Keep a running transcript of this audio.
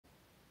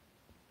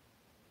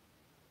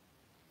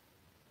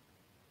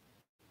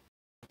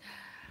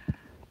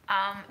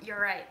You're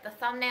right. The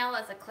thumbnail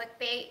is a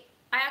clickbait.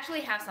 I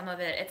actually have some of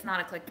it. It's not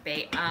a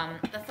clickbait.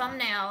 The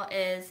thumbnail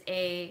is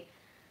a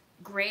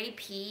gray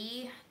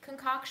pea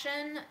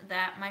concoction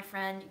that my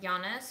friend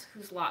Giannis,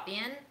 who's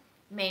Latvian,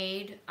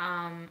 made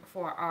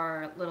for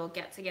our little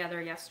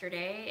get-together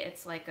yesterday.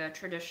 It's like a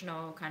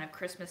traditional kind of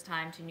Christmas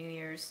time to New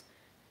Year's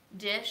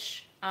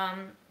dish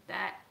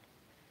that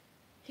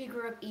he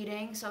grew up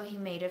eating, so he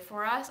made it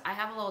for us. I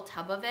have a little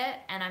tub of it,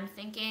 and I'm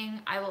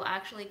thinking I will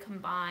actually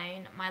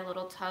combine my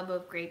little tub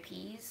of gray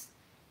peas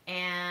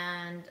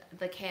and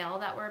the kale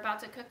that we're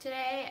about to cook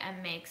today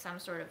and make some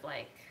sort of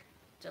like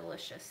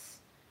delicious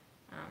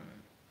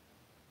um,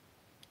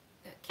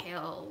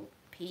 kale,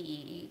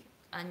 pea,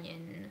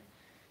 onion,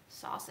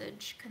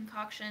 sausage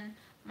concoction.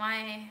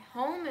 My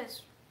home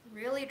is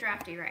really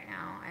drafty right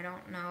now. I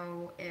don't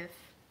know if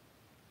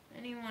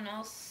anyone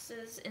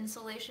else's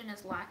insulation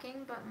is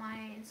lacking, but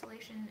my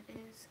insulation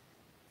is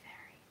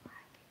very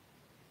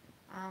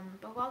lacking.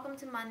 But welcome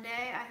to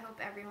Monday. I hope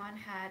everyone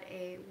had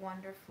a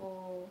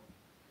wonderful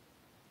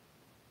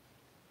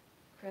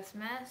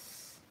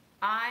Christmas.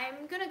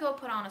 I'm gonna go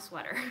put on a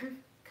sweater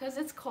because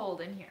it's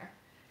cold in here.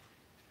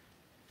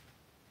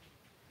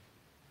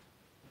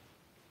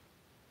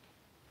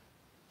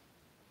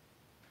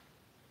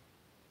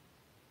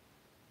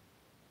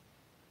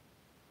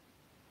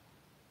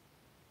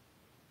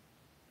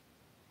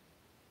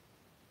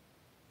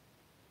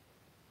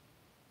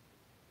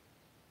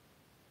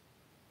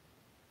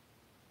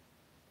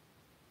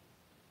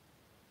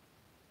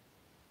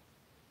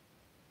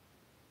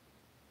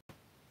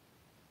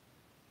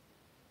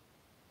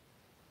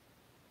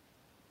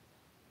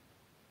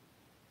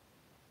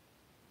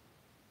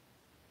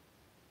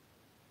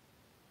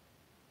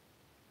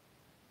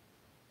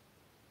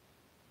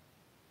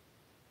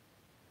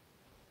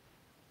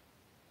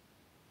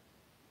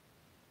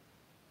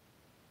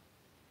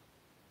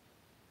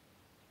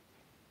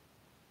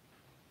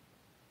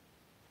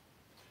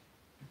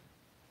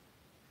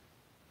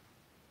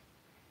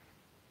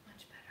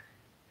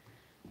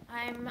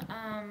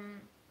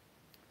 I'm,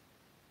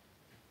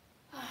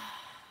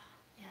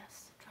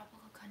 yes,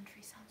 tropical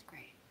country sounds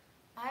great.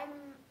 I'm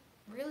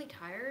really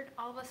tired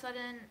all of a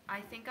sudden.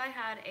 I think I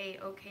had a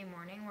okay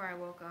morning where I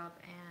woke up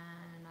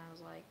and I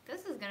was like,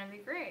 this is gonna be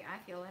great. I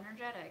feel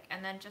energetic.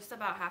 And then just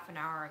about half an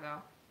hour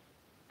ago,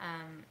 I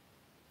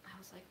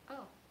was like,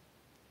 oh,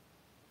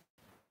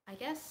 I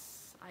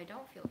guess I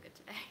don't feel good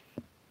today.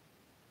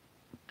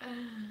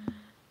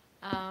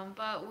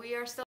 But we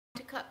are still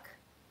going to cook.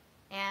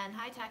 And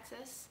hi,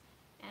 Texas.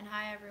 And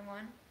hi,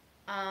 everyone.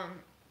 I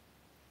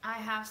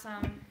have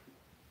some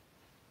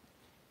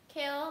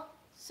kale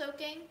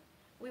soaking.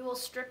 We will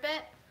strip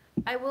it.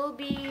 I will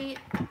be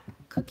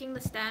cooking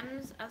the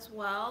stems as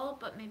well,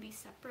 but maybe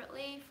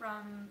separately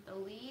from the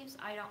leaves.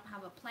 I don't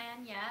have a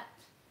plan yet,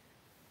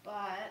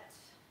 but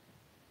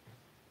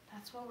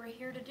that's what we're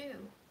here to do.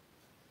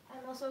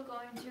 I'm also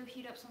going to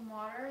heat up some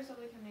water so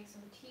we can make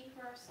some tea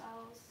for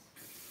ourselves.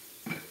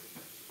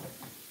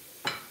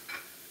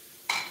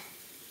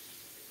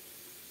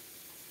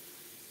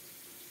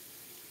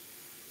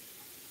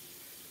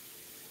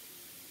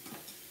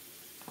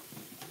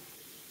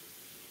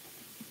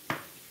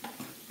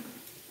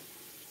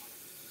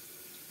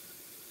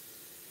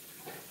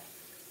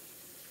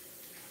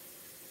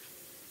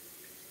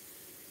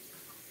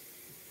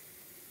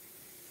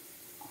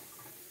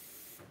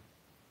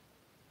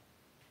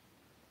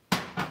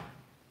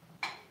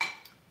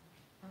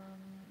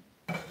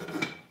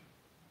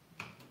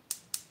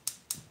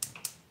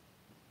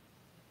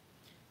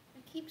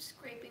 Keep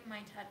scraping my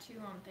tattoo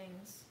on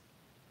things.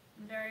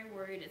 I'm very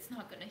worried it's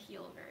not going to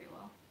heal very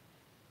well.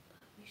 But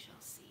we shall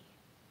see.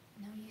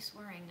 No use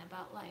worrying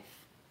about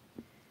life.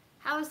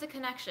 How is the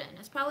connection?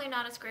 It's probably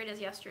not as great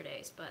as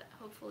yesterday's, but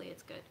hopefully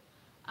it's good.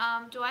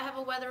 Do I have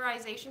a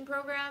weatherization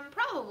program?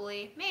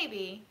 Probably.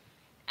 Maybe.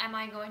 Am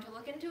I going to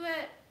look into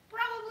it?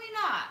 Probably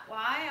not.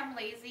 Why? I'm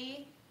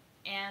lazy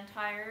and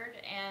tired,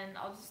 and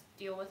I'll just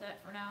deal with it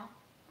for now.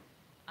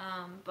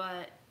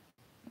 But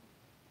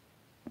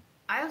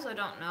I also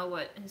don't know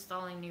what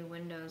installing new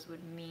windows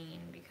would mean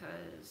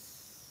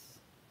because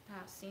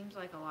that seems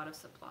like a lot of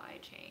supply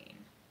chain.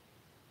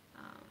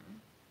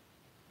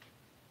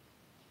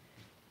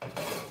 I'm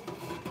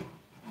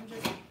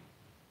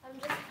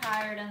just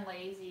tired and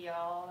lazy,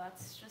 y'all.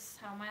 That's just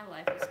how my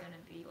life is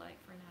gonna be like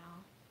for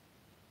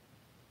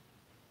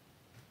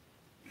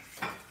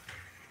now.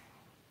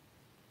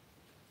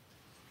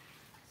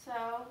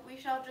 So we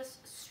shall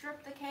just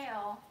strip the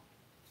kale.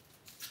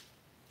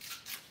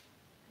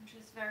 Which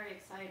is very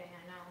exciting,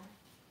 I know.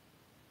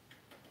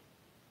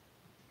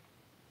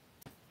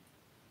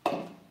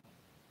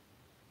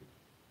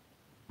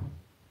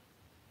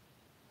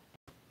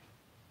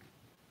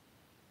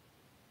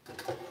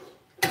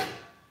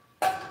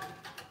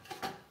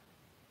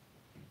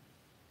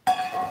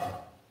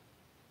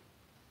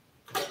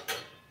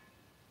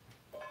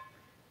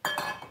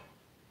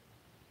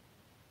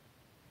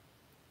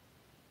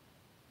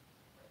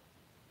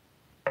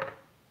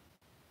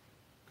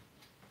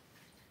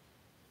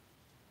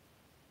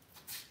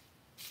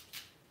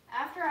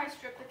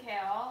 the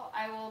kale,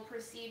 I will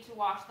proceed to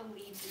wash the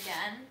leaves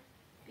again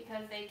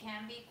because they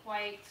can be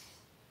quite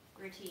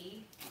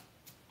gritty,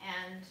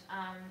 and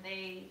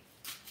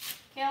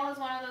kale is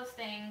one of those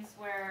things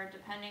where,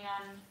 depending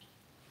on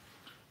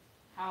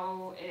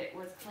how it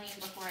was cleaned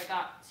before I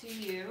got to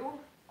you,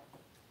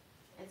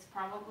 it's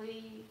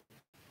probably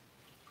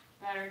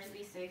better to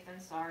be safe than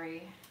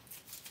sorry.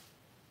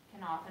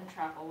 Can often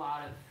trap a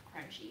lot of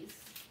crunchies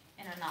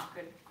in a not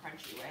good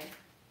crunchy way.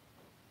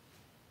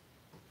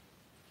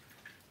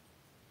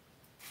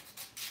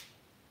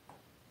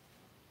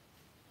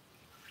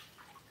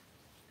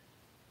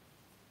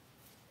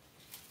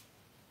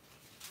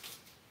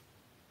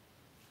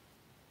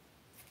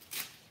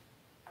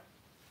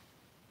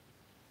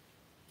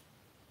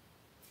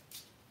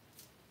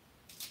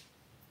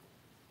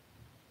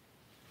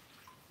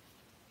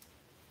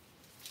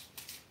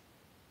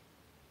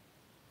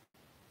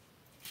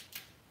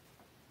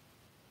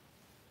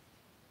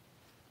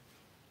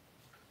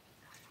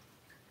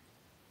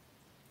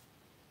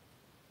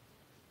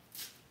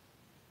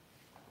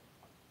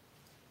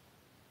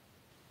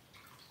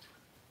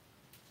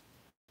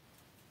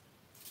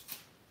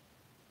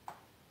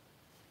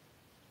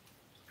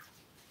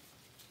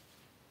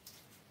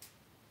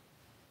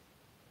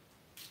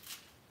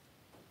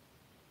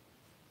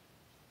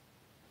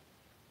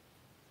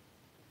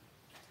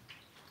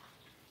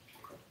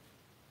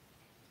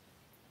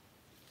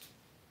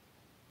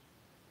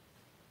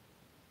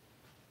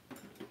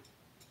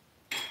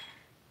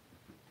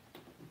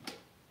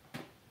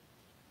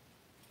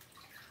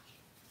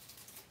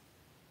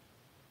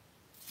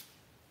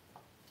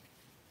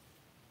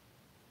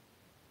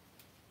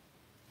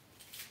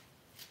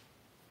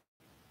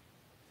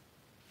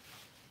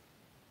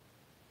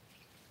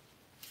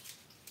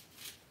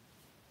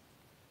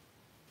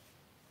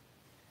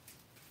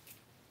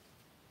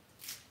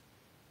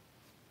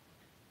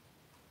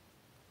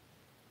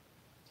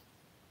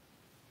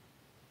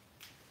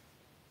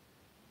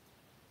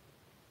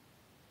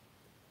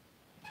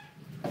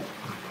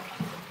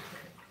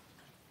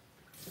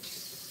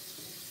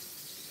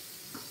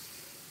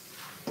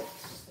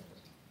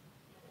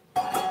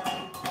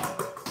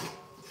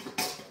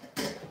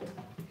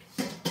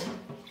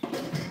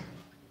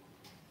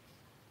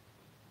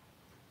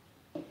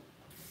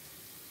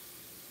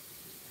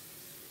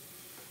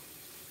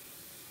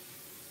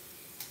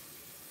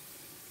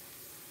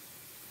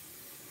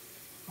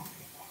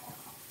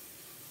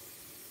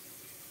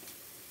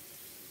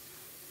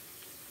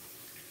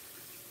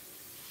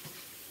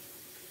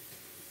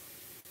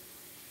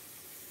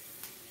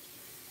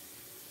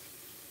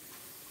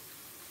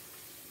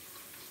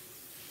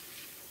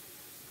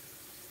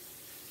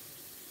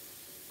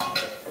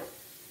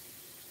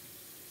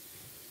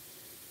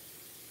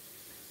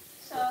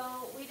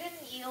 So we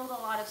didn't yield a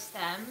lot of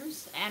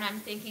stems, and I'm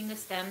thinking the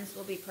stems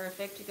will be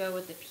perfect to go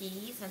with the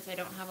peas since I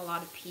don't have a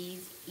lot of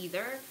peas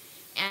either.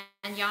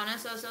 And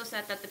Giannis also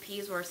said that the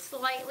peas were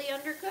slightly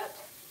undercooked,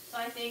 so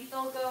I think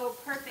they'll go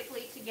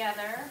perfectly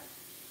together,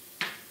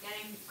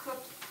 getting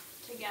cooked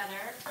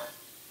together.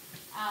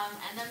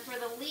 And then for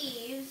the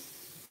leaves,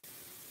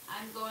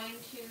 I'm going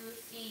to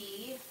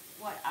see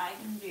what I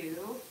can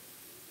do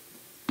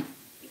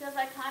because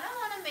I kind of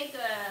want to make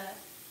a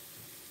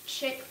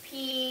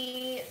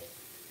chickpea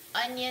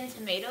onion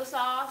tomato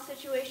sauce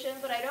situation,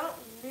 but I don't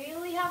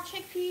really have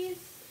chickpeas.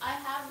 I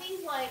have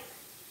these like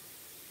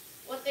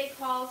what they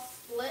call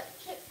split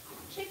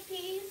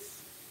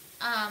chickpeas,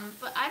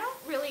 but I don't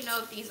really know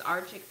if these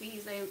are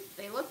chickpeas.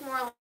 They look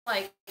more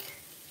like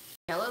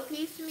yellow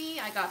peas to me.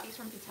 I got these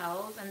from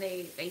Patel's, and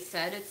they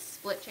said it's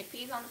split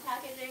chickpeas on the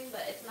packaging,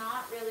 but it's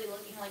not really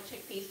looking like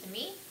chickpeas to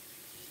me.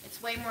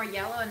 It's way more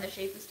yellow and the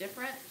shape is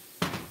different.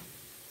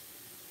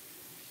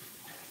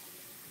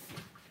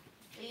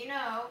 You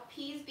know,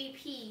 peas be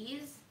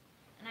peas,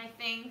 and I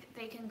think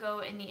they can go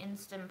in the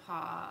Instant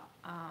Pot.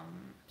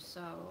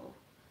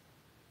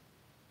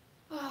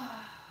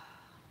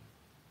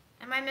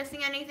 Am I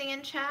missing anything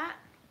in chat?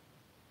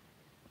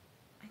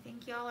 I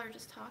think y'all are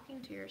just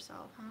talking to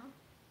yourself, huh?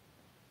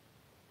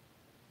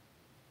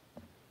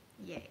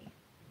 Yay.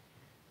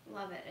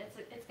 Love it.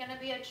 It's gonna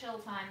be a chill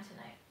time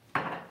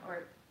tonight,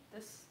 or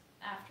this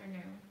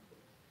afternoon,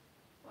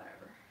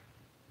 whatever.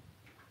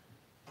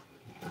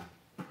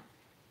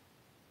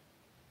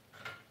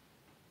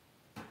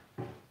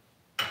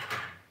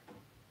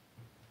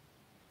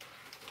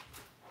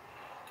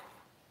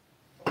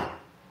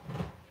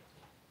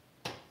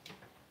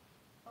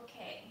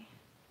 Okay,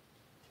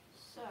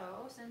 so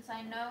since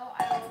I know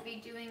I will be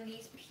doing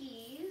these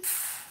peas,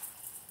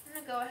 I'm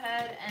gonna go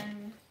ahead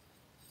and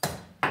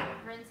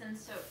rinse and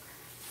soak.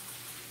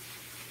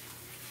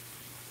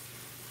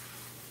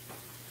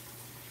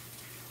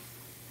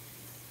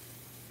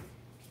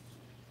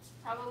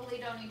 Probably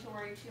don't need to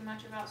worry too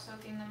much about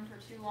soaking them for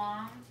too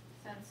long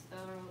since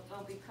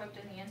they'll be cooked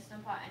in the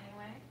Instant Pot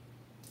anyway.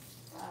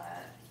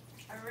 But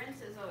a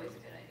rinse is always a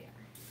good idea.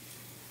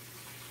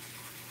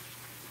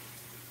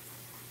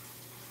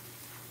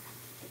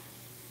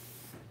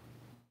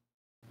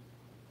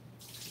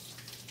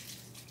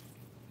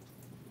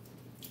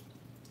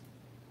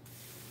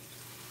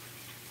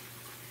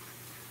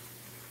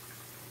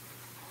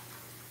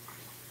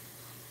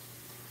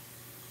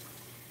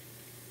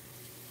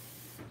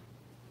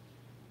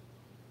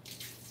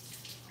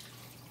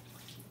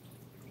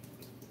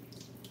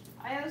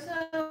 I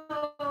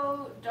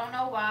also don't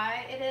know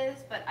why it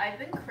is, but I've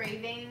been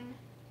craving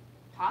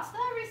pasta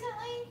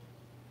recently.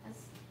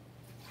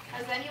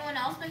 Has anyone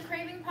else been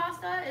craving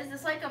pasta? Is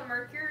this like a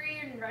Mercury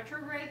and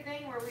retrograde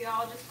thing where we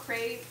all just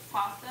crave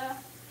pasta?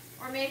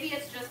 Or maybe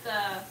it's just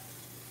a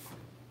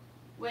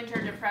winter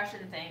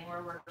depression thing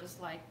where we're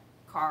just like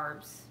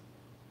carbs.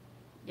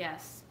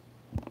 Yes.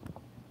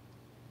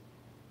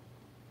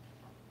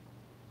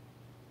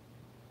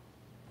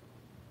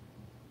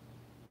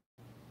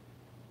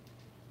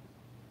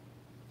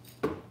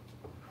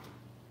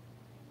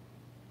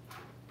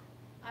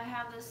 I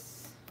have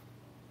this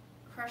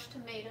crushed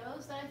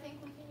tomatoes that I think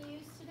we can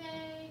use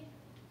today.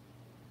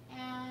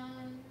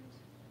 And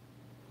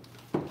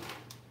we'll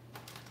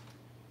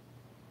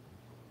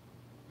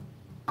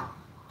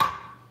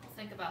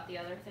think about the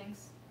other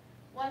things.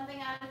 One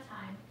thing at a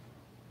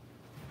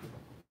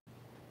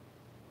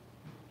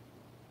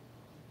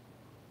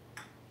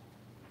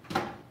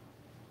time.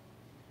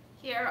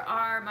 Here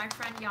are my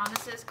friend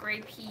Giannis's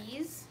gray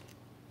peas.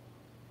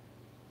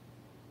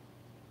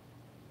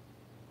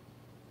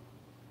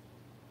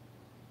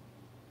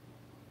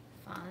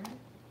 Fun.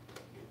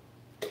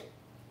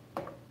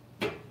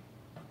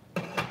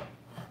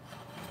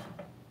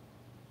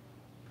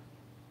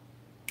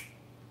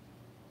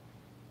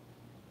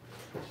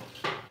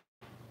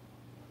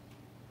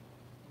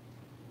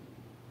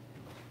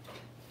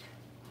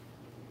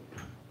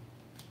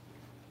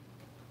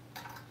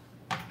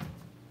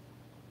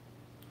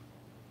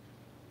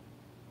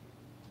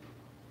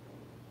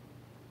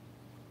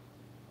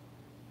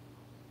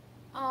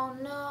 Oh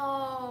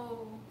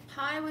no,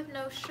 pie with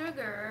no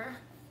sugar.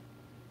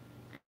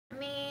 I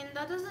mean,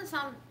 that doesn't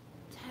sound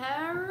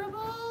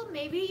terrible.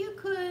 Maybe you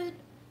could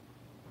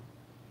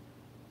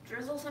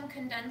drizzle some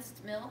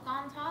condensed milk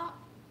on top,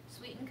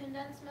 sweetened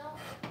condensed milk.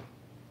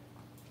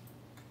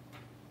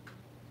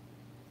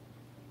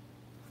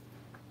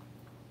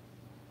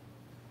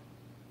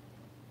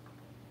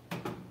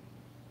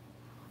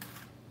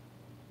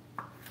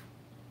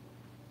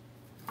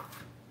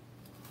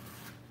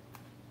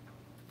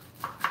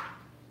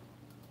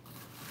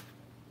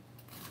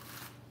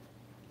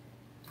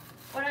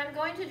 What I'm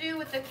going to do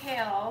with the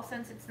kale,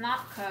 since it's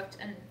not cooked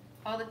and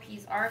all the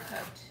peas are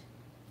cooked,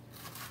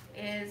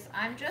 is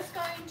I'm just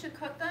going to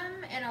cook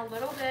them in a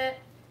little bit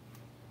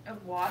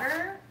of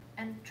water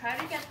and try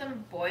to get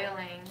them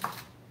boiling.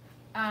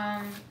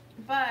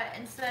 But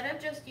instead of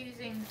just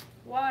using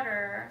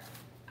water,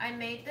 I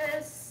made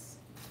this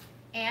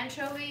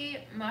anchovy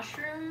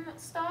mushroom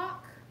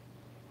stock,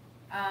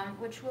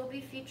 which will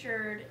be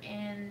featured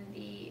in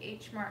the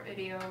H Mart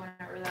video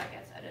whenever that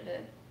gets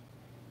edited.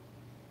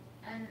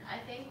 And I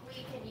think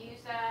we can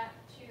use that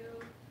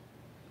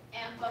to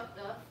amp up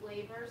the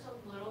flavors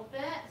a little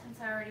bit, since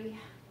I already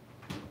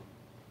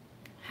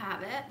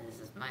have it. This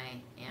is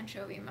my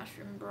anchovy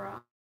mushroom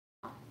broth.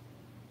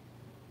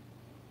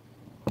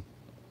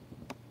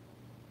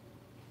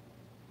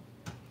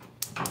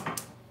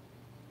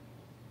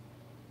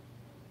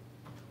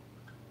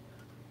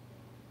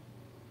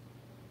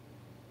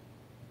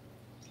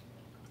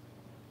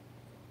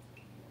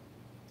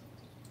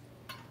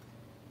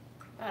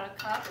 About a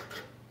cup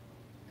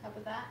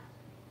of that.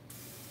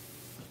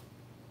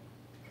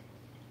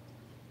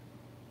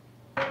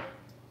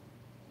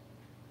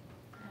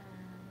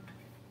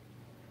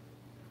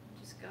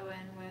 Just go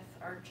in with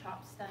our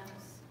chopped stems.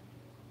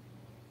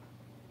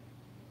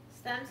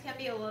 Stems can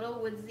be a little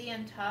woodsy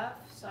and tough,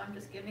 so I'm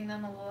just giving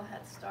them a little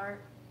head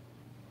start.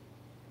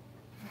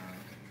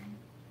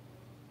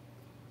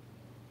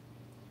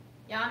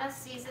 Yana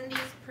seasoned these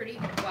pretty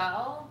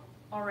well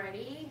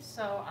already,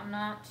 so I'm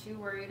not too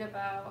worried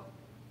about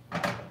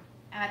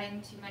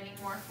adding too many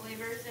more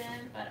flavors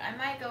in, but I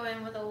might go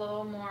in with a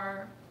little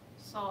more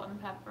salt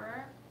and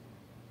pepper.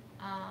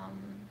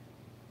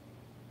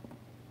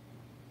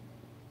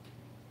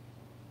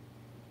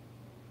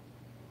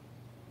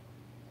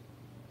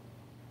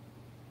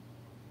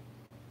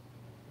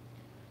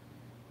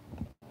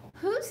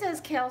 Who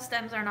says kale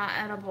stems are not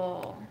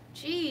edible?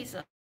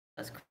 Jesus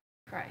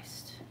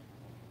Christ.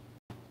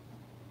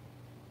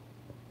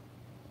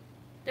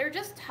 They're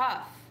just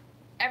tough.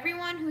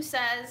 Everyone who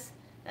says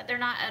that they're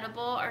not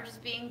edible are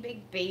just being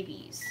big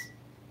babies.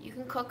 You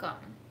can cook them.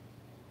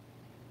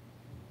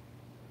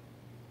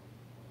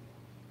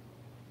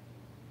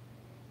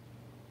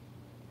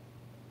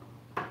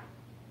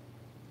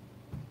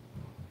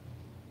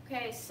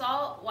 Okay,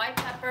 salt, white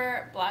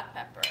pepper, black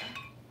pepper.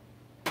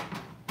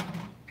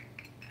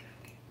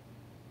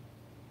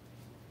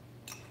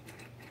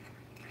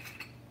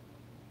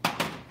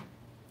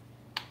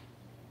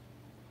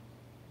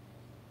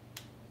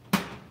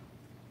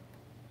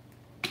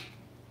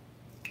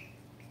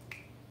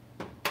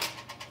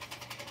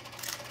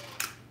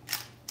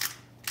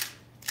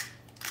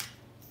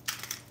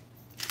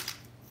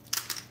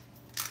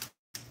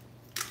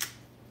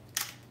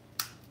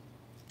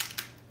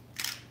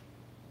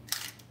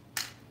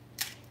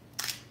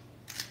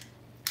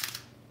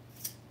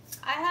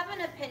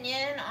 an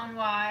opinion on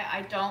why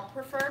I don't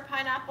prefer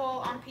pineapple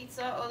on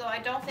pizza, although I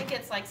don't think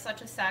it's like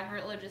such a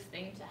sacrilegious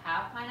thing to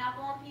have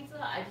pineapple on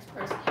pizza. I just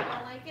personally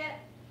don't like it.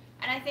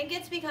 And I think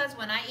it's because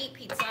when I eat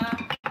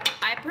pizza,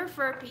 I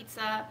prefer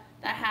pizza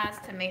that has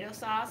tomato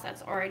sauce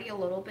that's already a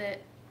little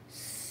bit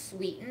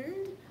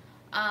sweetened,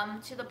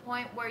 to the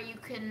point where you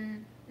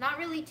can not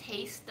really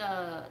taste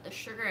the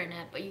sugar in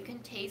it, but you can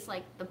taste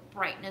like the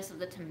brightness of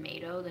the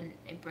tomato. Then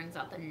it brings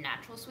out the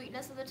natural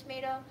sweetness of the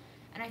tomato.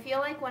 And I feel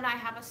like when I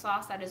have a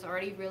sauce that is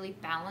already really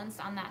balanced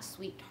on that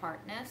sweet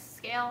tartness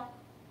scale,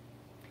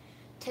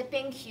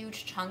 tipping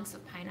huge chunks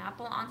of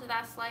pineapple onto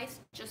that slice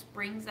just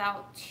brings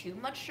out too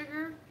much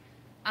sugar,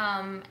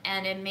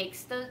 and it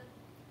makes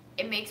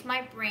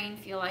my brain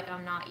feel like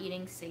I'm not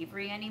eating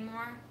savory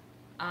anymore,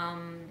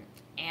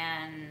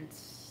 and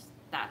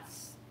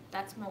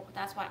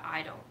that's why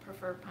I don't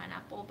prefer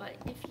pineapple. But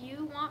if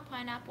you want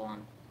pineapple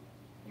on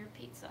your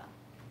pizza,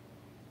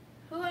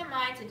 who am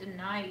I to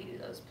deny you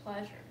those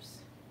pleasures?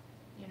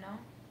 You know?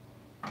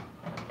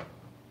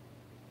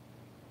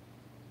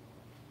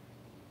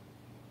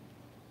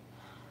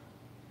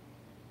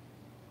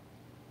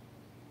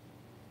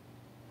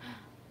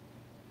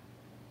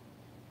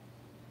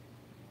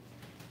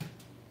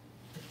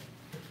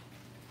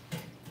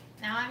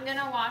 Now I'm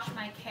gonna wash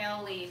my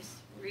kale leaves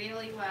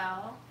really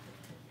well,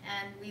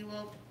 and we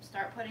will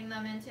start putting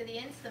them into the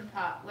Instant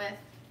Pot with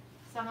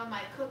some of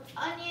my cooked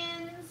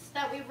onions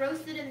that we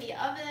roasted in the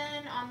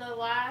oven on the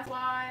last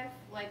live,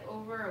 like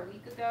over a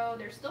week ago.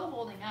 They're still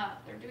holding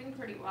up. They're doing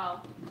pretty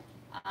well.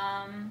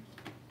 And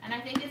I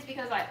think it's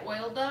because I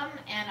oiled them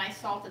and I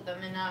salted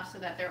them enough so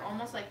that they're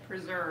almost like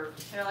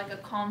preserved. They're like a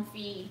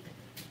confit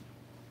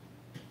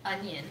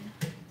onion.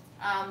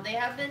 They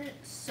have been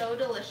so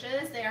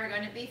delicious. They are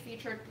going to be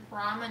featured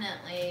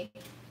prominently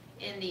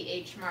in the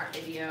H Mart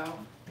video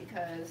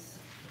because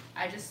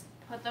I just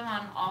put them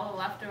on all the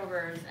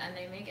leftovers and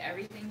they make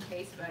everything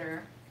taste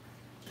better.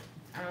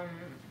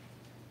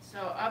 So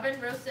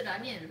oven roasted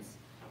onions.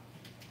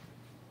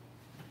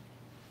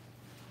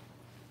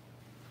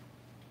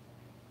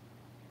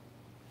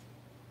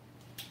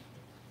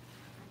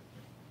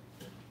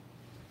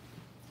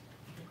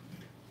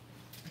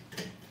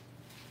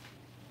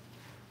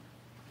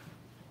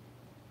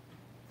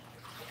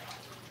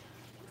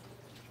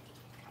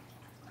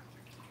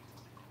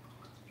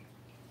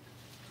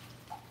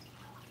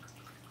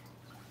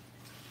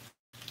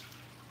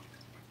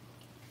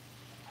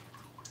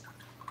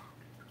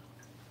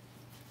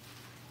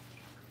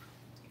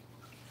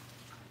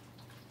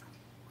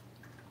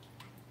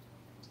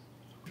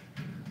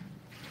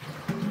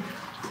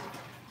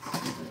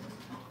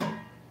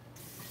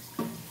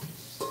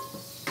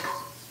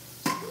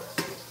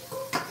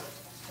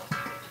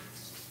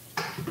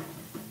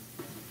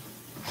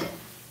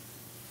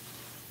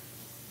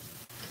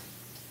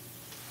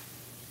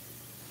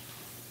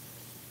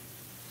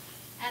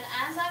 And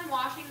as I'm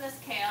washing this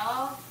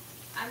kale,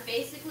 I'm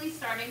basically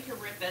starting to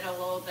rip it a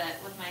little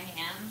bit with my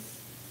hands.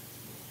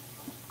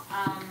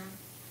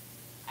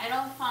 I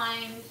don't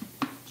find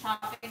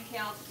chopping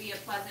kale to be a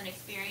pleasant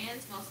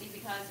experience, mostly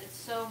because it's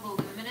so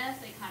voluminous.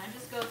 It kind of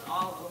just goes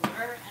all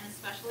over, and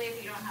especially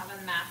if you don't have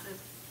a massive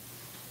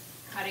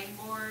cutting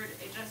board,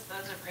 it just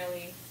doesn't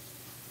really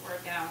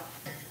work out.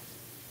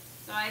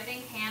 So I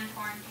think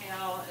hand-torn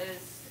kale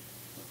is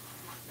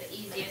the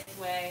easiest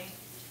way.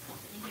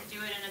 You can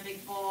do it in a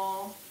big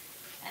bowl,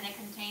 and it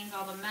contains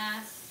all the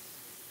mess,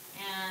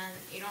 and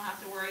you don't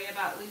have to worry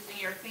about losing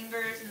your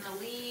fingers in the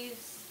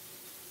leaves.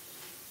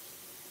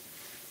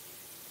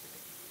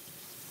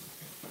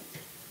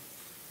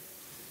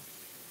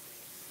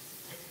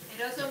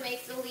 It also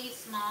makes the leaves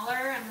smaller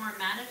and more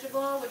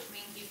manageable, which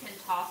means you can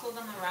tousle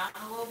them around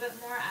a little bit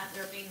more as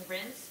they're being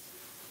rinsed,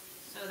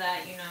 so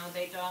that, you know,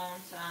 they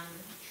don't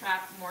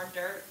trap more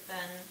dirt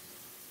than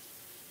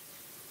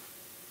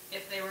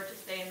if they were to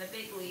stay in the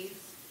big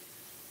leaves.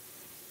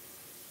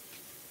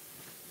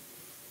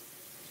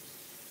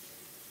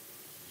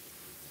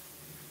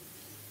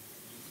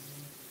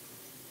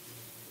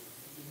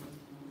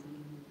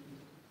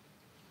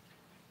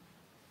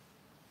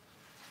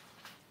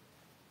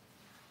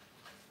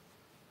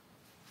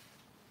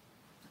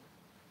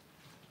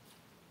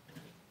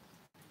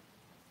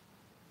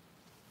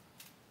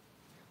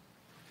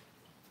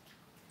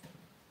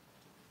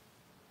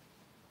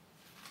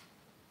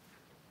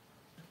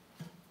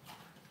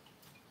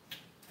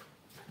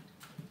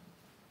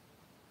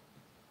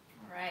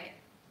 Alright,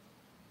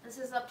 this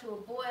is up to a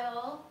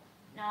boil.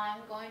 Now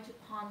I'm going to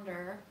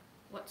ponder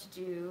what to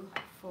do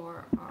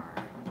for our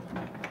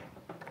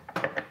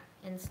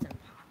Instant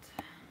Pot.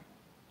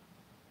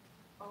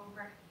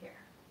 Over here.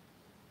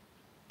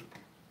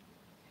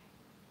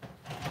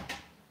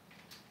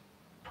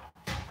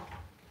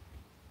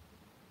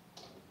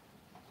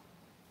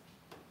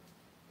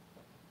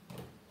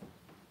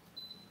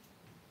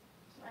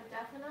 So I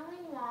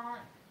definitely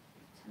want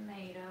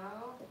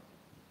tomato.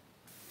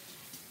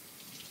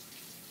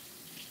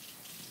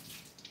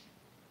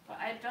 But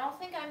I don't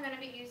think I'm going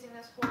to be using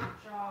this whole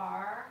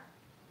jar.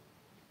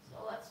 So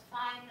let's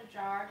find a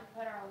jar to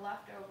put our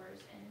leftovers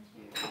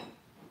into.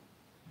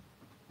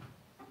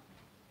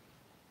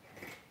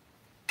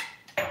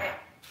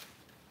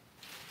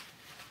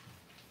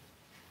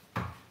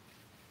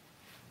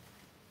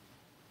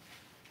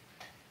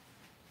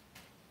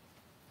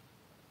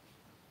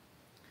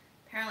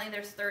 apparently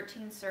there's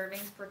 13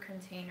 servings per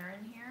container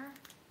in here.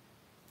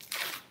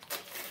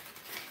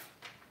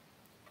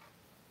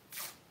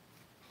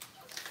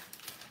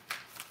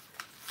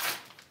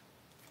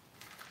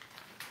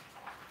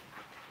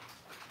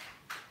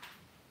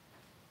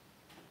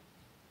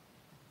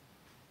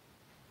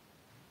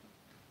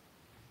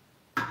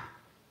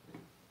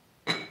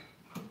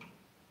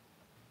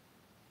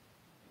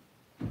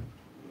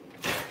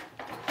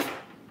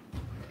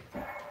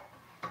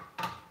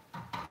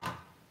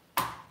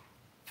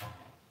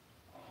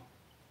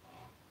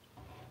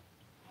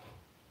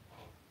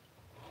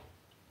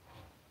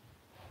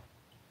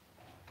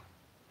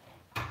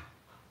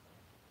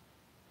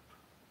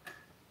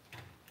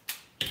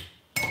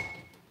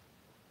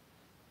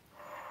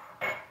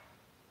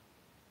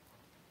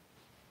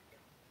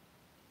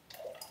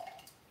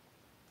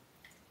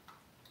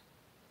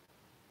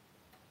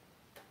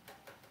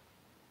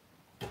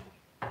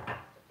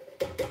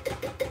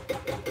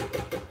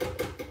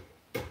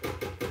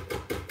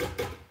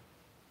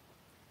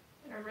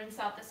 Rinse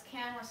out this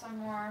can with some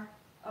more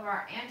of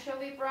our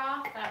anchovy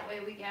broth. That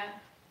way we get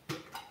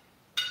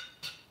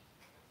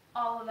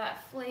all of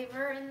that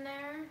flavor in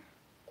there.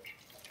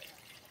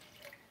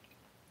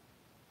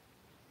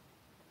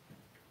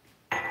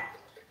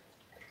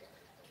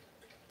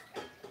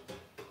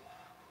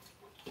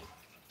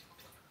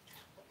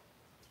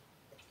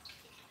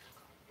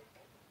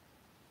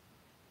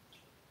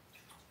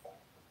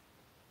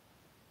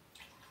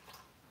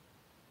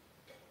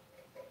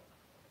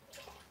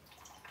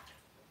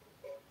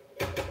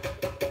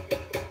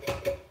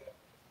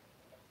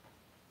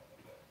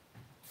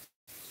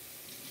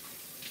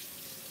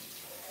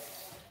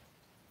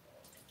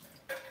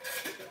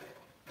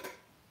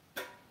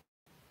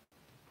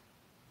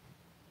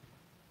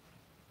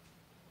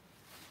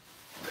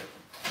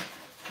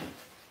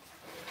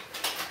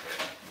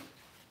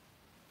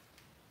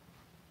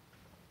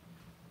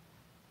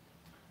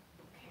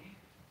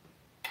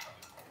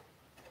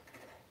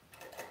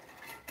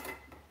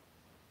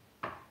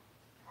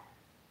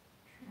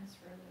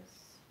 Transfer this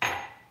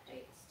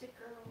date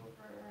sticker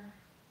over.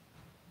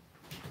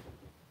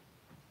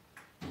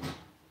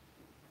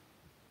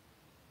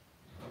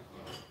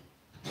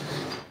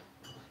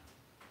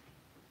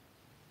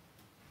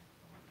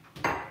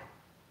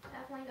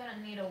 Definitely gonna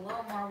need a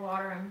little more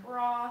water and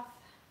broth.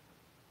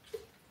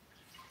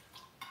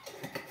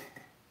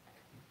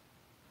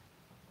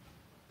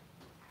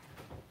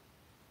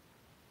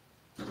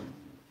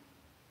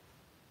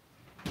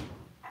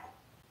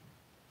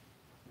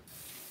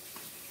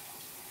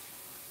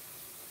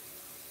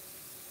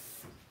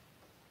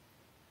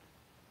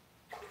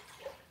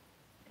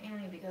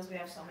 Mainly because we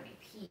have so many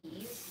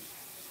peas.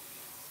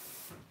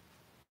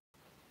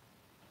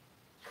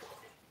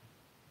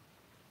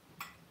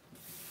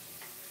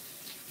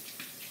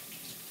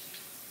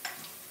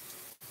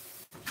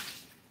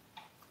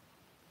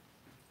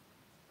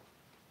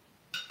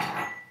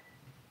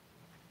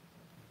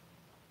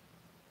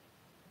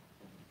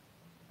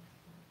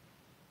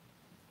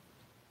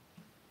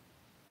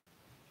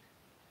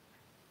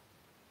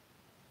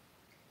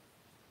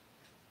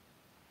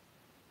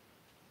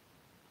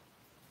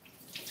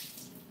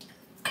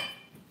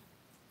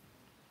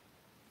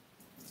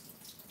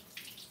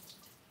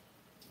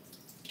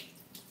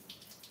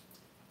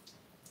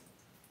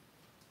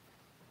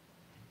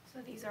 So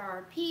these are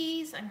our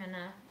peas. I'm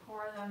gonna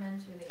pour them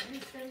into the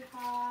Instant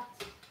Pot.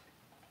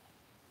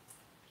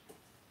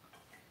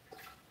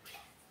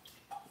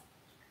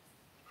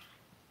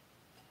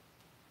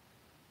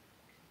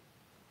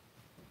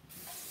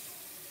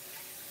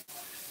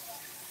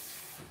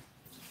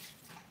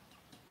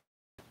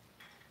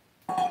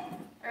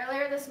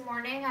 Earlier this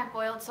morning, I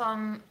boiled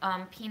some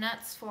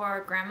peanuts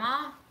for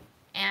Grandma,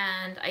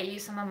 and I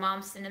used some of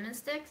Mom's cinnamon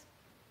sticks.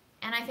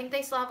 And I think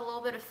they still have a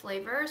little bit of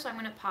flavor, so I'm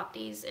going to pop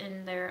these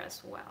in there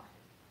as well.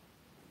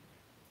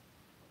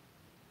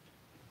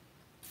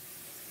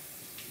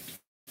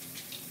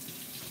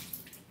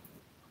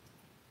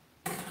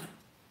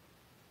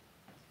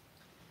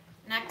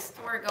 Next,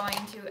 we're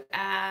going to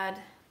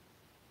add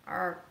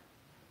our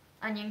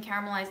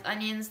caramelized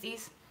onions.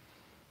 These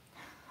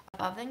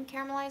oven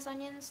caramelized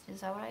onions, is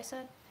that what I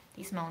said?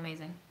 These smell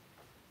amazing.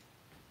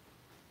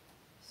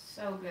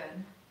 So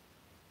good.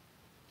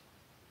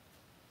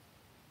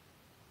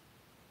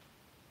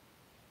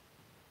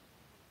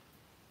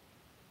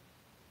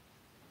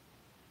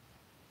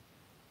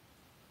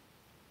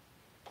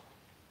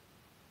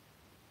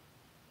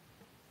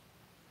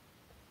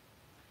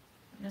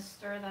 I'm gonna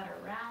stir that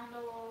around a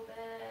little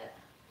bit.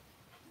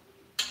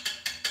 I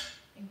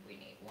think we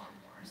need one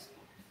more spoon.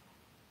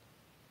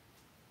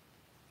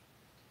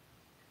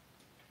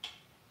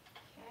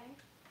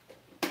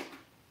 Okay.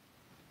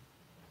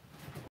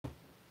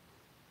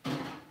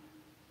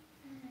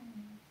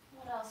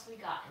 What else we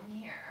got in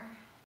here?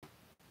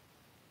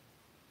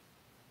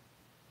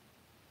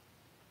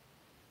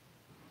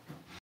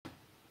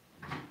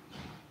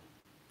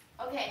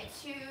 Okay,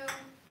 to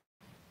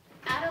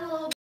add a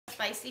little bit of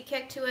spicy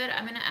kick to it,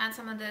 I'm gonna add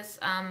some of this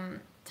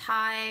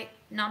Thai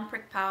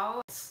non-prick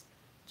pao. It's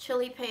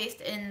chili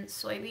paste in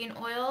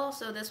soybean oil,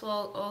 so this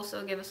will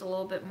also give us a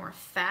little bit more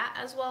fat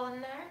as well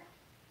in there,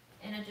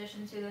 in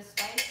addition to the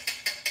spice.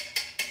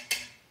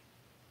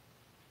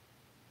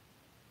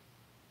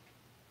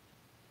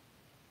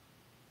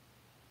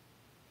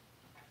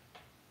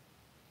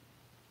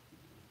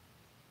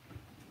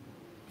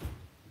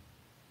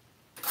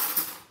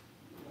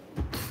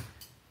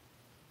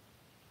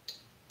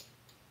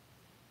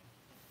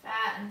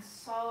 Fat and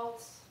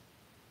salt,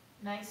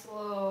 nice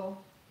little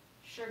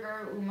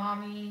sugar,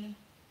 umami,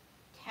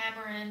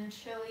 tamarind,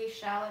 chili,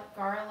 shallot,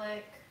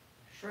 garlic,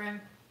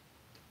 shrimp.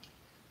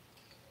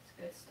 It's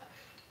good stuff.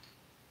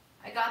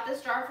 I got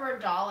this jar for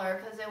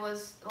 $1 because it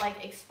was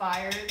like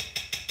expired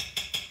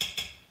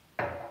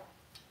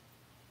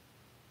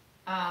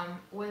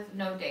with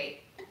no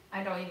date.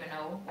 I don't even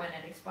know when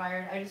it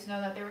expired. I just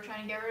know that they were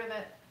trying to get rid of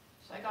it.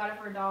 So I got it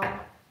for $1.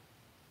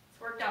 It's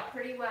worked out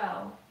pretty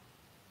well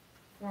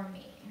for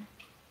me.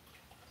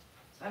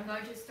 So I'm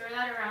going to stir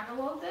that around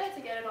a little bit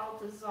to get it all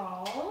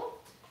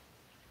dissolved.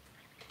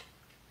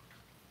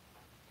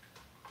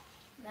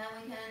 Then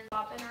we can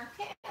pop in our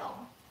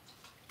kale.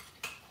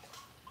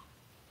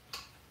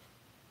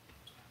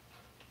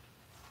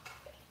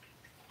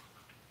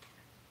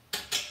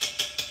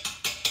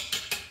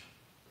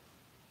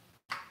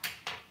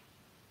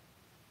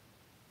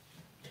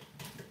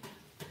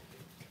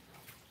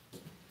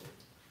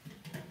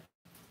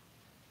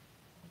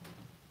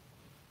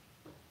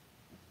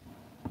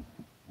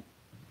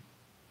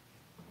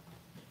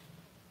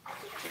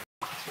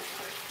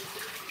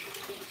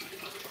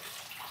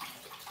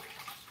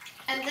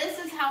 And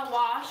this is how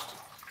washed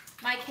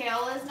my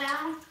kale is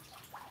now.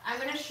 I'm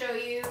going to show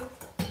you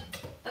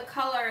the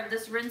color of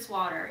this rinse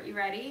water. You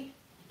ready?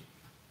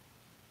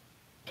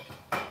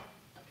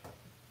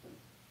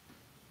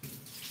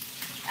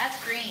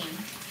 That's green.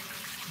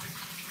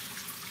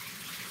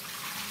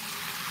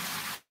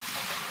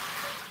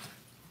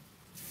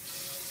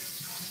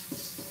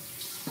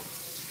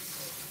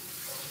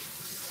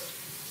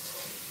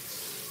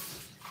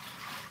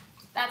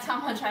 That's how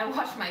much I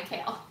wash my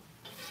kale.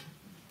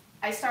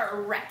 I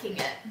start wrecking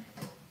it.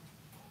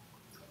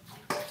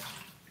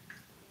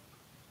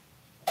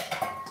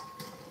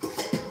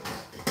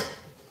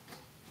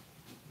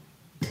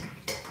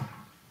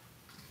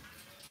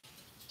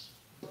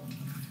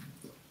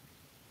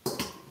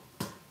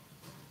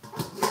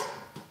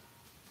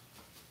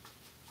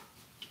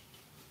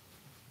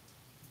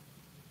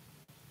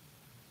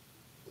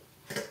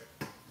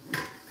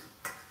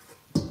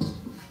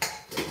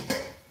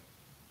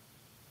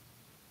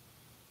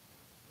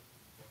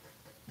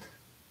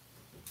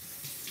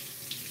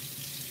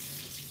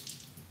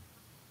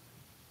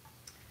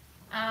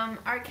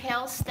 Our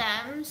kale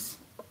stems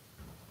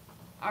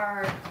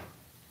are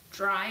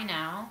dry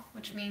now,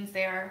 which means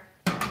they are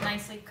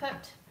nicely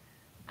cooked.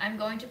 I'm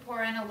going to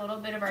pour in a little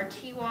bit of our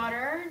tea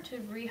water to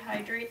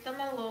rehydrate them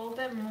a little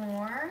bit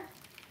more.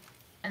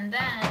 And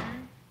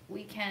then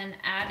we can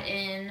add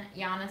in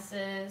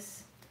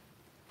Giannis's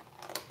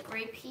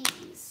gray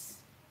peas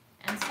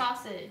and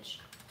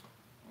sausage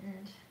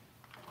and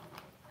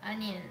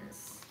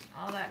onions,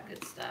 all that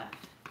good stuff.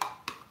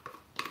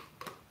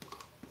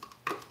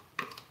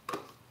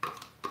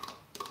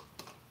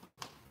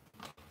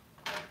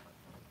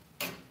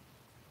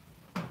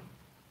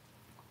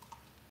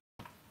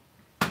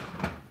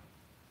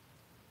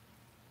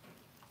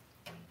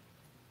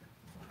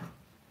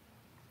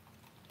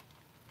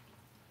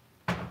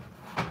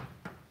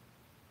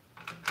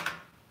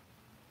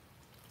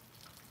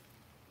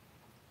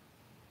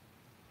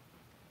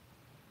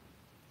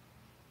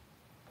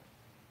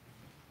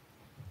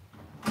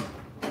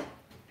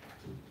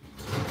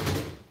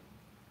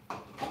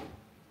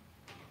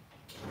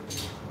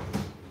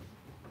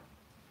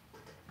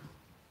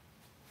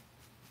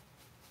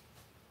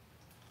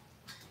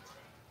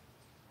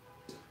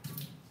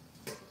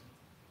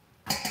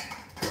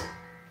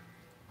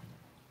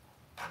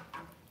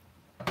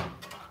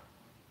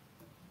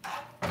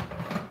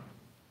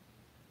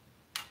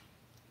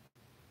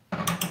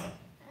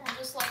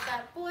 Just let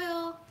that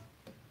boil.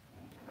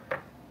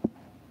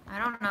 I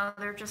don't know,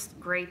 they're just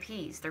gray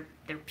peas. They're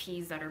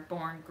peas that are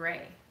born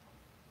gray.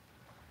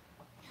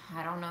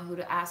 I don't know who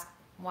to ask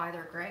why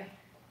they're gray.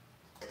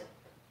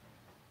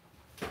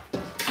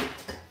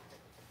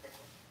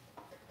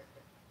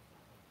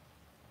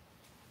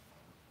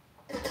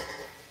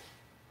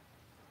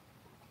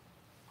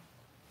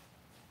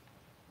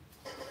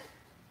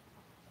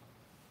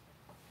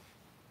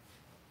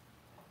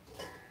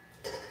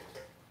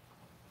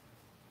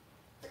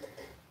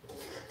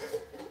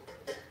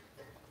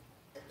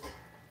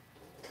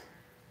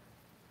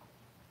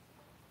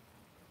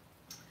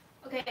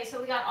 Okay,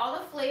 so we got all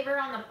the flavor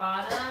on the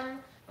bottom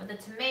with the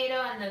tomato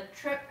and the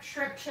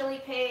shrimp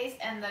chili paste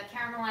and the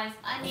caramelized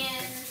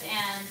onions,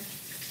 and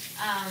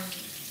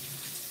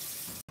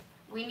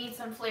we need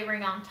some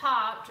flavoring on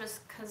top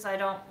just because I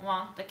don't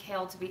want the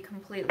kale to be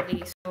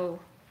completely so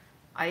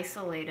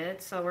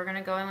isolated. So we're going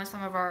to go in with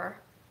some of our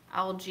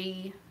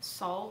algae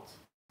salt.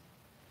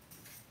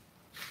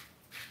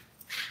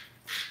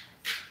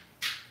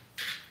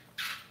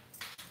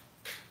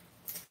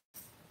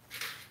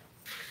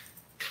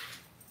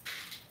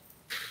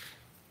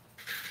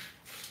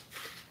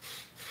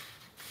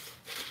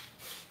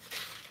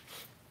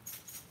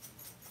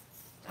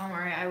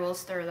 I will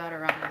stir that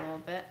around a little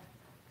bit.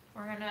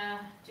 We're gonna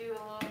do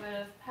a little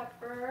bit of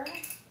pepper.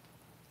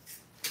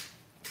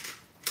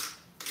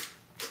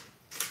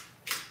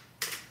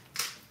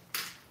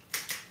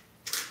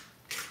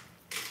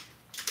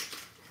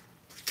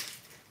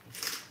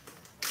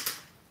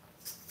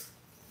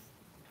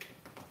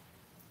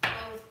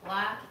 Both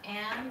black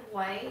and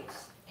white,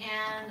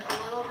 and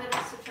a little bit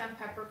of citron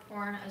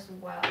peppercorn as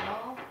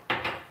well.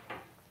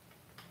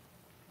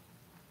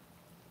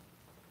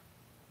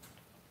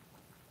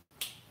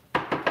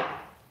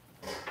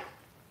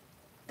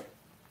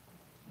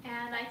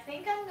 And I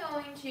think I'm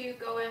going to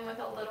go in with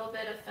a little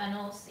bit of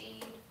fennel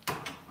seed.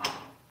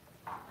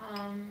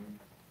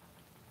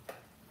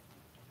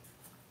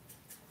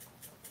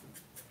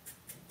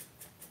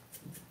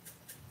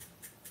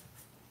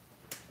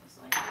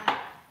 Just like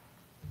that.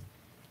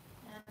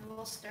 And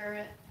we'll stir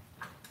it.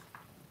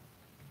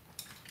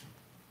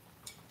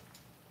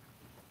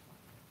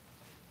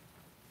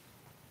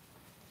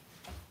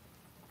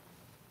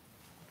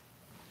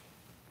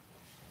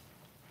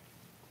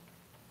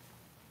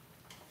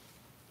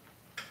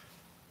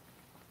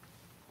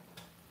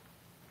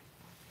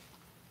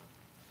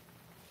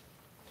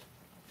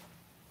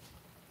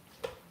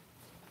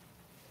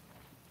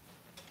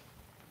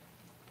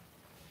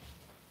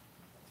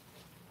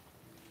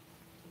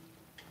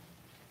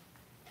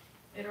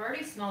 It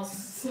already smells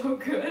so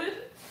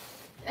good,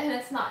 and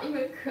it's not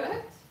even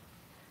cooked.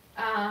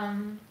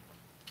 And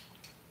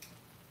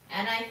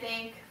I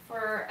think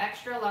for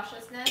extra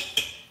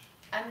lusciousness,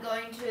 I'm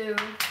going to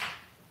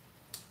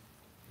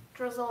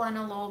drizzle in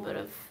a little bit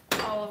of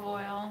olive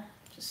oil.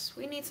 Just,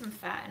 we need some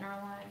fat in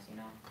our lives, you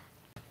know.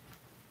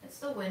 It's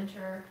the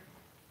winter.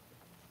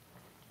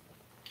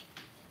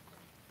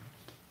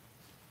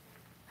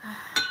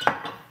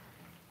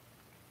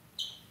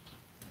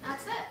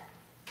 That's it.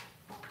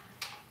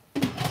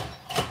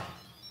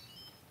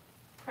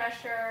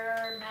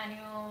 Pressure,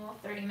 manual,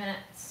 30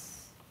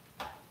 minutes.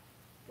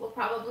 We'll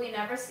probably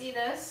never see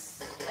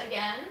this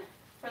again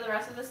for the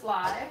rest of this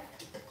live,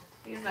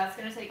 because that's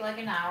gonna take like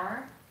an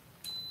hour.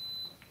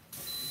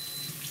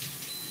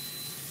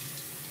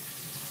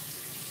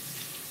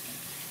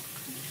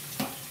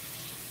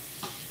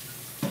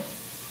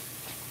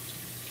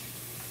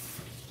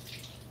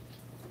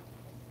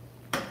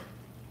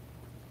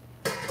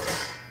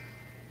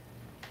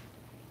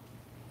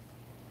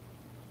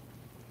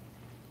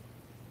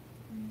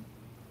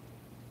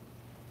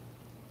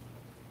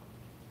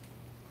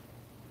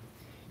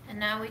 And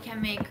now we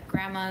can make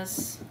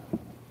grandma's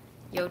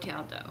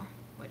youtiao dough,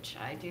 which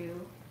I do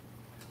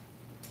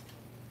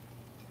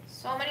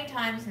so many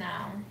times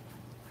now.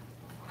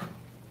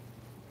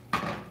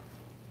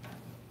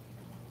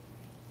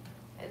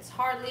 It's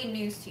hardly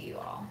news to you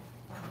all.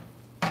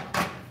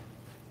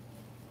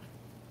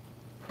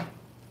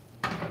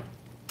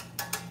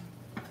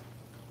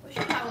 We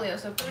should probably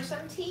also brew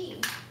some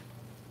tea.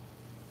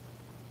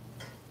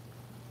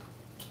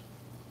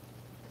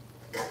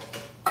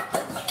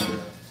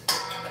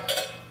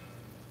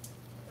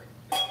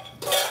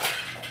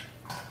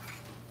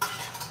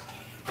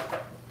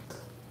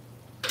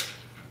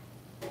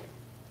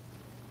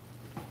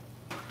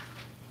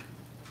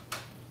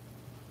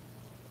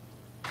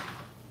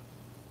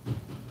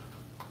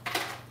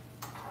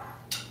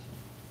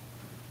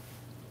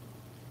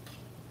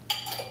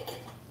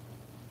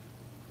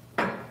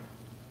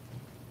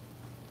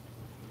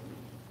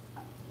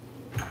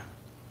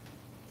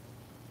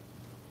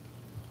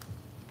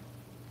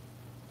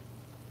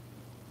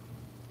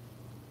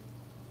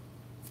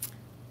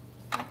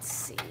 Let's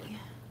see.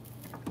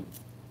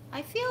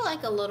 I feel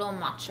like a little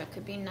matcha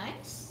could be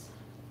nice.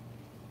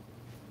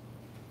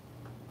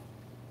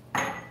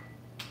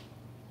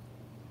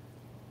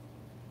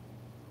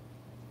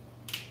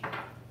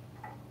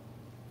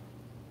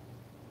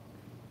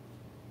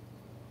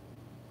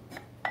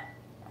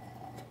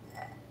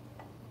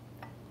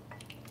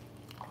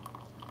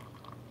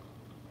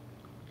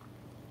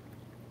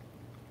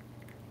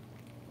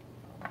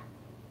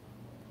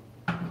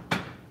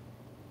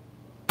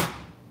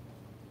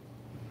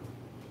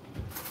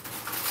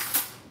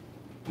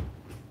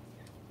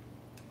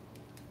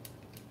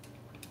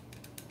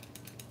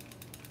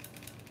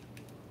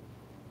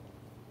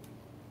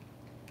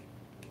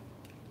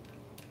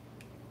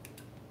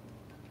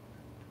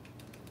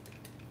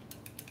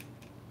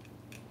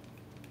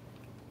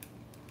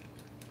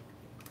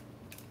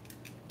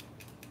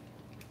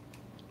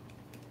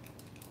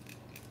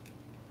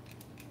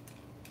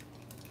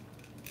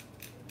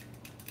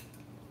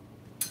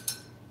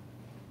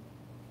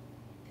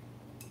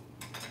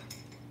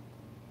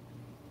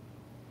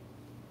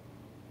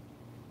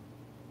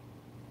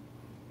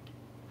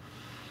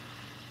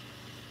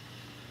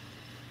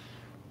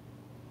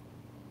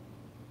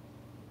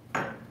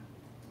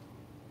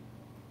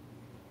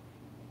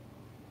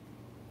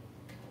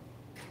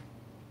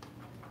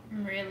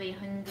 I'm really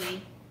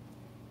hungry.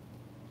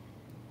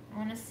 I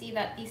want to see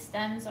that these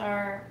stems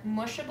are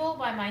mushable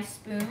by my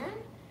spoon,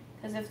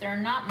 because if they're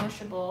not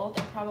mushable,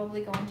 they're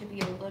probably going to be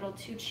a little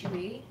too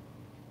chewy.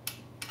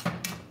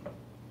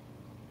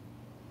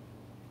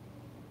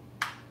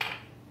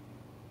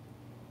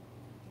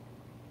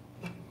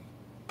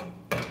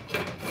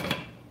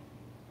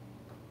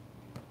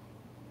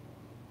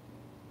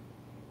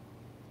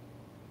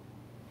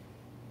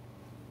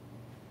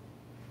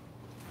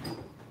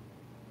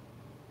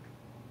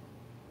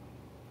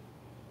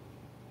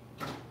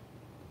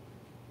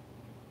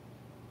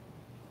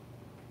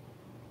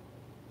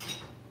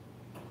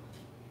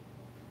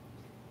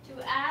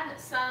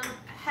 some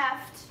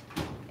heft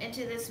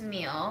into this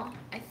meal.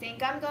 I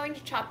think I'm going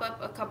to chop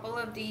up a couple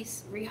of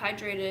these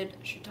rehydrated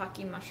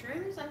shiitake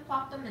mushrooms and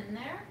plop them in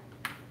there.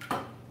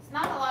 It's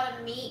not a lot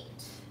of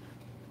meat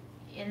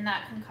in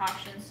that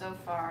concoction so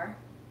far,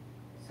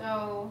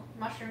 so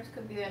mushrooms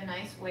could be a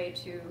nice way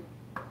to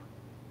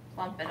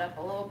plump it up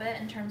a little bit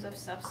in terms of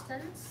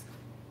substance.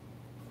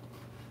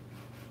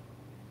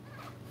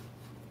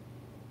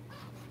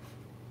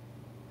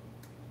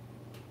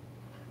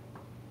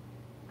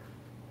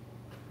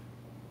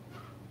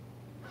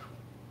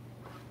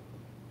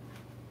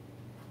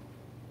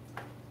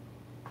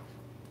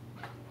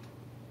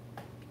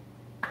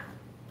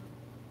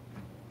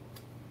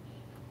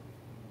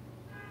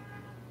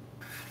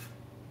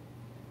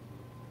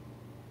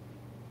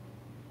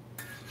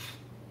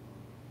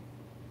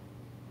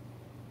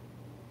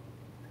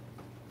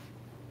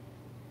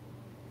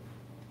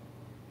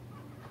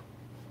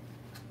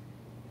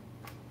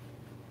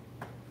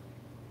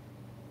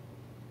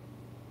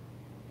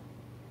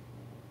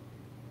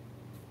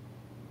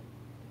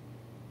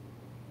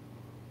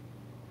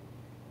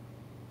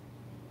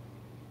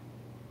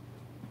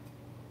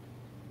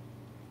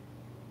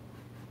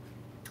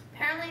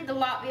 Apparently the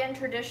Latvian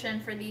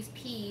tradition for these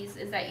peas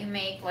is that you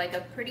make like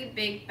a pretty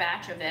big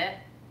batch of it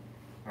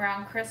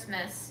around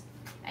Christmas,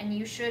 and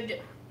you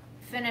should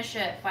finish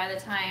it by the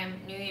time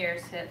New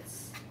Year's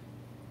hits.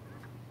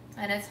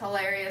 And it's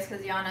hilarious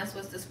because Giannis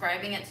was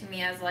describing it to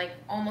me as like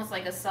almost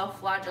like a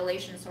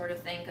self-flagellation sort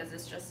of thing, because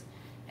it's just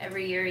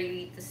every year you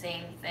eat the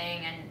same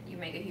thing and you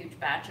make a huge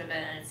batch of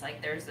it, and it's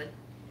like there's a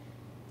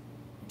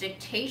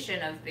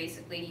dictation of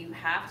basically you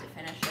have to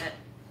finish it.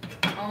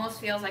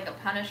 Almost feels like a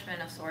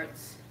punishment of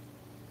sorts.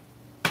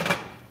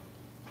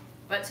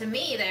 But to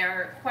me, they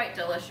are quite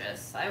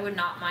delicious. I would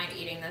not mind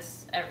eating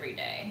this every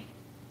day.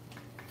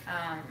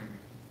 I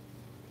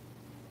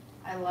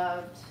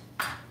loved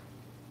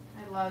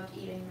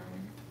eating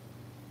them.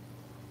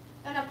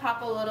 I'm gonna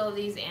pop a little of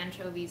these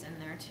anchovies in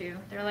there too.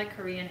 They're like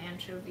Korean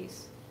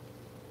anchovies.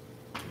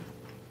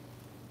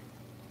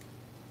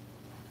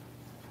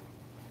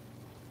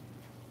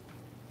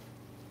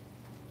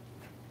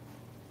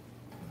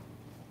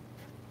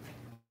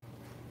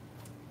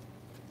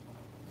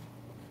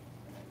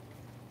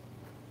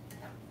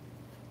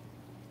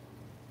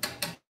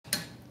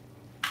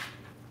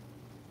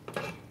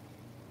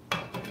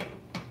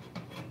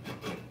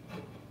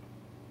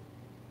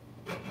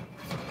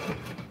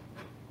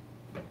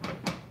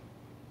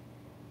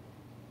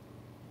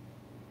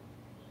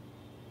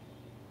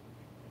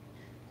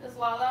 Does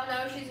Laolao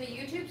know she's a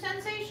YouTube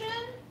sensation?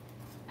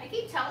 I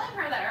keep telling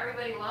her that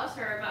everybody loves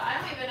her, but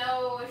I don't even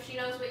know if she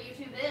knows what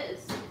YouTube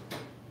is,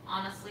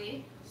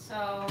 honestly.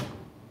 So,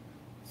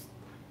 it's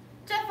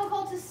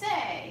difficult to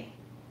say.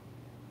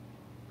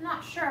 I'm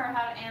not sure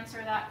how to answer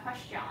that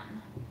question.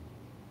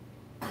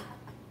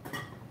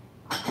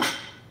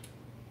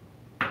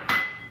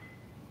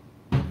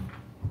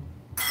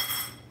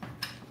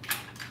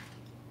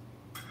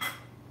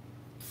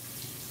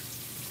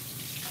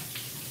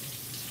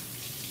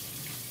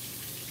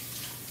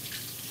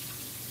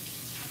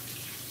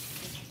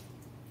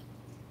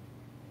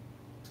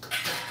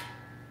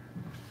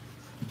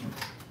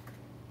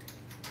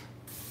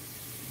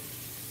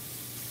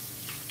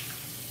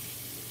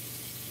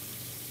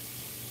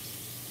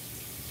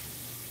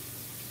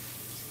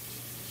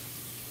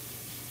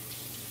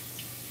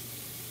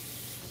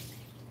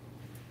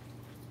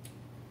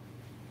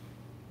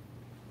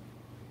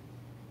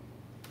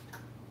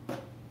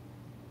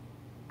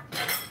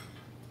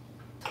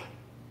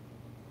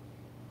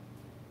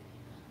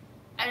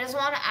 I just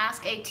want to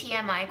ask a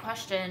TMI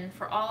question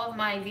for all of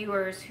my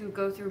viewers who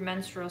go through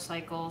menstrual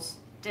cycles.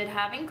 Did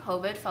having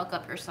COVID fuck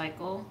up your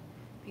cycle?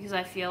 Because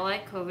I feel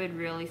like COVID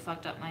really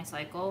fucked up my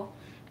cycle,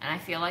 and I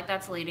feel like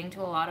that's leading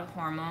to a lot of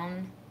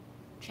hormone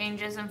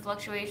changes and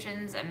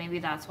fluctuations, and maybe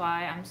that's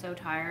why I'm so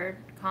tired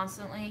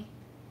constantly.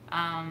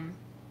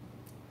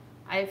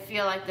 I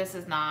feel like this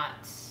is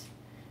not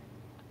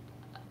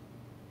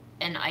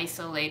an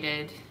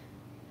isolated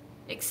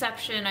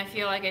exception. I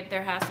feel like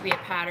there has to be a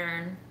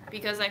pattern,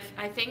 because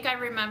I think I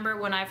remember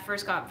when I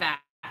first got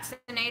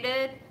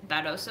vaccinated,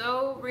 that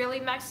also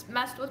really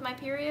messed with my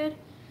period.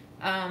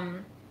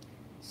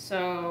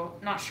 So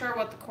not sure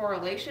what the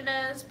correlation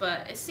is,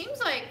 but it seems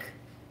like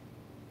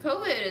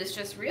COVID is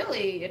just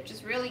really, it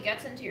just really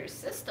gets into your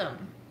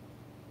system.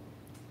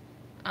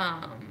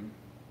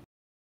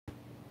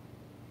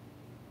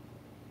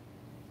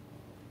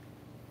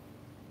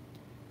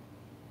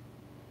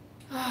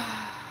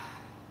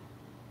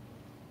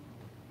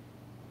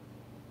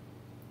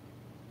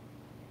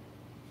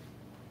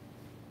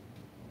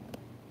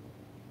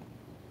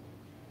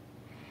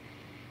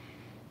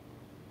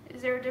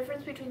 Is there a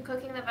difference between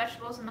cooking the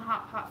vegetables in the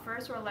hot pot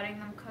first or letting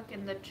them cook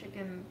in the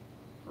chicken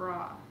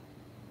raw?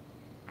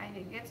 I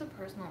think it's a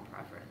personal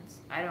preference.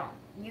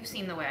 You've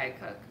seen the way I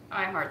cook.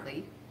 I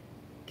hardly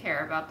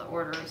care about the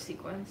order or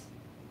sequence.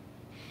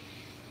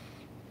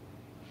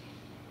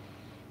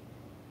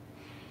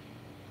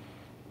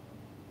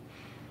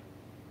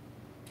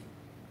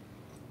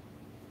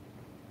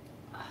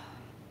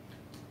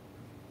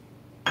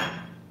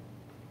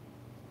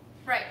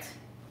 Right,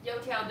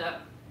 youtiao dough.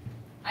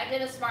 I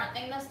did a smart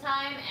thing this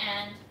time,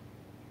 and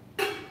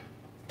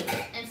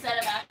instead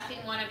of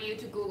asking one of you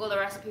to Google the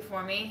recipe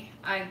for me,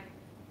 I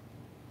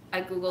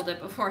Googled it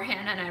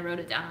beforehand and I wrote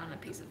it down on a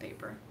piece of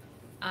paper.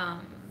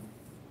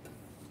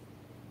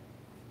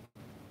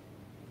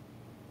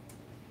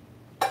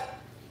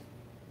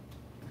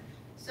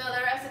 So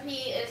the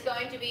recipe is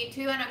going to be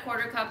 2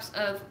 1/4 cups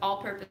of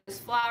all-purpose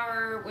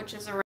flour, which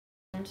is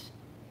around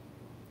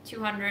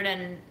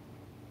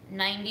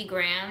 290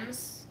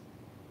 grams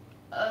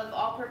of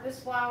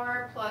all-purpose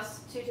flour,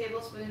 plus 2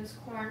 tablespoons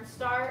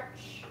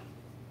cornstarch.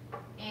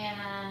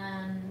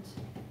 And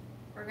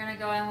we're gonna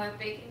go in with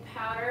baking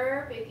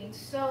powder, baking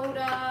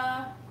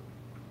soda.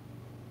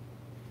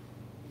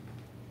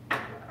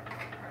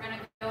 We're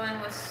gonna go in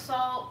with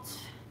salt.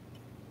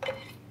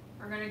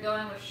 We're gonna go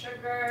in with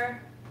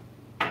sugar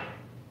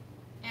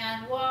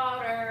and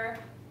water.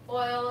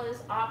 Oil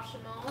is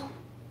optional.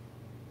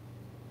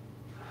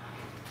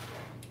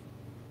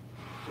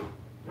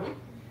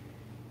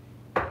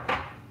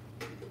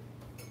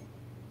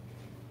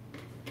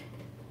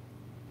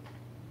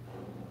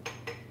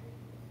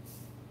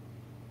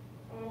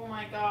 Oh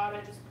my god,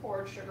 I just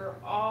poured sugar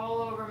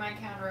all over my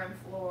counter and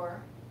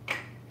floor.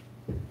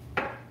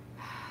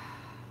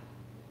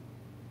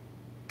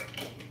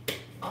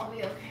 I'll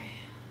be okay.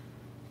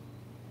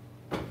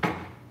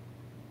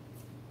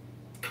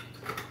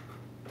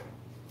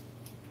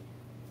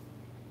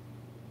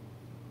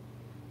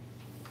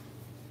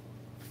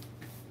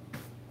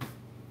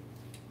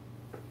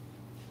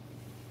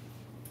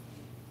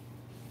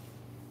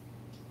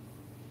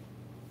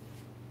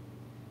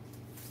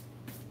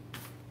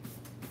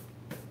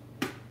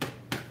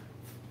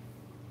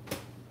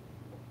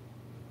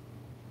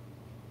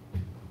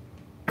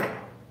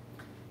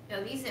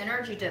 Yo, these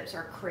energy dips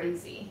are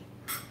crazy.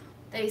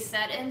 They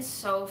set in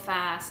so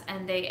fast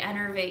and they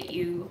enervate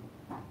you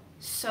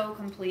so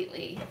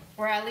completely.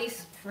 Or at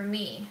least for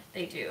me,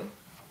 they do.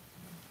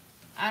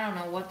 I don't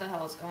know what the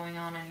hell is going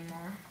on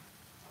anymore.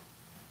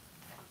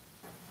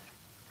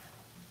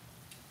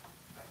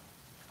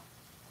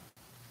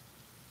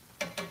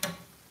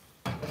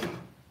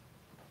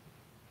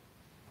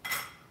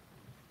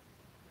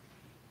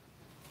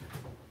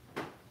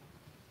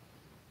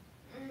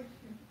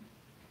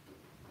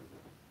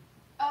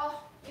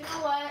 Oh, you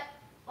know what?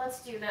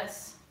 Let's do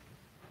this.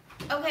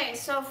 Okay,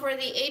 so for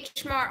the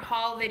H Mart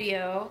haul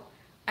video,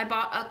 I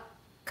bought a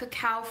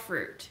cacao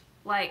fruit.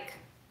 Like,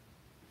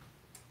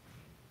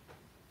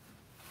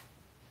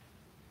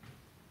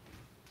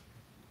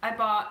 I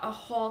bought a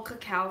whole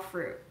cacao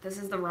fruit.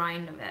 This is the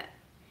rind of it.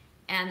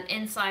 And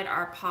inside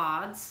are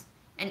pods,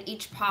 and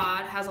each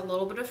pod has a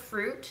little bit of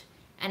fruit,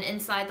 and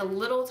inside the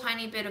little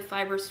tiny bit of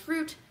fibrous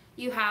fruit,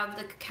 you have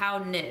the cacao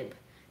nib,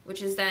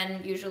 which is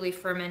then usually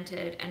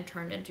fermented and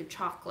turned into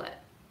chocolate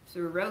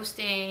through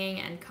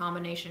roasting and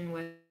combination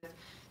with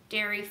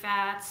dairy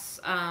fats,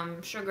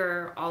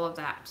 sugar, all of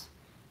that.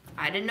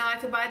 I didn't know I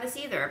could buy this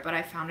either, but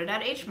I found it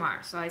at H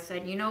Mart. So I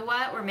said, you know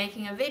what, we're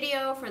making a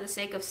video for the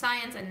sake of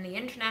science and the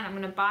internet. I'm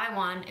gonna buy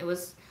one. It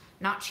was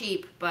not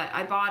cheap, but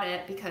I bought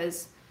it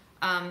because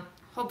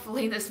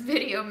hopefully this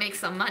video makes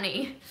some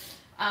money.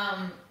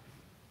 And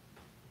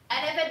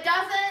if it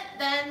doesn't,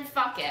 then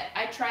fuck it.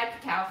 I tried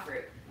cacao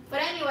fruit.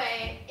 But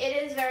anyway, it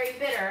is very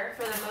bitter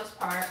for the most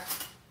part.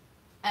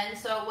 And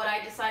so what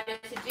I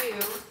decided to do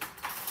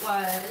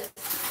was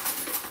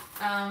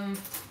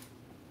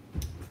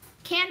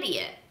candy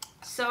it.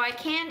 So I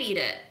candied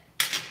it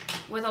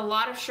with a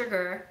lot of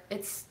sugar.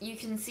 You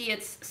can see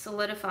it's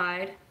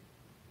solidified,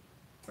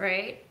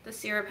 right? The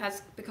syrup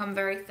has become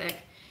very thick.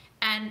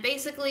 And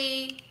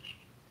basically,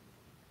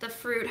 the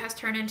fruit has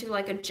turned into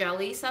like a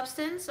jelly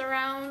substance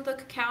around the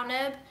cacao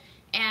nib.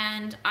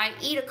 And I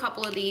eat a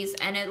couple of these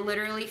and it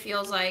literally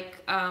feels like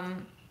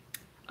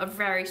a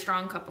very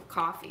strong cup of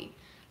coffee.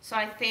 So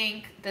I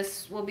think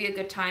this will be a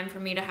good time for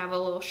me to have a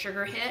little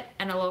sugar hit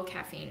and a little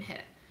caffeine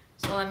hit.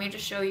 So let me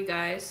just show you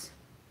guys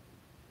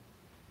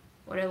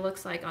what it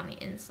looks like on the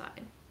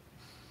inside.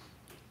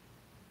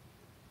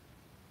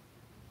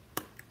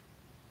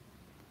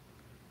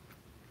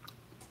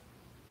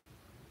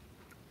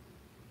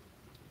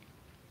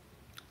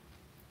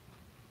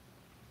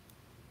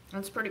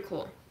 That's pretty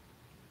cool.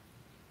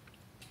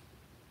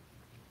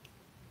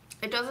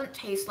 It doesn't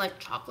taste like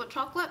chocolate,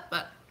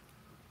 but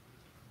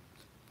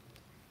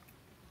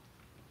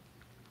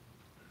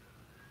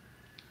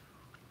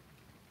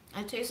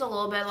it tastes a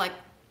little bit like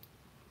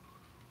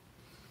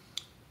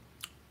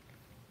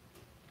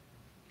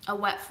a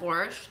wet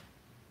forest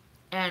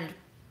and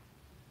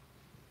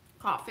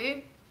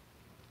coffee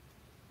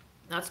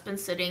that's been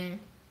sitting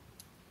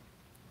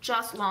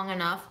just long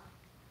enough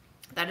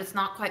that it's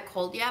not quite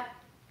cold yet,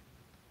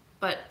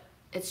 but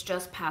it's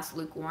just past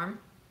lukewarm.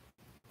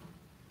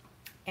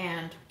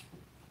 And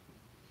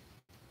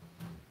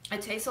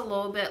it tastes a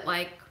little bit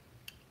like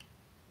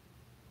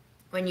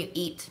when you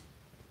eat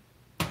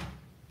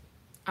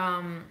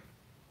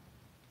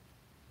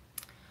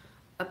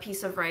a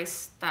piece of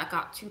rice that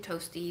got too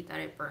toasty that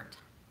it burnt.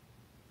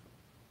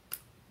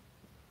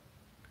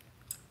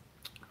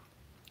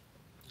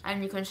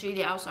 And you can see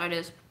the outside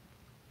is,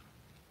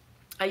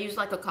 I used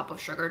like a cup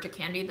of sugar to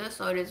candy this,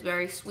 so it is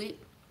very sweet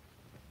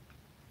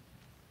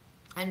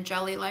and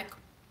jelly-like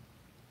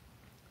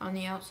on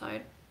the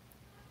outside.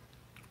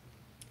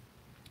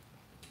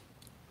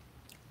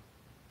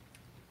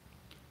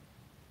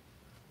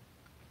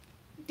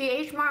 The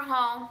H Mart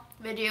haul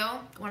video,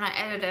 when I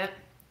edit it,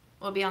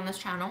 will be on this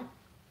channel.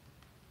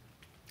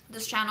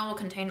 This channel will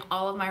contain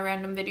all of my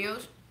random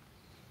videos.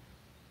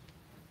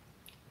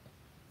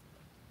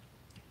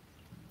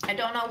 I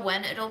don't know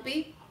when it'll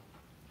be,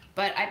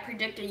 but I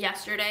predicted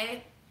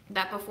yesterday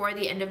that before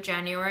the end of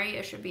January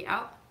it should be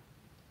out.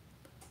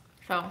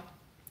 So,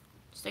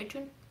 stay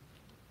tuned.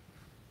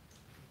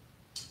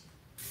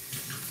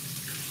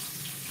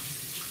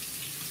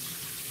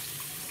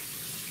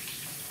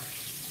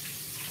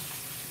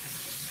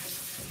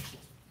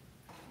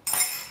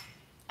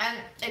 And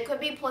it could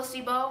be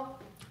placebo,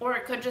 or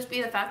it could just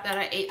be the fact that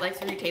I ate like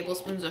 3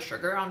 tablespoons of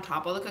sugar on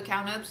top of the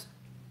cacao nibs.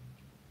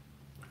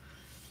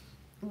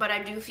 But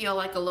I do feel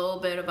like a little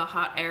bit of a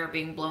hot air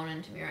being blown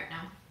into me right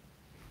now.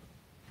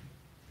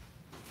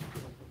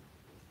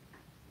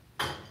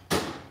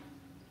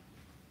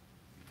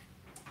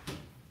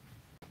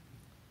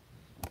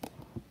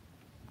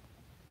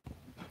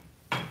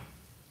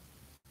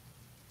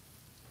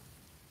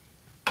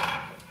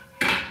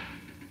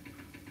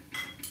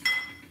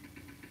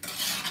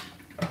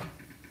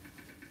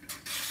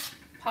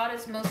 Pot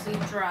is mostly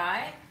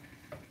dry.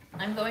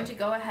 I'm going to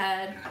go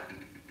ahead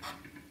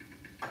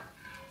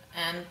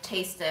and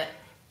taste it,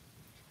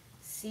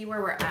 see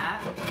where we're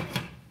at.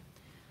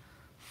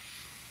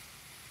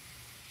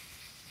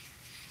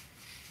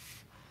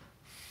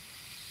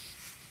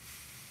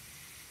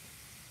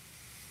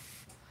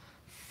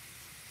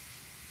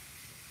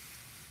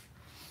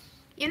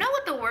 You know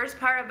what the worst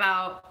part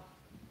about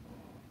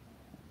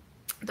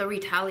the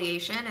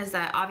retaliation is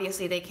that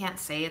obviously they can't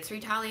say it's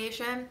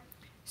retaliation.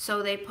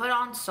 So they put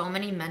on so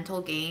many mental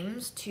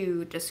games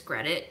to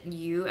discredit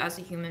you as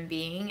a human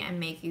being and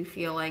make you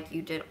feel like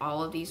you did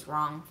all of these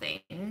wrong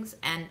things.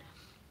 And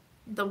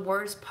the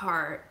worst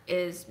part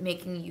is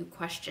making you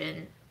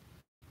question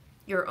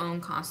your own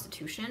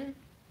constitution.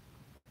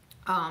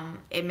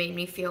 It made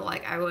me feel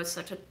like I was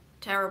such a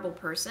terrible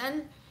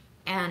person.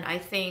 And I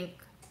think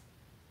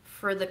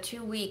for the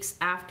 2 weeks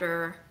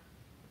after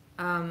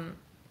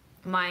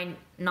my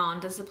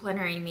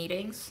non-disciplinary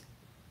meetings,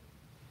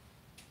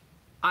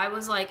 I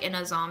was like in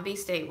a zombie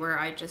state where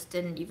I just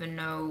didn't even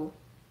know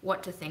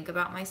what to think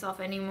about myself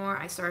anymore.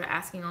 I started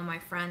asking all my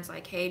friends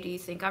like, hey, do you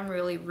think I'm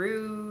really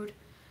rude?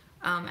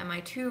 Am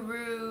I too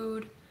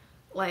rude?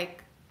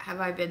 Like,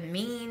 have I been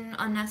mean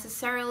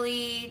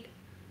unnecessarily?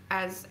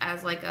 As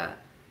like a,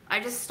 I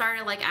just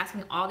started like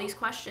asking all these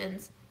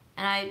questions,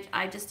 and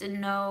I just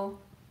didn't know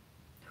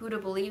who to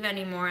believe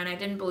anymore, and I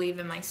didn't believe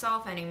in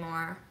myself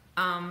anymore.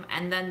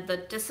 And then the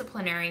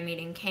disciplinary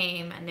meeting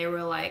came, and they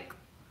were like,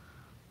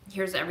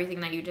 here's everything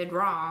that you did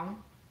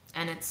wrong,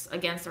 and it's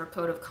against our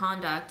code of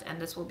conduct, and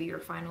this will be your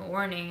final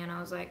warning. And I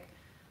was like,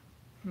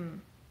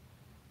 And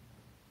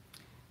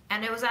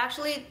it was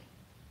actually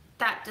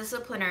that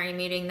disciplinary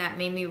meeting that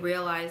made me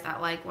realize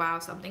that, like, wow,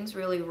 something's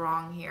really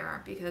wrong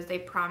here, because they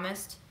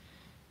promised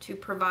to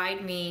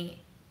provide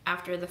me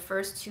after the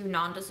first 2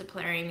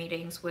 non-disciplinary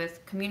meetings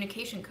with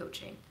communication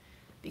coaching,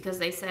 because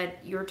they said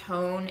your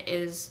tone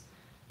is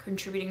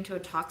contributing to a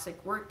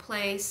toxic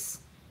workplace,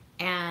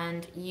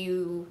 and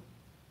you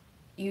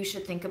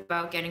should think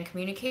about getting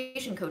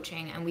communication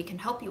coaching, and we can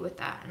help you with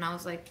that. And I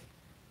was like,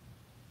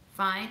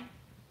 fine,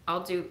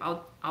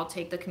 I'll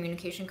take the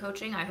communication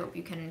coaching. I hope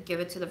you can give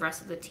it to the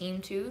rest of the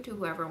team too, to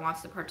whoever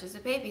wants to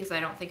participate, because I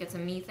don't think it's a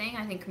me thing.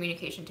 I think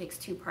communication takes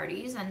 2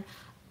 parties, and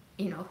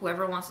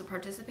whoever wants to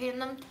participate in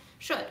them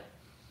should.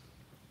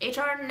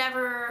 HR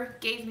never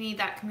gave me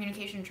that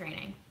communication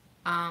training.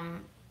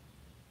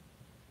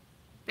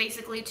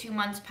 Basically 2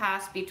 months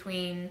passed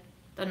between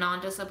the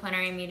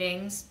non-disciplinary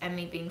meetings and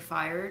me being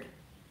fired.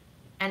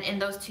 And in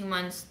those 2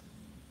 months,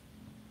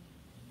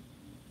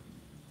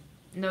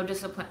 no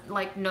discipline,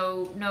 like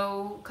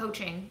no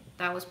coaching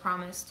that was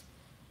promised.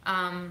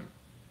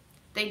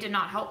 They did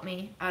not help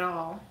me at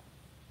all.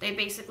 They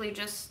basically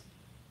just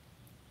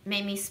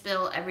made me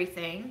spill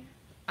everything,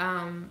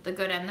 the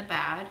good and the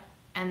bad,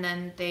 and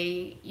then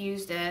they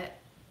used it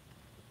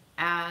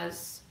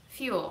as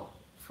fuel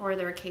for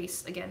their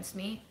case against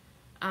me.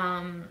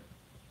 And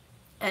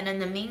in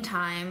the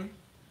meantime,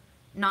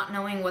 not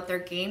knowing what their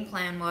game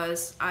plan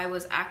was, I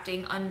was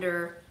acting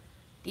under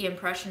the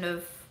impression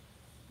of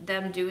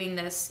them doing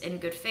this in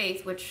good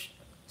faith, which,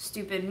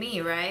 stupid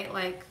me, right?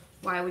 Like,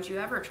 why would you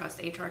ever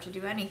trust HR to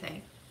do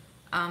anything?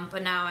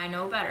 But now I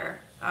know better.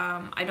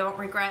 I don't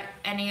regret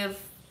any of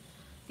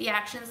the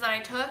actions that I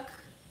took,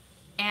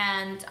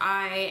 and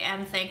I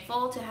am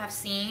thankful to have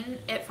seen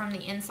it from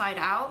the inside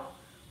out,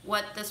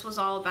 what this was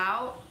all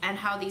about and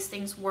how these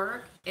things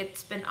work.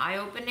 It's been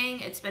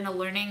eye-opening. It's been a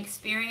learning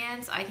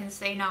experience. I can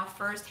say now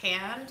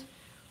firsthand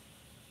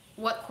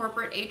what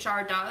corporate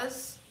HR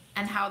does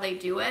and how they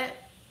do it,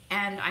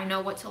 and I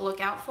know what to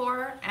look out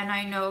for, and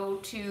I know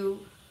to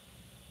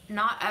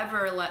not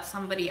ever let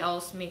somebody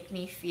else make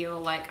me feel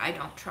like I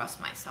don't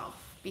trust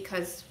myself,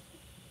 because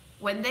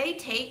when they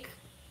take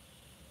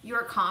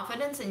your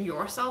confidence in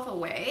yourself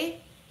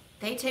away,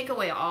 they take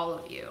away all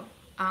of you.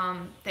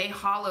 They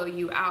hollow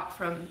you out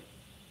from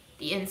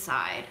the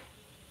inside.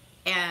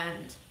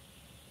 And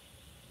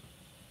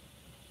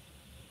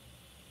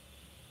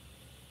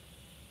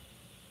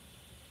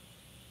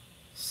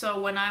so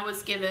when I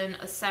was given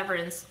a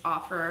severance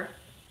offer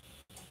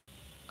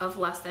of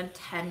less than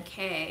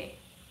 10K,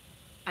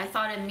 I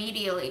thought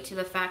immediately to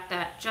the fact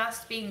that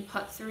just being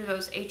put through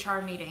those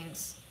HR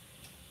meetings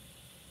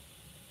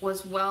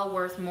was well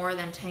worth more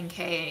than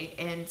 10K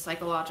in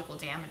psychological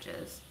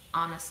damages,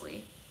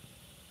 honestly.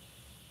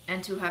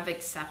 And to have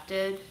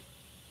accepted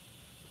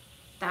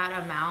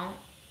that amount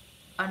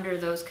under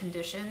those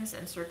conditions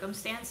and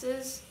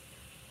circumstances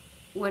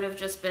would have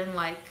just been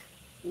like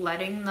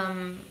letting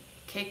them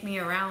kick me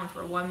around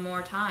for one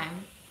more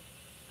time.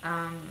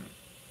 And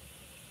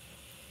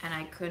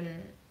I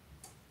couldn't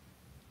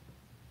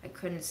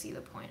see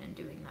the point in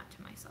doing that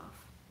to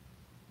myself.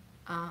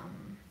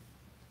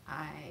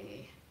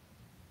 I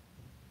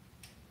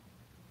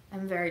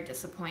am very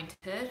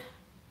disappointed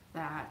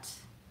that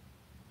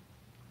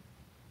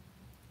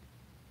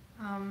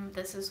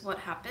this is what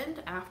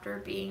happened after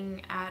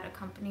being at a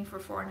company for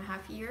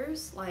 4.5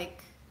 years.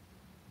 Like,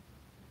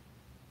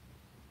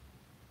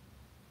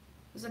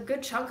 it was a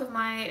good chunk of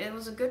my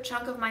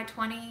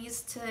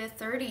 20s to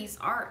 30s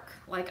arc.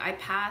 Like, I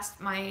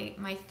passed my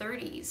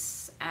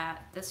 30s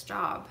at this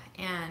job,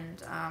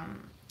 and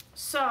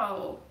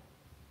so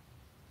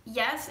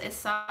yes, it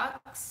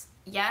sucks.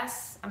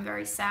 Yes, I'm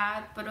very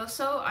sad, but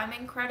also I'm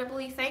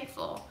incredibly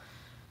thankful.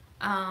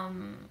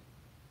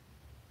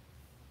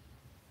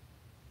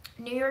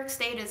 New York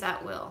State is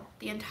at will.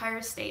 The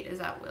entire state is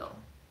at will.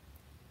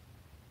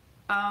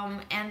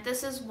 And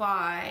this is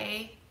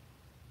why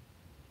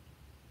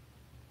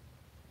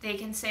they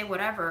can say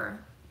whatever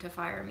to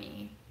fire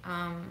me.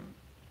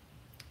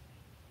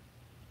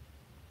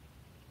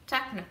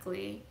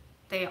 Technically,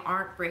 they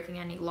aren't breaking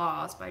any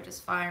laws by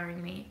just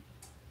firing me,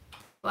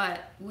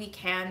 but we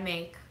can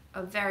make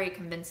a very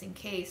convincing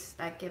case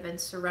that given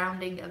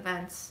surrounding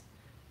events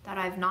that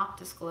I've not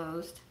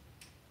disclosed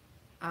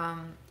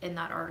in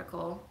that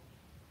article,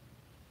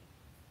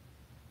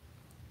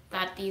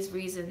 that these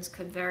reasons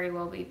could very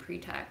well be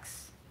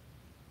pretexts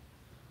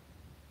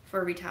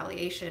for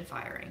retaliation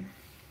firing.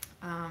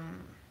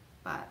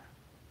 But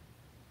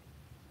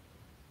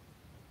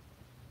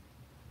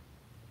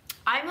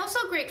I'm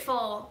also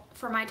grateful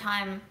for my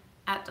time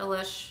at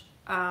Delish.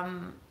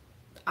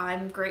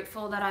 I'm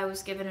grateful that I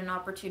was given an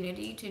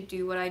opportunity to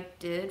do what I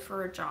did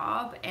for a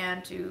job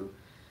and to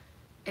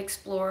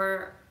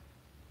explore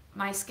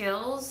my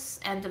skills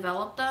and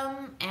develop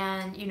them.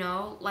 And, you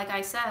know, like I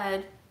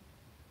said,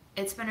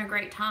 it's been a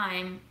great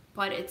time,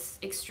 but it's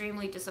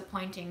extremely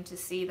disappointing to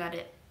see that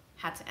it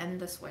had to end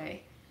this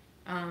way.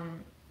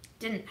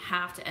 Didn't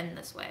have to end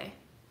this way.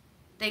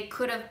 They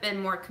could have been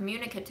more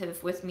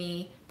communicative with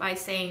me by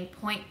saying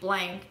point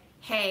blank,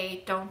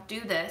 hey, don't do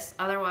this,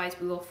 otherwise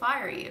we will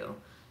fire you.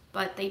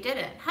 But they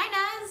didn't. Hi,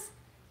 Naz.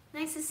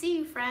 Nice to see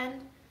you,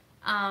 friend.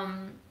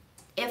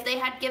 If they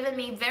had given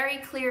me very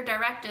clear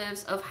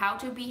directives of how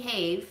to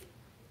behave,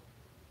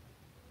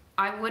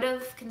 I would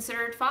have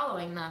considered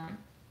following them.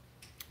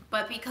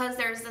 But because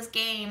there's this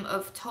game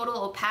of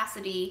total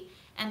opacity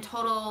and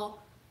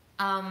total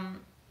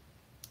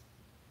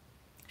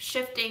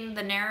shifting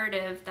the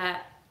narrative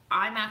that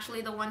I'm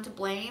actually the one to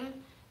blame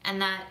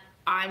and that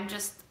I'm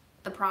just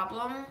the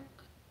problem,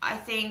 I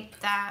think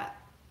that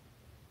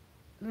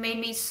made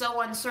me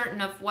so uncertain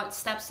of what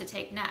steps to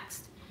take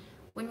next.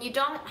 When you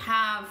don't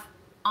have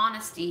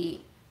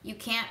honesty, you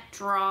can't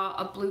draw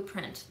a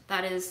blueprint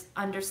that is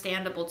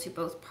understandable to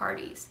both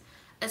parties,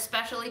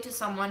 especially to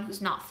someone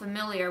who's not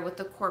familiar with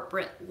the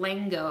corporate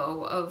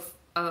lingo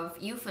of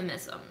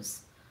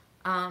euphemisms.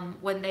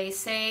 When they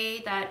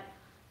say that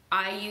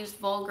I used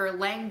vulgar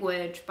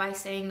language by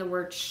saying the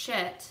word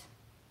shit,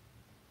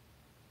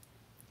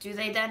 do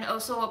they then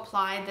also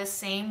apply the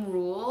same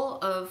rule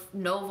of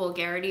no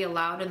vulgarity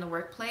allowed in the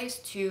workplace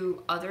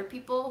to other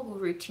people who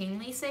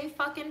routinely say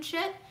fucking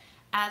shit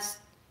as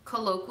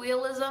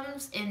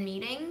colloquialisms in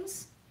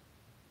meetings?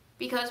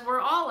 Because we're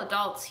all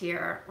adults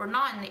here. We're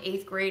not in the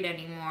 8th grade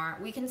anymore.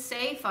 We can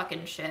say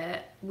fucking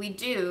shit. We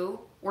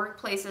do.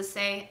 Workplaces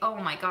say, oh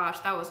my gosh,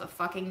 that was a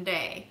fucking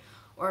day.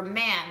 Or,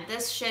 man,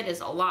 this shit is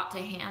a lot to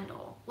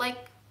handle.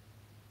 Like,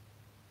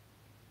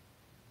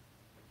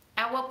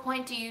 at what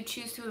point do you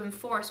choose to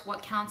enforce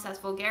what counts as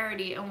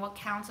vulgarity and what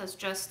counts as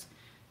just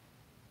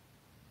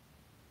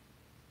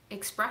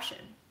expression?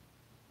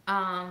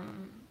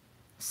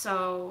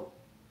 So,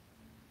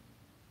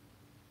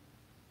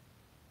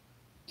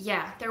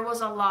 yeah, there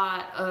was a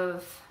lot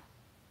of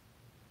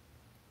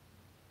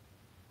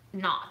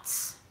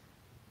knots.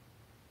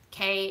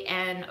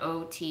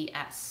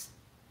 Knots.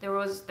 There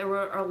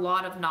were a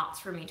lot of knots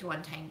for me to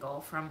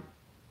untangle from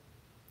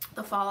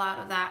the fallout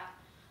of that.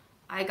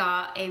 I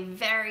got a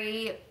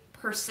very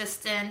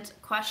persistent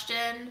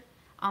question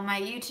on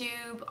my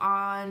YouTube,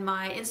 on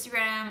my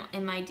Instagram,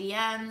 in my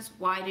DMs,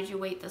 why did you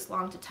wait this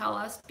long to tell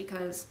us?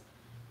 Because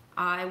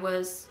I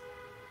was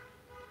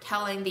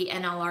telling the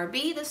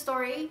NLRB the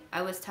story,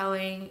 I was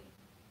telling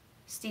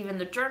Stephen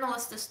the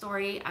journalist this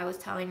story, I was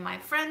telling my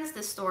friends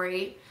this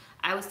story,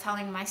 I was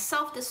telling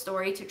myself this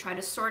story to try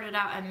to sort it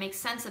out and make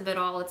sense of it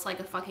all. It's like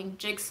a fucking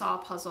jigsaw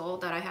puzzle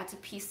that I had to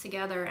piece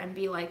together and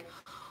be like,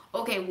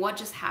 okay, what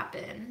just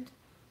happened?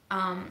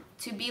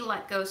 To be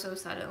let go so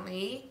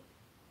suddenly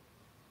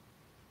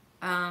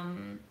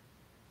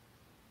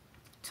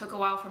took a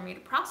while for me to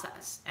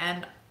process.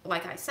 And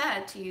like I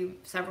said to you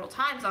several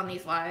times on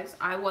these lives,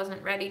 I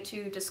wasn't ready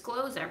to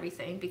disclose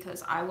everything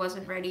because I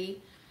wasn't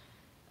ready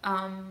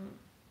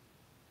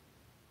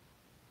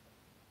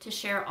to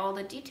share all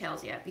the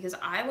details yet, because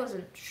I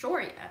wasn't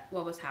sure yet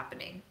what was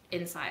happening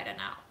inside and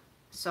out.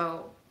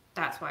 So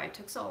that's why it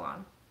took so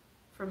long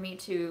for me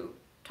to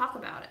talk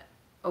about it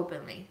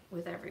openly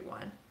with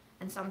everyone.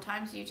 And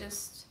sometimes you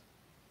just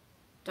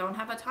don't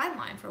have a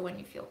timeline for when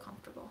you feel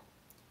comfortable.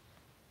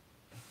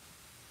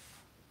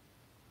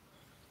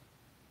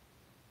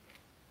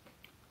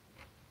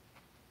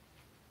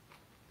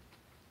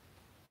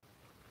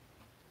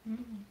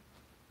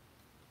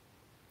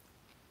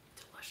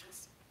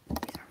 Delicious.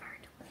 These are very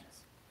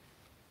delicious.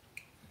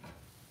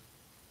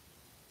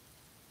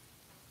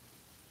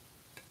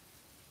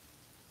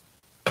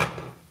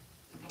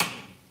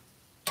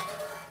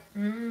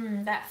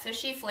 That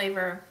fishy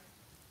flavor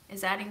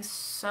is adding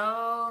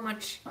so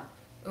much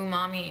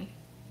umami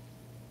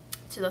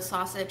to the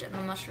sausage and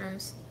the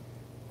mushrooms.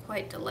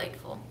 Quite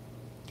delightful.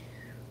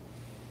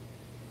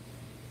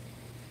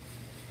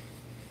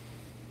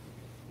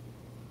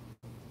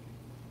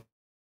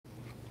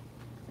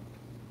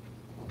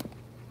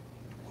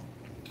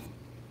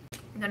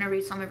 I'm gonna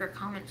read some of your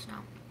comments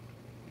now.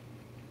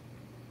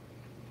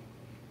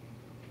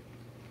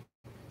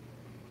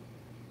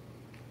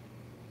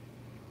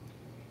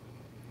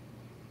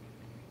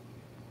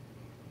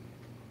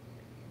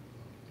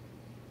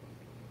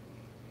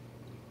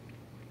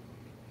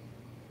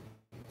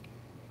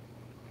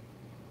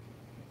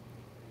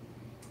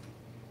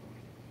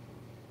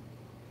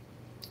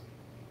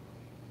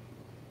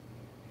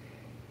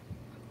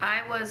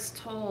 I was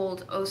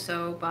told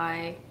also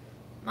by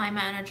my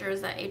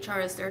managers that HR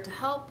is there to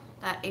help,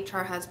 that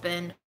HR has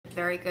been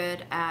very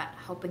good at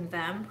helping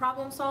them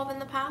problem solve in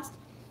the past.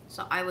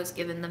 So I was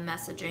given the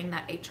messaging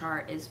that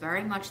HR is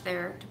very much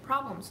there to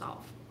problem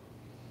solve.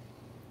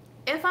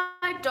 If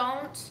I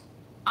don't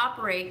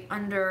operate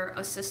under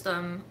a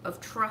system of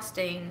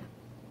trusting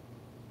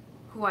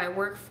who I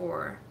work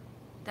for,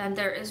 then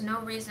there is no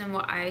reason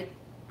why I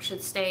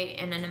should stay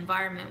in an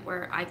environment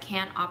where I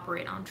can't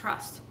operate on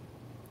trust.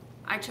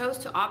 I chose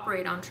to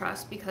operate on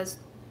trust because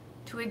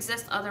to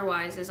exist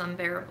otherwise is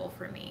unbearable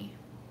for me.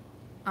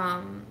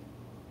 I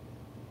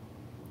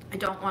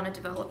don't want to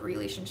develop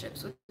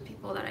relationships with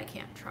people that I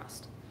can't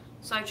trust.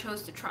 So I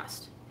chose to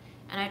trust.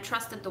 And I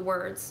trusted the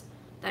words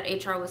that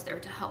HR was there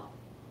to help.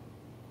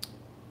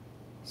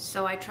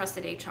 So I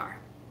trusted HR.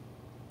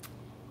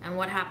 And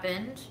what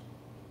happened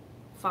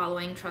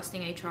following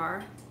trusting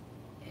HR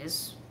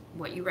is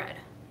what you read.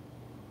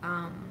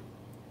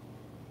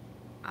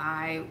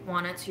 I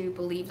wanted to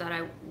believe that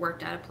I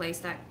worked at a place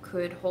that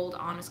could hold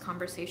honest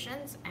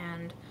conversations,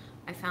 and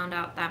I found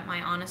out that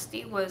my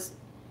honesty was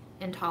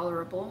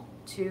intolerable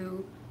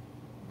to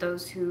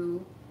those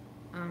who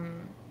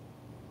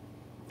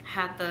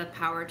had the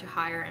power to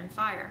hire and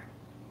fire.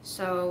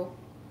 So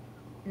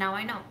now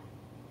I know.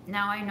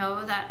 Now I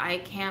know that I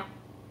can't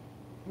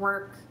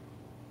work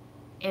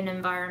in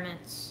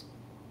environments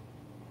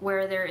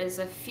where there is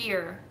a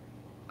fear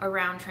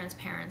around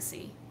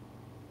transparency.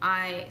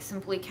 I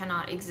simply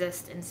cannot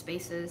exist in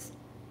spaces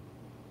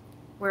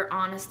where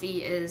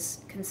honesty is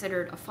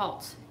considered a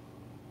fault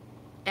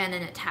and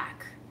an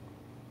attack.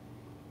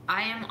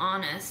 I am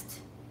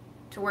honest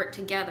to work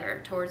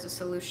together towards a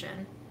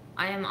solution.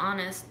 I am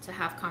honest to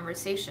have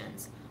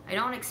conversations. I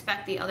don't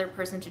expect the other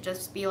person to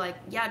just be like,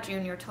 yeah,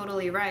 June, you're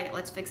totally right,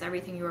 let's fix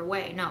everything your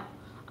way. No,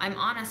 I'm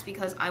honest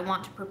because I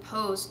want to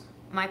propose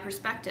my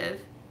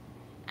perspective,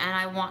 and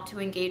I want to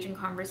engage in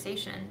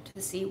conversation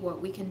to see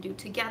what we can do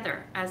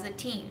together as a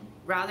team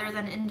rather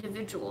than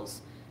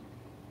individuals,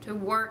 to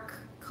work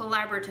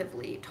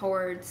collaboratively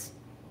towards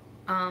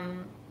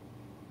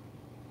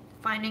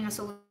finding a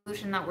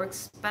solution that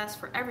works best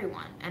for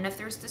everyone. And if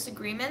there's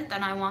disagreement,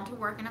 then I want to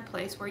work in a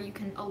place where you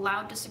can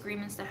allow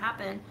disagreements to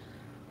happen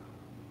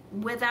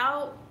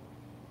without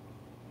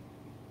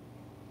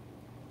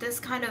this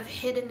kind of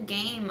hidden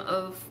game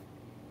of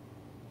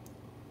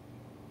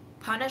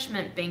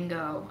punishment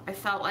bingo. I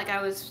felt like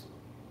I was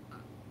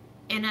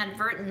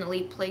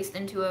inadvertently placed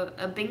into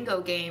a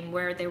bingo game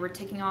where they were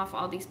ticking off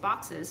all these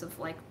boxes of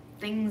like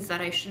things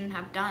that I shouldn't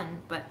have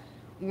done but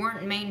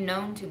weren't made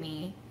known to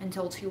me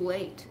until too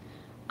late.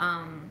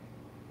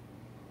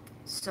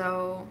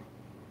 So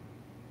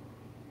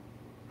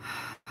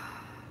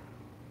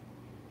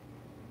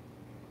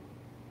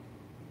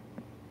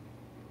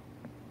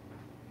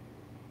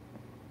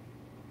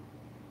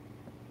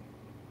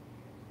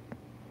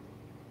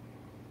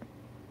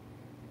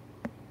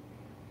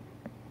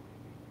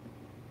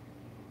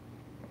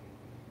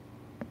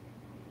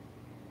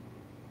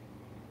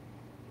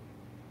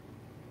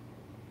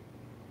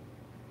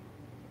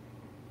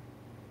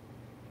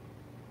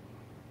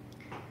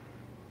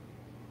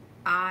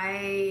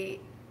I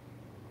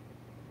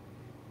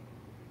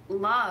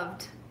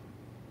loved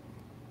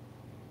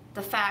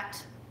the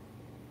fact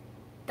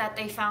that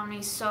they found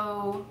me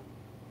so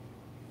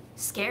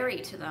scary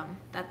to them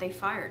that they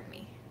fired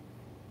me.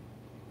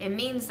 It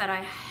means that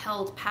I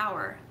held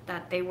power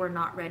that they were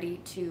not ready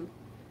to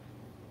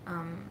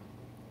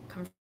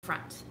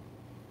confront.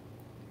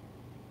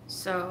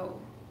 So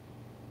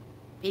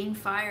being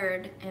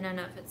fired in and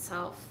of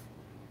itself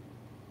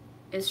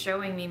is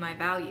showing me my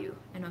value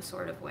in a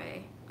sort of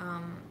way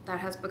that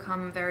has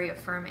become very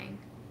affirming.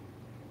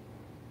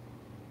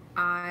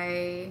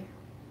 I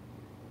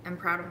am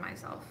proud of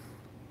myself,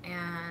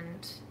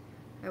 and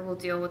I will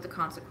deal with the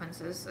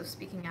consequences of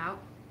speaking out.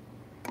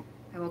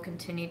 I will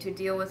continue to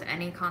deal with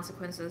any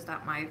consequences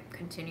that might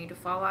continue to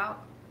fall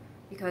out,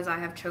 because I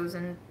have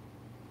chosen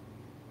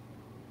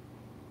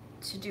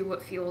to do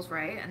what feels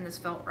right, and this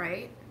felt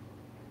right.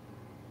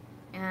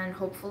 And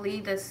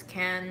hopefully this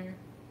can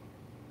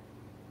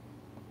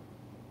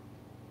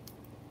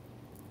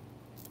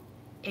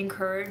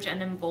encourage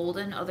and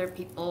embolden other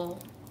people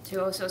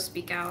to also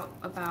speak out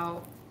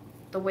about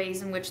the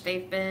ways in which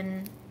they've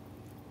been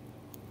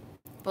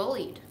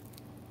bullied.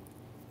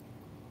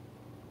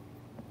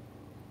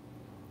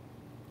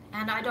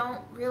 And I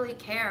don't really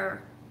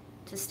care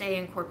to stay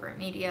in corporate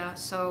media,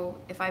 so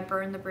if I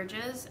burn the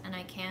bridges and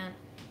I can't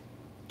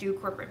do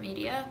corporate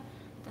media,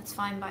 that's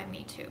fine by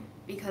me too,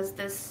 because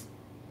this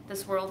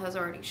world has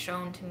already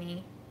shown to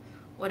me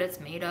what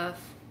it's made of,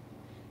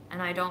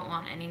 and I don't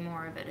want any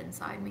more of it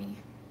inside me.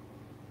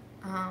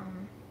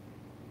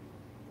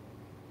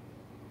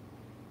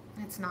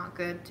 It's not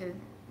good to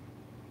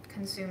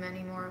consume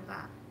any more of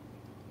that.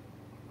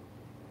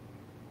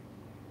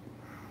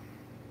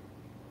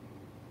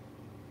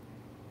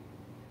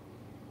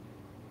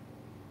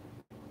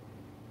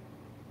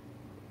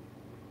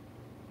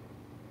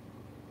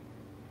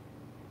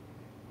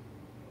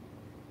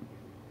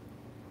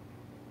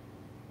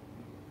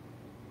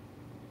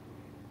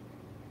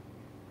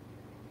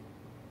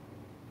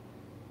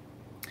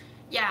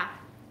 Yeah.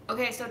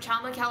 Okay, so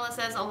Chal McKella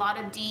says a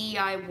lot of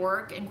DEI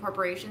work in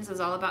corporations is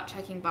all about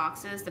checking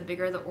boxes. The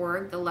bigger the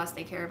org, the less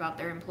they care about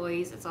their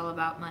employees. It's all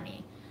about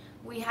money.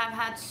 We have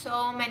had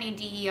so many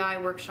DEI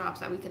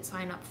workshops that we could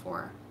sign up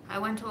for. I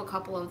went to a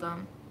couple of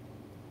them.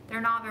 They're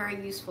not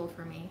very useful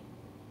for me.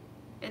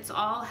 It's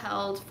all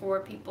held for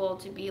people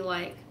to be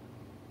like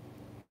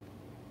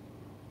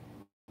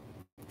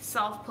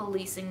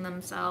self-policing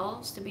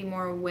themselves, to be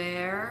more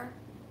aware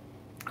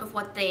of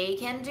what they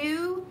can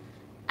do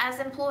as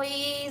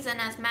employees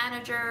and as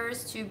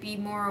managers, to be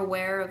more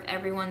aware of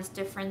everyone's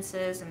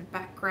differences and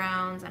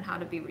backgrounds and how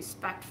to be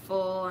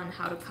respectful and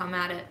how to come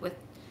at it with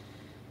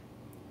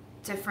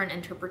different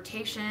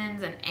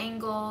interpretations and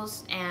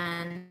angles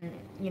and,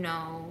 you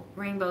know,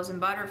 rainbows and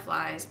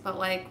butterflies. But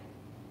like,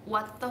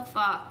 what the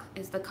fuck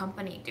is the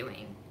company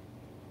doing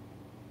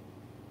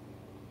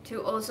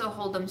to also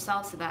hold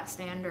themselves to that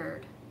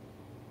standard?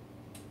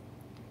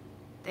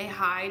 They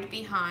hide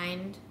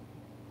behind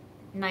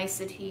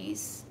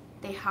niceties.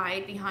 They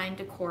hide behind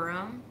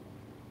decorum.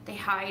 They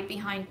hide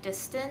behind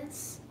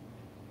distance.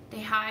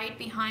 They hide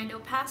behind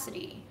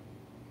opacity.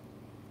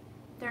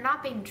 They're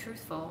not being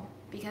truthful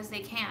because they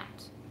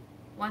can't.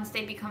 Once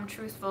they become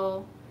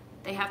truthful,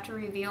 they have to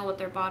reveal what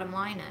their bottom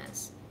line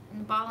is.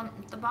 And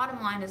the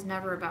bottom line is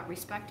never about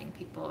respecting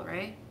people,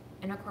 right?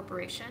 In a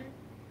corporation,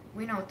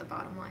 we know what the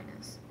bottom line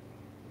is.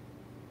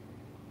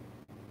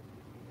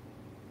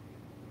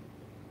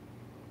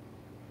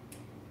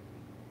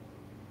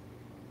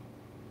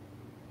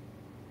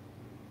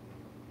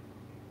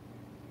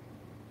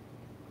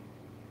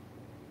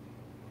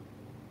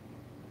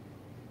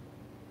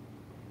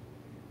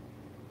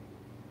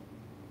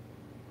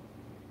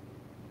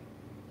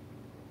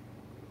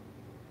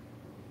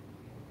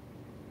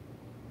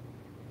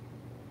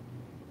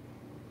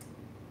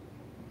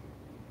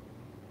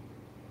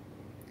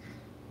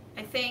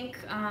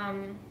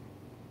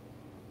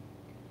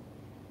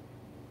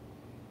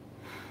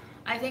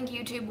 I think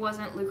YouTube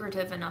wasn't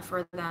lucrative enough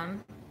for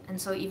them, and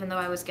so even though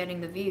I was getting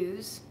the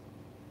views,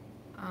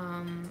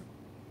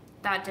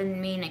 that didn't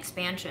mean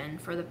expansion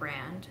for the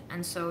brand.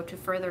 And so to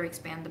further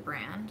expand the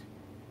brand,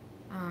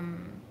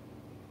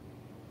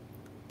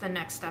 the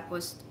next step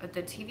was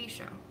the TV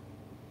show.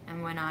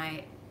 And when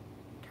I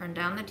turned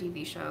down the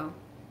TV show,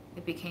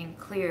 it became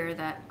clear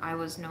that I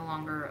was no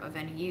longer of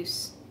any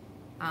use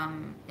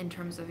in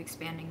terms of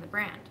expanding the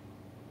brand.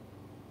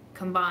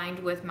 Combined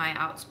with my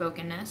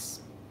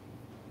outspokenness,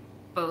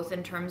 both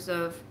in terms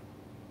of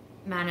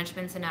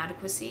management's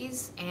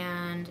inadequacies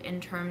and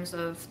in terms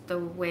of the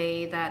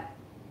way that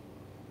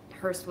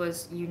Hearst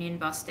was union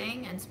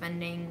busting and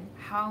spending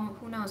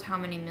who knows how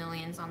many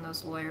millions on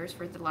those lawyers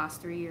for the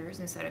last 3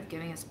 years instead of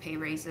giving us pay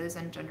raises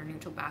and gender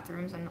neutral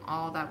bathrooms and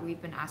all that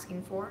we've been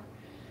asking for.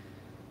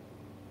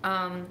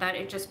 That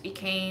it just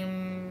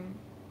became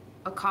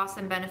a cost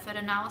and benefit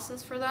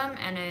analysis for them,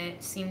 and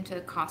it seemed to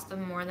cost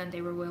them more than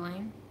they were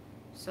willing.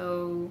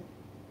 So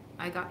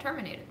I got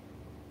terminated.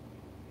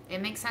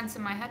 It makes sense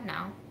in my head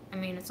now. I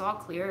mean, it's all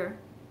clear,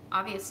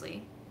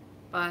 obviously,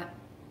 but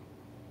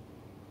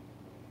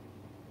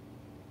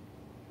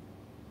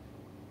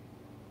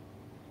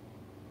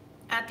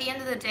At the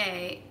end of the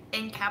day,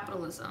 in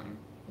capitalism,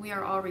 we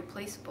are all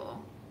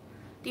replaceable.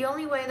 The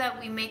only way that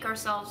we make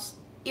ourselves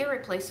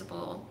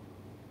irreplaceable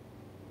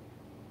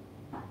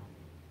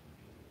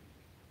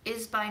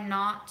is by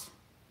not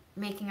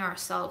making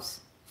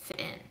ourselves fit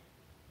in.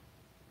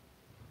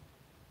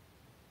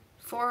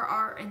 For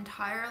our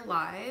entire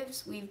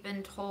lives, we've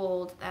been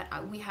told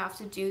that we have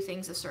to do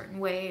things a certain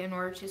way in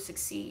order to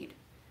succeed.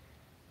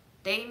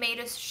 They made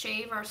us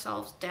shave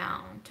ourselves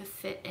down to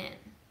fit in,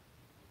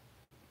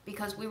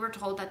 because we were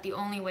told that the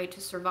only way to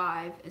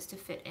survive is to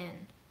fit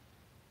in.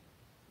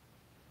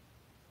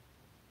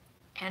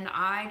 And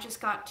I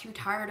just got too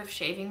tired of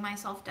shaving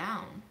myself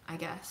down, I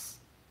guess.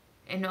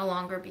 It no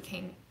longer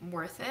became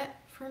worth it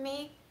for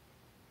me.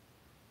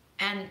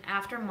 And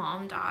after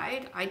Mom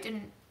died,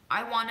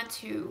 I wanted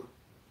to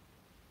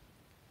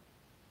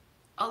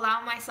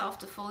allow myself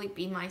to fully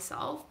be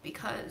myself,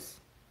 because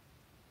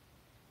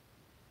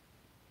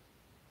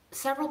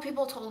several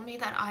people told me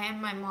that I am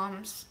my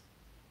mom's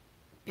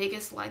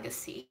biggest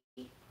legacy,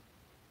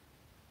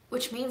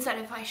 which means that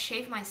if I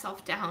shave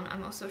myself down,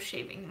 I'm also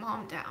shaving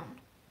Mom down.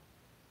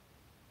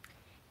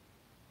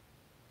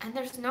 And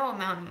there's no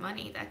amount of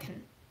money that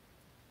can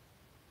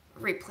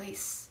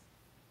replace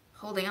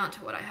holding on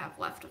to what I have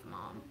left of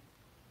Mom.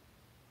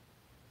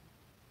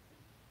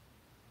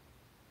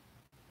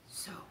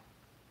 So,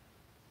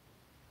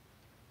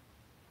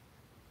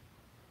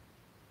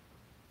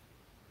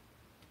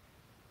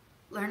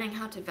 learning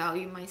how to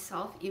value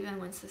myself even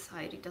when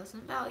society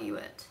doesn't value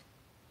it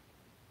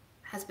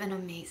has been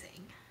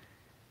amazing.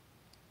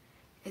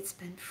 It's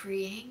been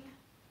freeing.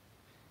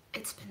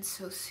 It's been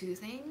so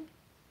soothing.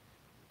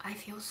 I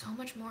feel so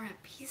much more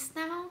at peace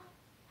now.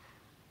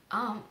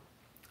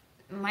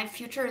 My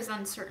future is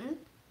uncertain.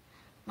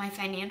 My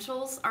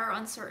financials are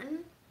uncertain,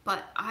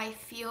 but I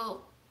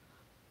feel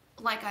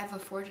like I've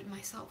afforded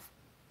myself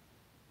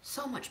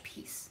so much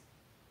peace.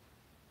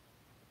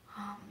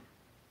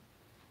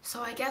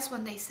 So I guess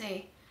when they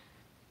say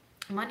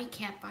money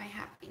can't buy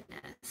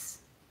happiness,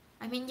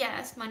 I mean,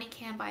 yes, money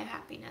can buy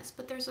happiness,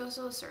 but there's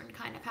also a certain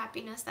kind of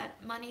happiness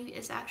that money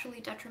is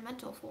actually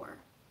detrimental for.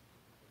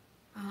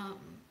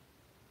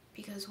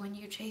 Because when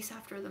you chase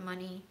after the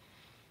money,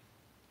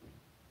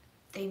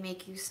 they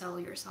make you sell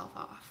yourself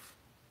off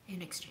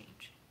in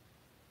exchange.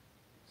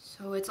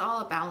 So it's all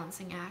a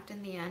balancing act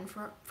in the end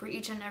for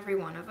each and every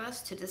one of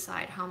us to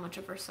decide how much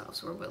of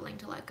ourselves we're willing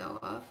to let go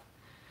of,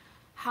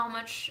 how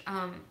much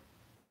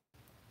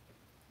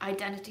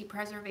identity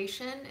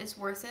preservation is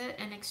worth it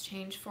in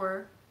exchange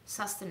for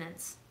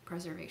sustenance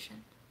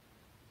preservation.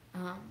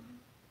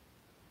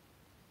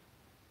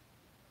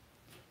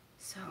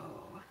 So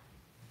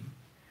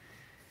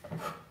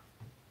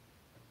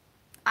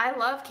I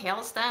love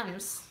kale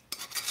stems.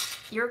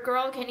 Your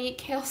girl can eat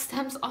kale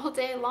stems all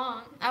day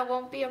long. That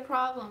won't be a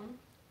problem.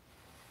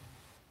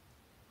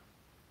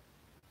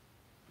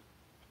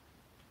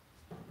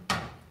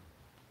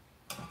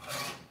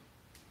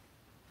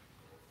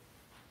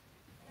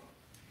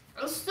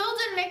 It still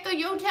didn't make the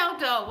youtiao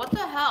dough. What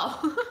the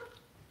hell?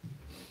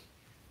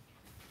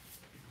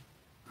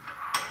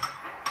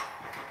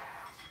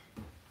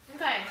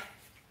 Okay.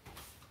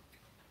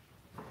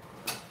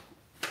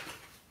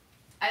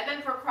 I've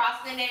been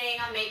procrastinating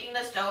on making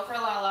this dough for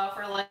Laolao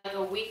for like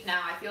a week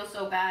now. I feel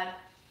so bad.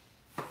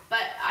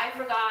 But I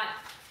forgot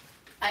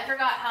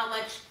how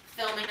much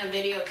filming a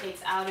video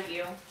takes out of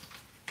you.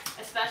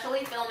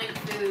 Especially filming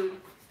food.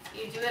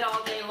 You do it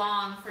all day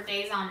long for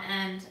days on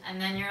end, and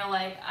then you're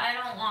like, I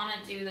don't want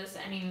to do this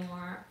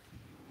anymore.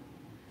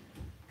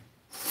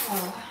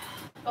 So,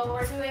 but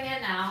we're doing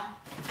it now.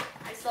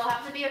 I still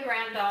have to be a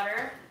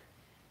granddaughter,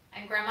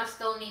 and Grandma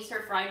still needs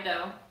her fried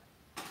dough.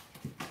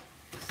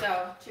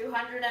 So,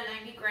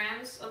 290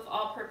 grams of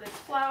all-purpose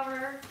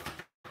flour.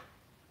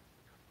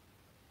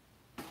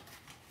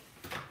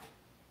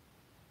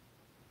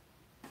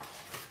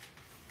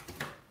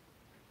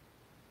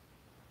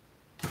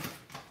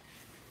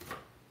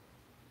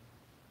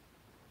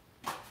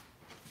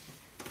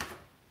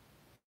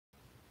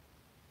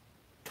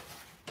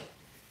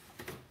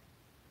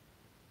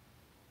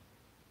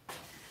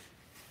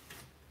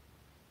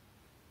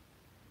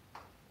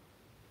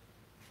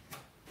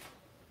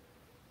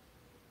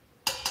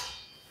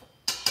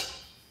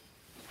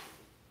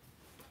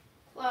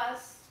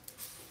 Plus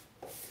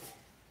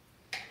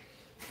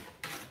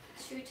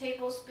 2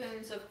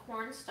 tablespoons of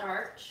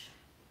cornstarch,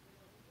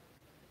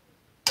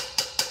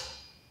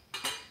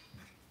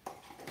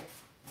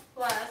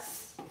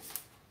 plus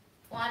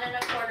 1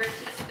 1/4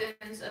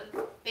 teaspoons of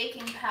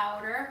baking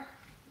powder.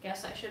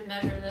 Guess I should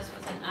measure this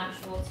with an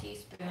actual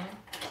teaspoon.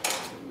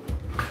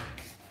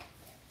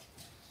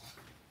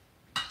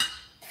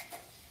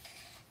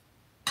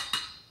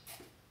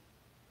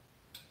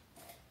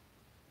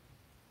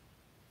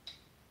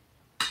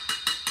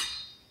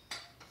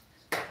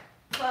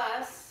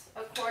 Plus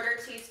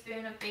 1/4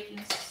 teaspoon of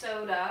baking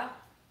soda.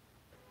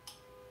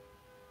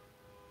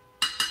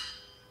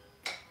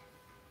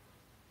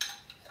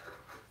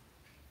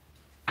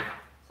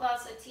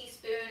 Plus a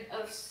teaspoon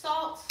of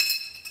salt,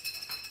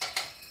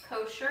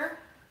 kosher.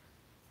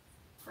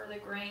 for the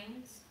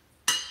grains.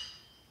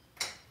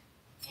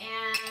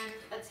 And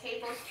a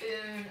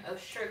tablespoon of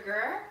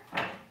sugar.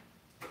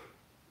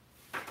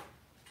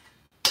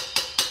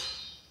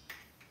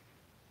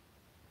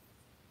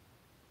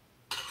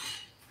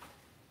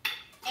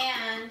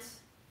 And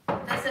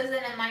this isn't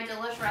in my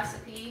delish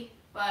recipe,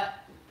 but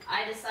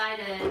I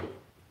decided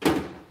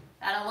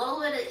that a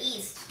little bit of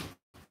yeast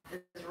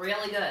is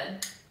really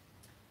good.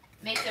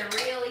 Makes it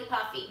really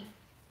puffy.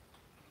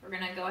 We're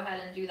gonna go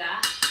ahead and do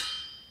that.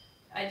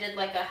 I did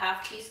like a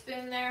half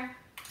teaspoon there.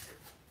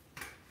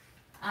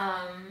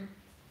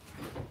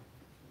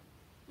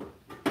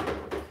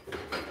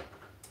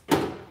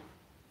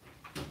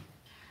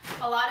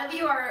 A lot of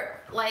you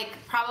are like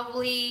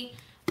probably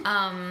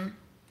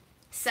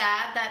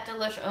sad that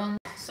Delish owns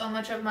so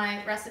much of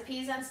my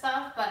recipes and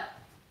stuff, and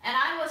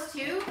I was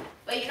too,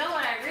 but you know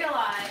what I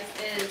realized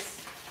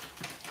is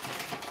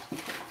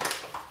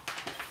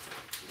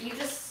you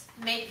just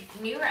make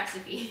new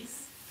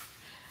recipes.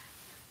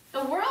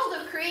 The world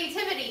of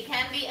creativity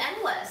can be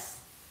endless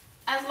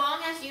as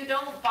long as you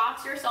don't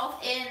box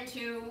yourself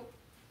into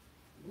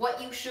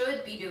what you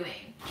should be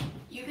doing.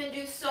 You can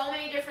do so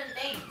many different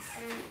things.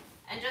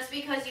 And just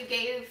because you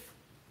gave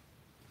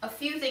a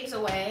few things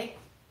away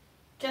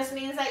just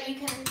means that you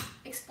can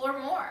explore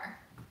more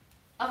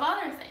of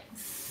other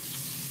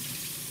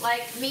things.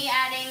 Like me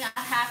adding a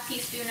half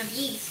teaspoon of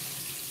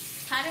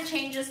yeast kind of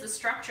changes the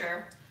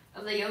structure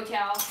of the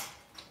youtiao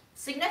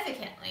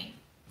significantly.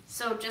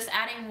 So just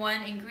adding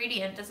one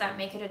ingredient, does that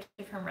make it a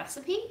different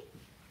recipe?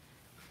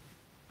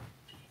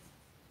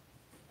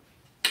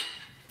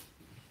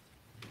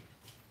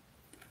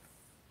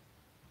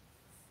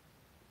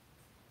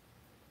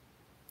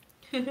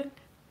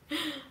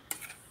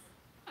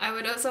 I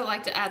would also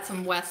like to add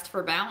some West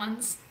for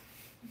balance.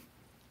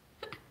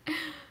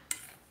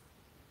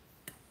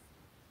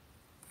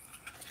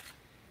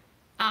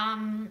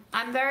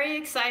 I'm very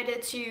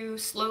excited to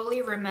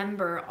slowly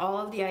remember all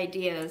of the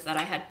ideas that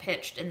I had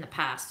pitched in the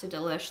past to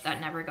Delish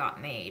that never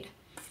got made.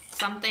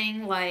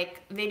 Something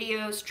like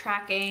videos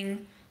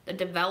tracking the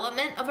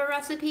development of a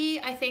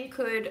recipe, I think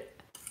could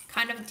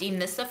kind of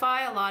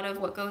demystify a lot of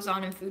what goes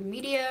on in food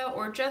media,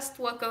 or just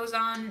what goes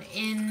on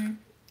in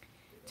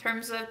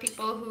terms of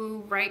people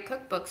who write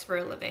cookbooks for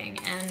a living.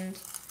 And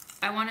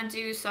I want to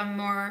do some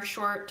more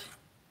short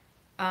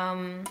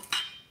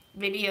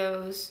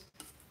videos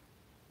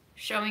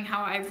showing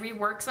how I've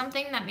reworked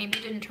something that maybe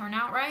didn't turn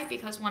out right,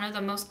 because one of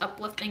the most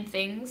uplifting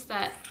things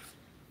that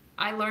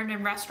I learned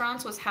in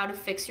restaurants was how to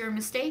fix your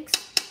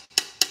mistakes.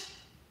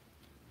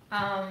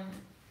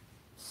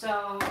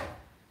 So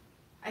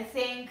I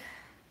think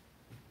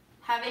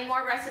having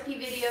more recipe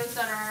videos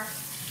that are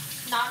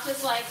not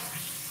just like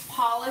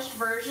polished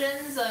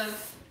versions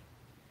of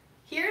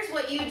here's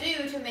what you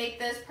do to make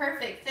this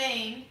perfect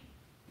thing,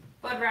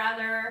 but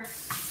rather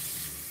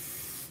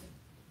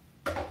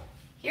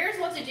here's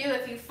what to do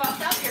if you fucked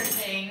up your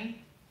thing.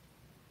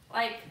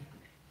 Like,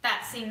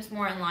 that seems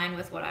more in line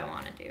with what I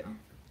want to do.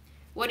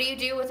 What do you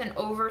do with an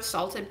over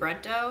salted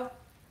bread dough?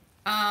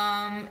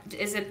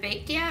 Is it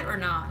baked yet or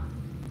not?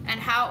 And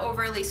how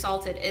overly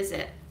salted is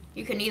it?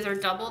 You can either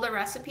double the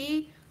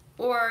recipe,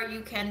 or you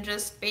can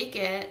just bake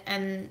it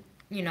and,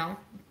 you know,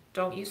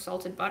 don't use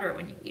salted butter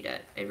when you eat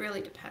it. It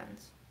really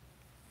depends.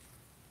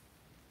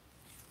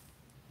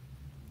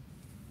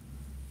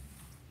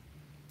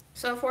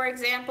 So for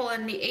example,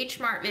 in the H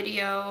Mart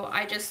video,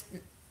 I just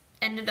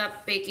ended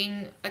up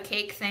baking a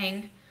cake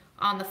thing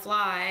on the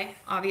fly,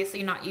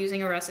 obviously not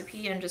using a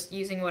recipe and just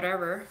using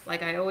whatever,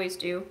 like I always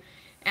do.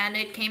 And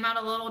it came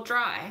out a little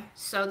dry.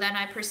 So then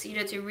I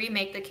proceeded to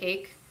remake the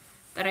cake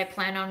that I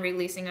plan on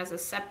releasing as a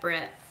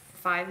separate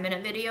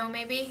 5-minute video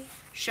maybe,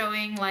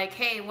 showing like,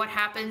 hey, what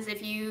happens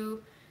if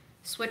you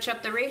switch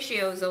up the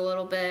ratios a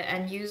little bit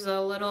and use a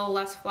little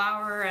less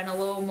flour and a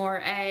little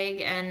more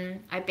egg,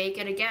 and I bake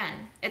it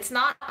again. It's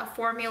not a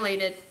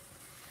formulated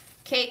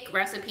cake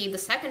recipe the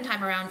second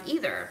time around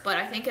either, but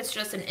I think it's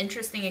just an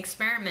interesting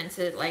experiment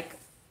to like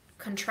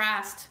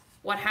contrast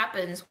what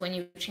happens when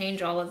you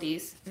change all of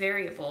these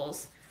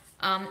variables.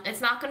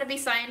 It's not going to be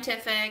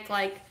scientific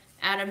like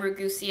Adam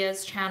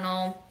Ragusia's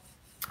channel.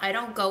 I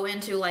don't go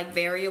into like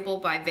variable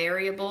by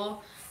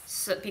variable,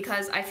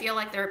 because I feel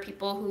like there are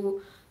people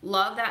who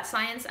love that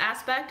science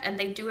aspect and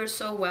they do it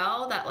so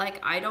well that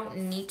like I don't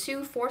need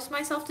to force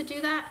myself to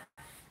do that.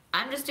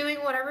 I'm just doing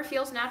whatever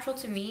feels natural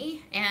to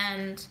me,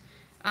 and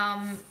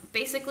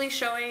basically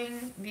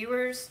showing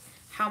viewers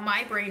how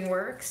my brain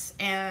works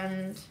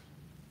and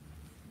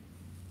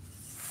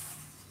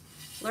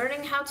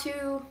learning how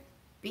to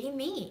be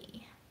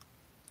me.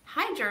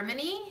 Hi,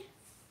 Germany.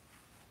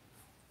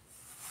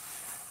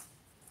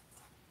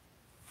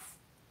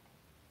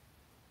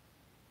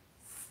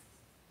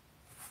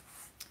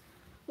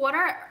 What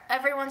are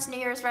everyone's New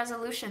Year's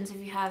resolutions, if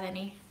you have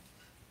any?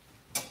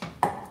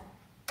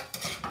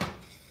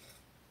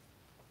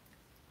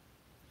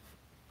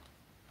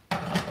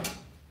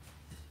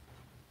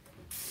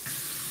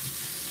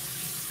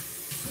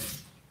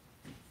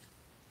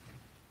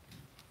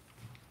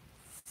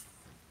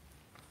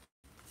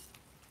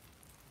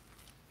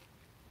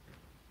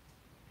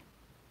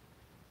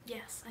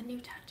 Yes, a new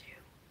tattoo.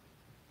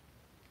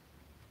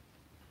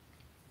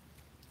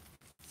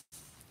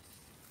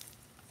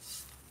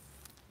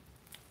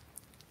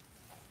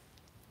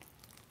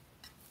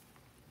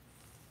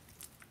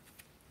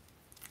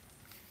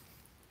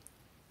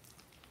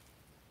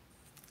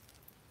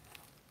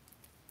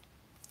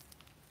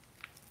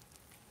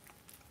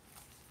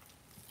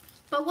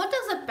 But what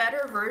does a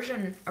better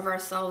version of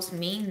ourselves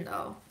mean,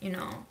 though? You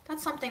know,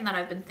 that's something that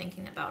I've been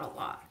thinking about a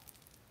lot.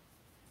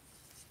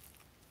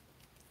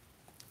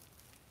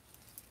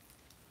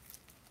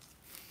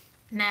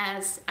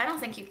 Naz, I don't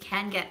think you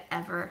can get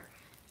ever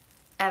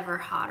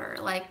hotter.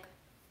 Like,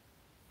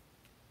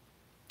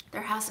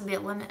 there has to be a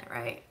limit,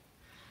 right?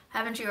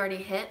 Haven't you already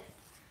hit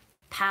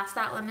past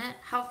that limit?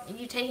 How are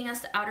you taking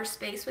us to outer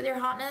space with your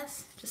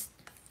hotness? Just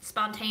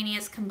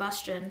spontaneous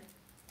combustion.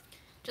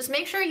 Just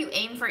make sure you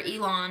aim for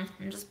Elon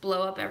and just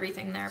blow up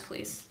everything there,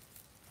 please.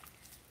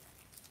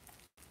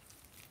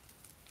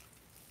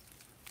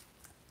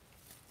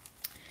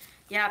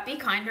 Yeah, be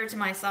kinder to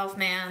myself,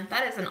 man.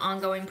 That is an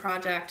ongoing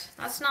project.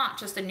 That's not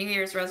just a New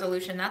Year's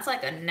resolution. That's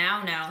like a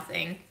now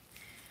thing.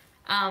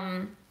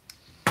 I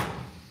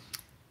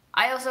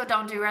also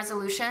don't do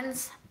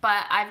resolutions,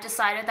 but I've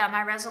decided that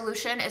my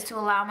resolution is to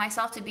allow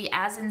myself to be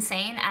as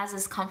insane as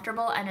is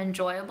comfortable and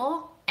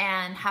enjoyable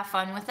and have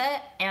fun with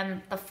it.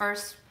 And the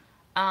first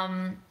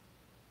thing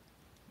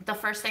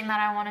that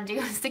I want to do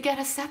is to get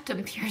a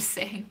septum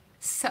piercing.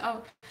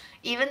 So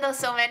even though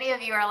so many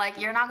of you are like,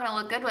 you're not going to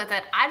look good with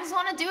it, I just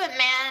want to do it,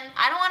 man.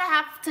 I don't want to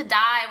have to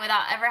die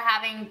without ever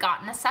having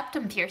gotten a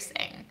septum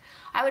piercing.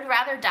 I would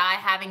rather die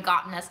having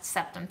gotten a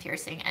septum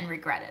piercing and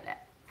regretted it.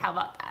 How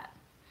about that?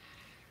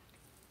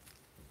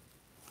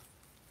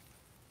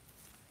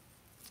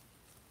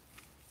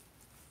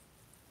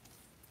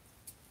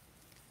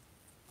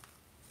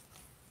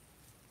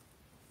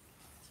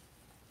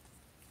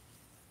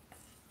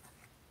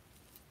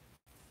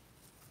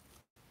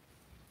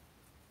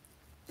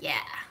 Yeah,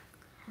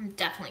 I'm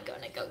definitely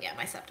going to go get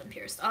my septum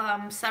pierced.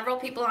 Several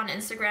people on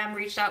Instagram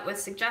reached out with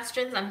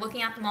suggestions. I'm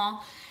looking at them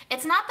all.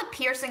 It's not the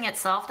piercing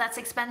itself that's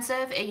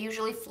expensive. It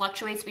usually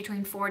fluctuates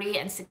between $40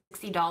 and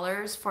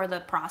 $60 for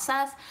the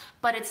process,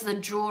 but it's the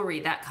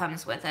jewelry that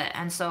comes with it.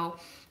 And so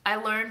I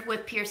learned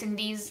with piercing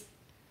these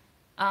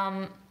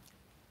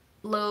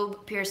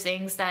lobe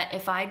piercings that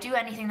if I do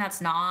anything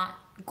that's not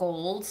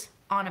gold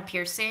on a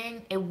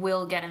piercing, it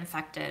will get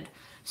infected.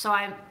 So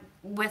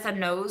with a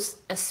nose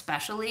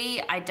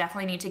especially, I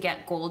definitely need to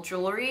get gold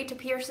jewelry to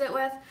pierce it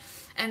with.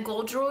 And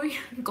gold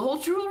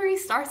jewelry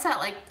starts at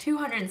like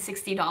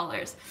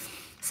 $260.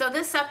 So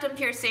this septum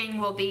piercing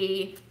will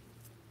be,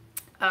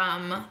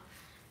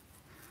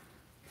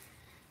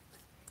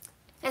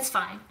 it's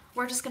fine.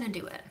 We're just gonna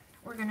do it.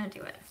 We're gonna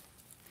do it.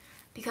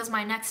 Because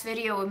my next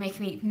video would make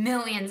me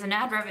millions in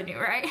ad revenue,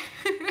 right?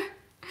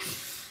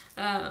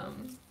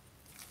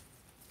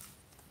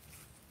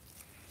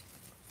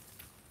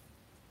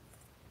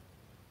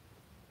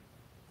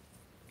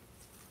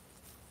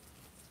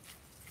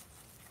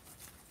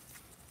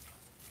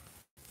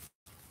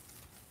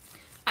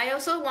 I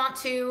also want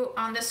to,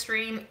 on this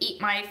stream, eat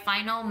my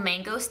final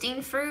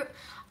mangosteen fruit.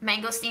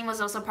 Mangosteen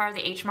was also part of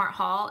the H Mart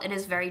haul. It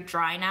is very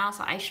dry now,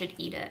 so I should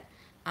eat it.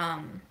 I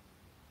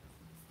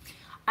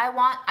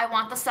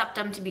want the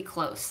septum to be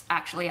close,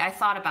 actually. I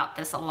thought about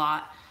this a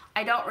lot.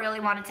 I don't really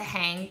want it to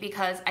hang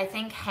because I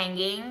think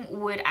hanging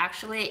would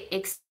actually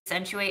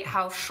accentuate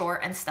how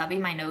short and stubby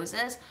my nose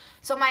is.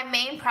 So my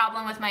main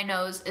problem with my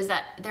nose is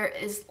that there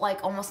is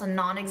like almost a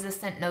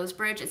non-existent nose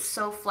bridge. It's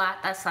so flat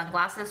that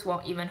sunglasses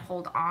won't even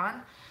hold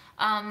on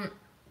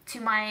to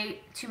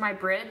my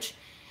bridge,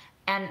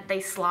 and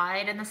they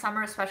slide in the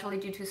summer, especially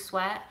due to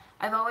sweat.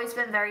 I've always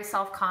been very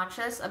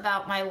self-conscious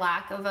about my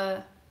lack of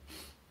a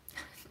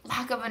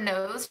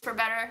nose, for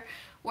better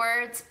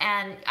words,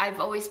 and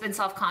I've always been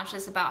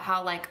self-conscious about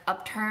how like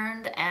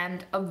upturned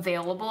and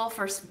available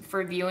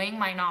for viewing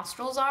my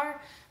nostrils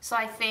are. So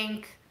I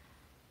think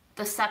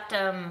the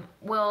septum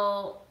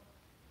will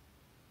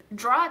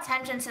draw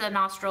attention to the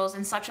nostrils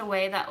in such a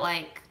way that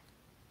like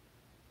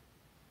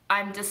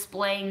I'm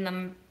displaying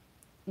them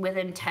with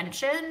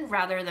intention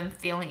rather than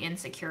feeling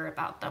insecure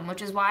about them,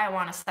 which is why I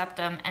want a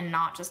septum and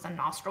not just a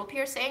nostril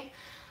piercing.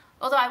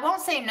 Although I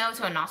won't say no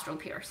to a nostril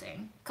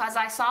piercing, because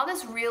I saw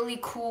this really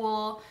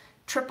cool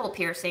triple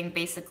piercing,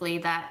 basically,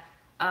 that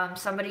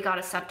somebody got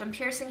a septum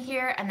piercing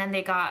here, and then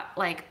they got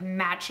like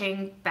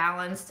matching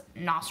balanced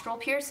nostril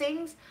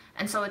piercings,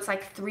 and so it's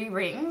like 3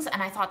 rings,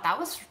 and I thought that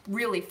was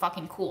really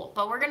fucking cool.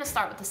 But we're gonna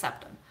start with the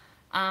septum.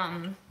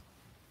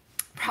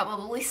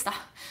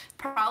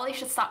 Probably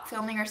should stop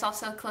filming yourself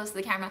so close to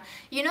the camera.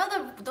 You know,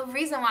 the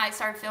reason why I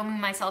started filming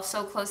myself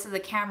so close to the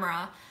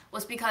camera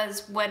was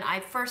because when I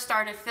first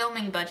started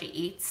filming Budget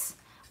Eats,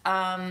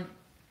 I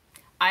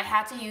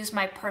had to use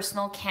my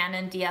personal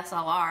Canon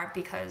DSLR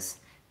because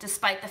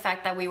despite the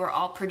fact that we were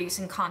all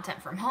producing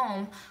content from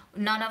home,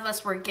 none of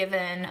us were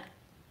given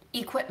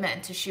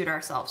equipment to shoot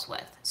ourselves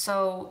with.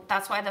 So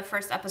that's why the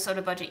first episode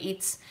of Budget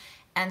Eats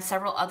and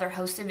several other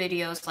hosted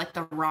videos like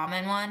the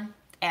ramen one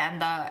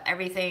and the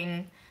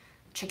everything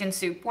chicken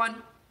soup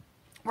one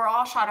were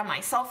all shot on my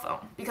cell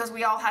phone because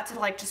we all had to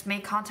like just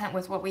make content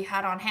with what we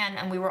had on hand,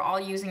 and we were all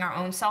using our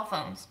own cell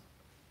phones.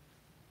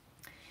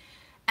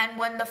 And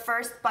when the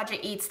first Budget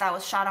Eats that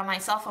was shot on my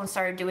cell phone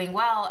started doing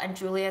well, and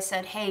Julia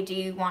said, hey, do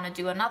you want to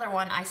do another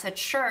one? I said,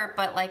 sure,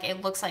 but like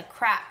it looks like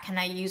crap. Can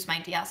I use my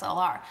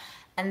DSLR?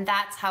 And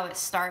that's how it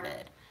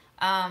started.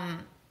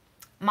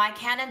 My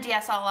Canon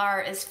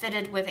DSLR is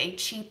fitted with a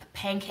cheap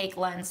pancake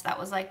lens that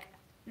was like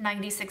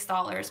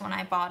 $96 when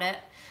I bought it.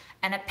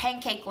 And a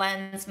pancake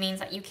lens means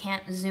that you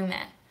can't zoom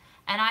it.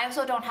 And I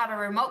also don't have a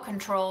remote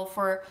control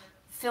for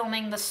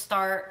filming the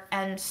start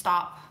and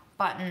stop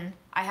button.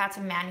 I had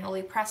to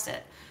manually press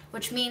it,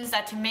 which means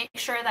that to make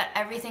sure that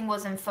everything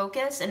was in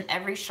focus in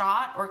every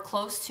shot or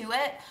close to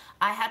it,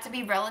 I had to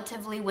be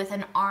relatively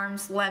within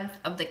arm's length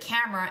of the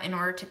camera in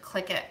order to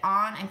click it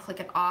on and click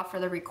it off for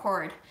the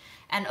record,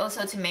 and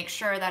also to make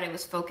sure that it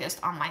was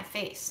focused on my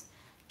face.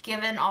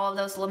 Given all of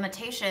those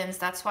limitations,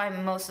 that's why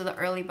most of the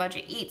early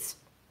Budget Eats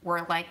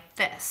were like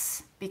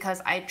this,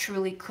 because I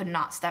truly could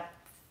not step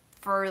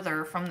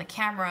further from the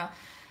camera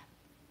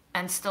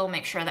and still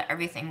make sure that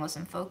everything was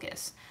in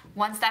focus.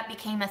 Once that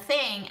became a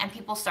thing and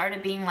people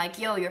started being like,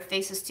 yo, your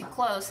face is too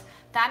close,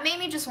 that made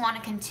me just want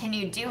to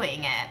continue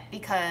doing it,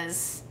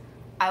 because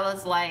I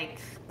was like,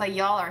 but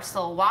y'all are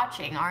still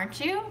watching,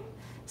 aren't you?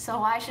 So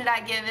why should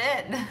I give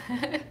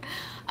in?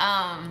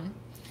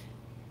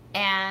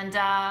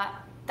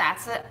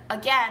 That's it.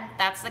 Again,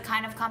 that's the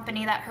kind of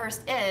company that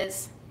Hearst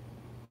is.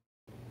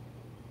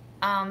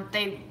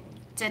 They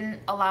didn't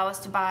allow us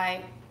to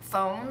buy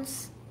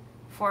phones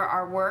for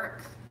our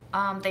work.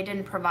 They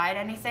didn't provide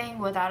anything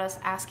without us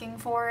asking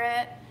for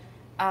it.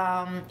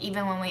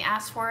 Even when we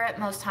asked for it,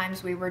 most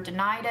times we were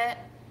denied it.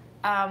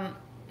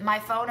 My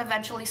phone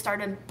eventually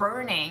started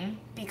burning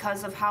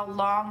because of how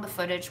long the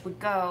footage would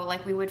go.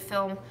 Like, we would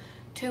film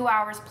 2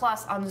 hours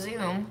plus on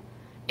Zoom.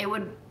 It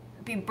would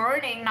be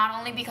burning not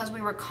only because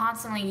we were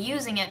constantly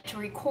using it to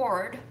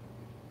record.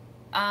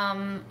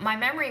 My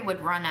memory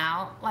would run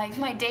out, like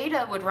my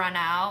data would run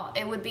out.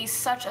 It would be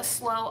such a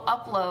slow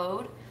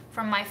upload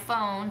from my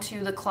phone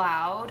to the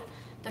cloud.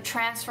 The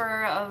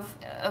transfer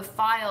of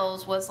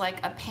files was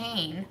like a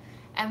pain,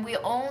 and we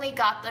only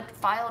got the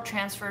file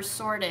transfer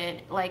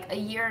sorted like a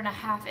year and a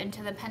half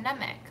into the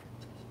pandemic.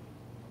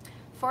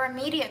 For a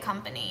media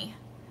company,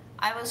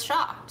 I was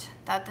shocked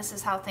that this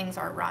is how things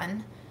are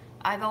run.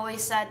 I've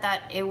always said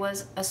that it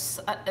was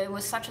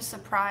such a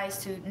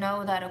surprise to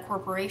know that a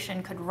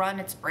corporation could run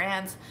its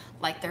brands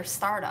like they're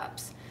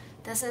startups.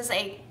 This is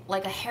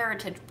like a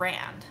heritage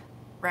brand,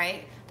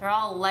 right? They're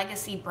all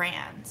legacy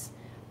brands.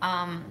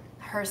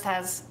 Hearst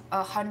has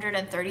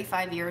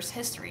 135 years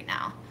history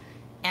now.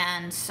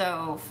 And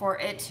so for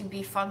it to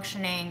be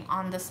functioning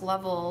on this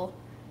level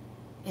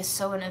is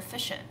so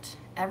inefficient.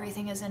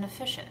 Everything is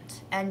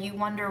inefficient. And you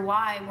wonder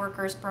why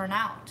workers burn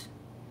out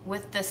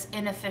with this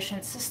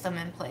inefficient system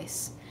in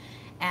place.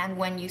 And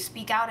when you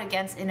speak out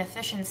against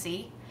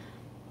inefficiency,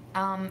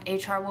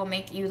 HR will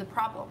make you the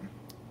problem.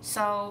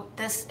 So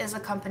this is a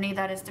company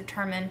that is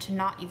determined to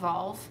not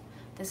evolve.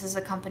 This is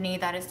a company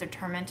that is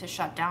determined to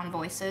shut down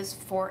voices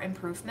for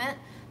improvement.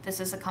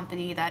 This is a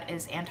company that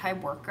is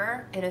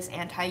anti-worker. It is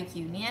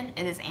anti-union.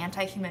 It is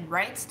anti-human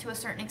rights to a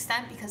certain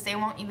extent, because they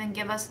won't even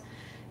give us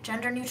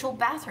gender-neutral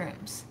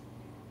bathrooms.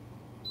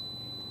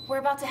 We're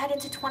about to head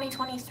into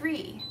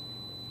 2023.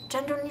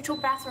 Gender-neutral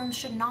bathrooms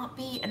should not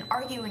be an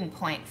arguing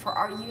point for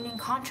our union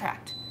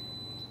contract.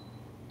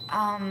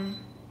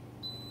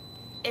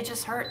 It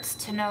just hurts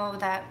to know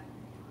that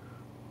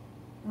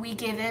we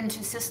give in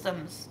to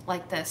systems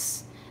like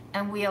this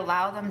and we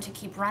allow them to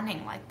keep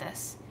running like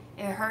this.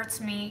 It hurts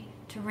me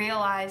to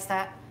realize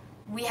that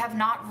we have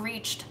not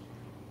reached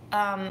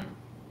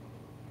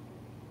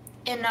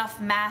enough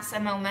mass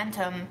and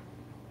momentum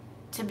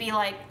to be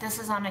like, this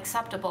is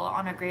unacceptable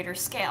on a greater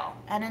scale.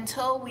 And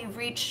until we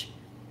reach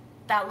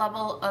that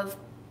level of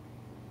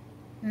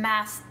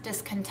mass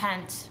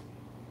discontent,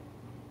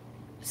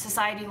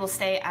 society will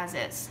stay as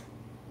is.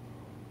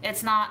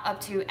 It's not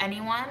up to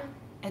anyone.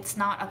 It's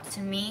not up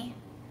to me.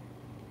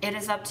 It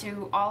is up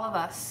to all of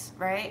us,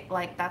 right?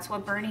 Like, that's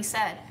what Bernie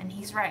said, and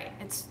he's right.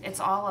 It's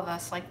all of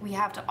us. Like, we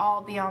have to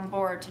all be on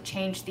board to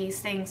change these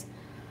things,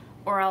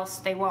 or else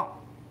they won't.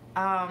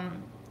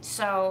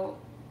 So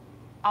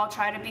I'll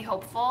try to be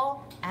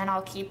hopeful, and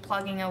I'll keep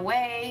plugging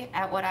away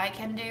at what I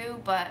can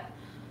do, but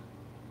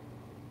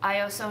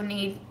I also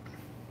need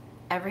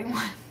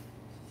everyone.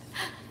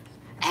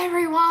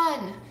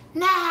 Everyone!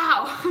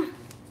 Now!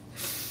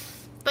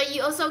 But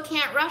you also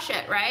can't rush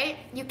it, right?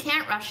 You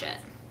can't rush it.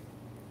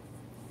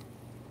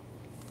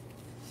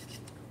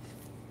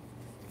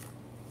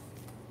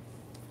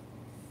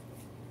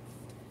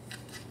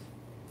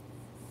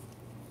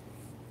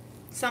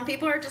 Some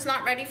people are just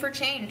not ready for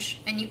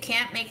change, and you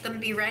can't make them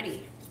be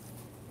ready.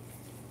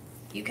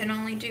 You can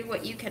only do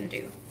what you can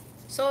do.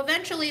 So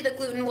eventually the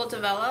gluten will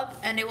develop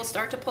and it will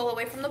start to pull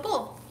away from the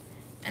bowl.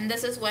 And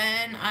this is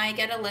when I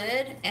get a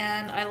lid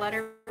and I let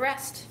her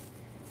rest.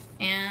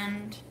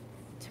 And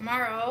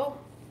tomorrow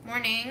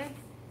morning,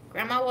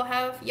 Grandma will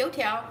have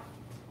youtiao.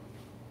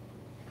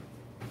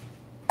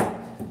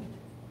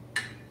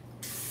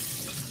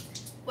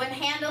 When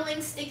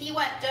handling sticky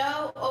wet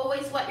dough,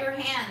 always wet your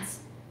hands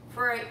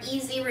for an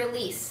easy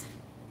release.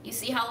 You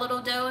see how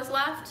little dough is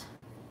left?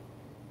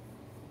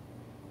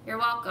 You're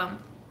welcome.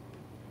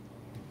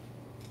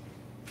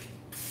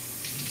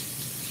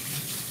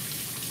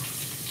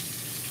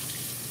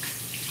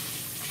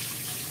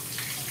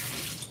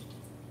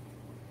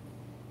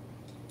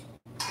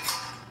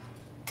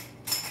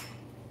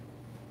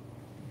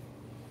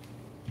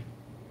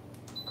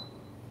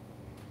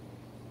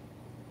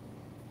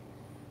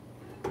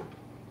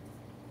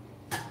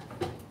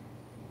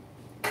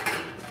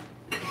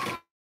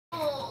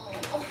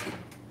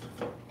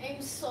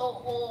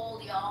 So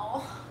old,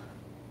 y'all.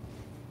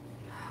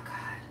 Oh, God.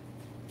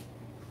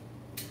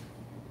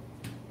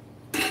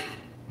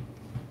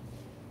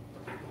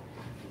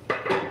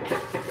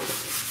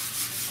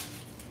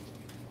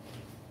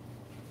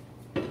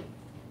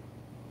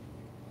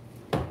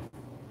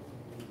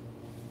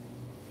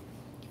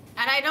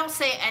 And I don't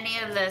say any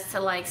of this to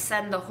like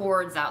send the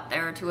hordes out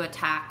there to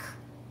attack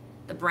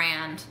the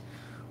brand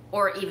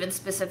or even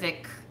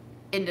specific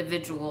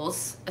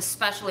individuals,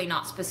 especially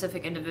not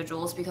specific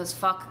individuals, because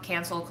fuck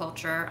cancel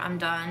culture. I'm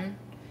done.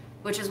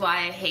 Which is why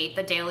I hate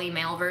the Daily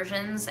Mail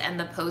versions and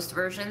the Post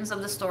versions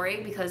of the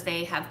story, because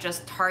they have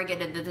just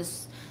targeted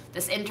this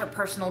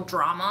interpersonal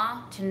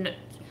drama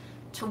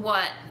to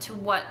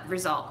what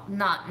result?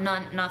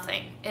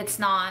 Nothing. It's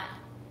not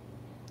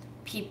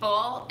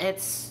people,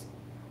 it's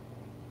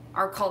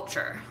our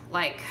culture.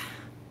 Like,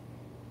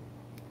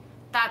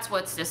 that's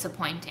what's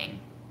disappointing.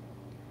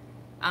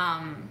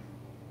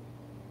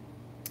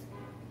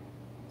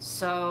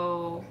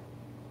 So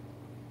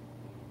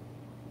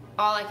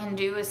all I can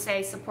do is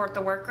say support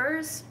the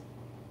workers,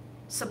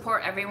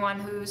 support everyone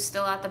who's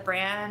still at the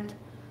brand,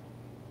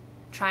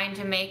 trying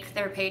to make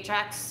their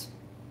paychecks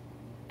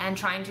and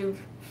trying to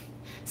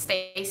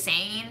stay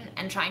sane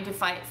and trying to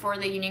fight for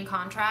the union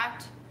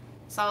contract.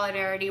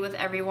 Solidarity with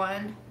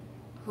everyone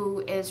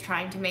who is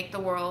trying to make the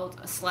world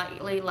a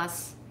slightly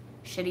less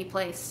shitty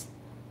place.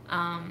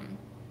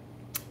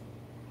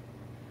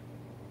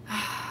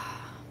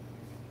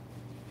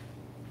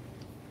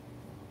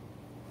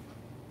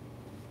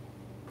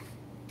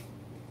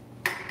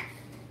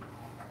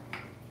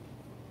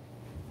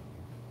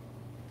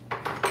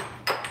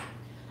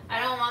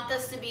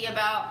 This to be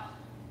about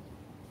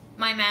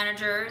my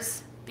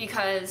managers,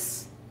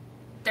 because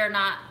they're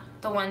not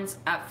the ones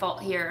at fault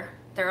here.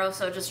 They're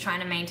also just trying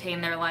to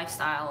maintain their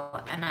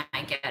lifestyle, and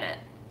I get it.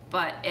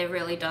 But it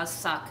really does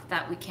suck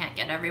that we can't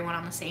get everyone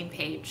on the same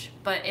page.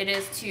 But it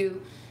is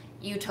too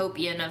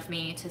utopian of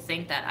me to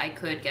think that I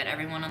could get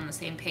everyone on the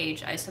same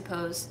page, I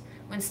suppose.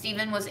 When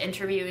Steven was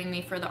interviewing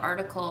me for the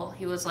article,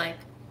 he was like,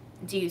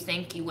 do you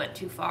think you went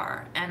too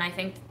far? And I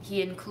think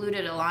he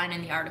included a line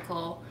in the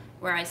article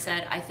where I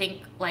said, I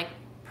think, like,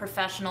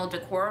 professional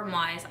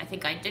decorum-wise, I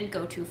think I did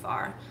go too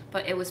far,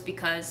 but it was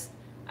because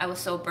I was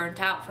so burnt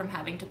out from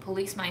having to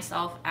police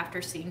myself after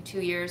seeing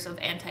 2 years of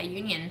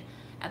anti-union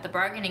at the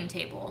bargaining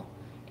table,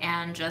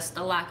 and just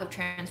the lack of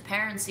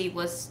transparency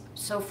was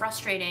so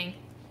frustrating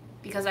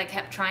because I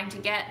kept trying to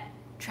get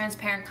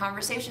transparent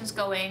conversations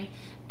going,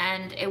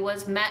 and it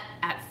was met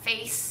at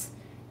face,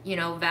 you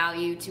know,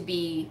 value to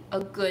be a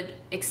good,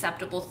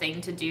 acceptable thing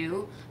to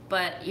do,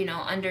 but, you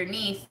know,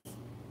 underneath,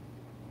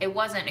 it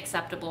wasn't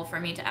acceptable for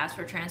me to ask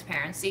for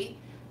transparency.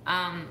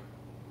 And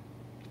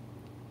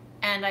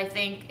I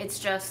think it's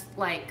just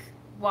like,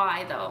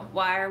 why though?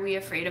 Why are we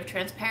afraid of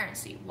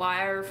transparency?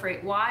 Why are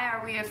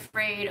we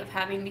afraid of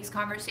having these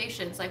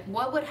conversations? Like,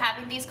 what would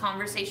having these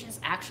conversations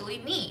actually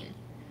mean?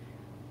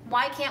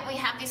 Why can't we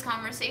have these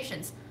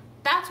conversations?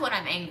 That's what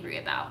I'm angry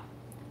about.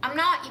 I'm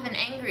not even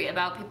angry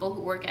about people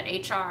who work at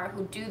HR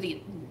who do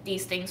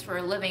these things for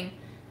a living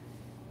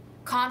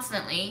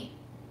constantly,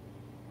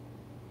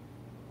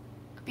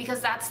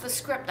 because that's the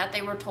script that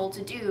they were told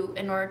to do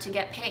in order to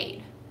get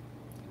paid.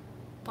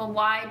 But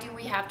why do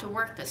we have to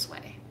work this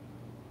way?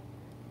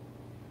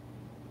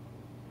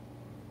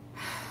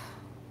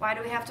 Why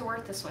do we have to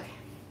work this way?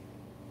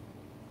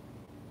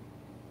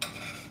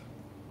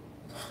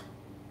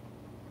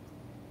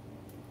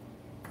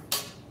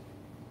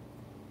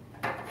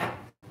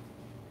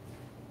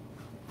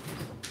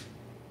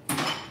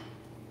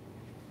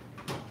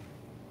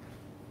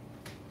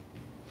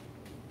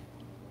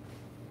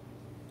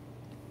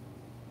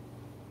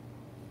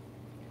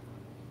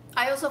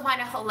 I also find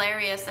it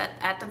hilarious that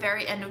at the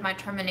very end of my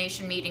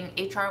termination meeting,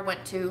 HR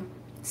went to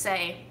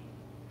say,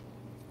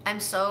 I'm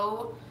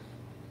so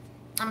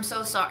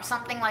sorry,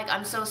 something like,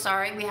 I'm so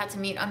sorry we had to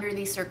meet under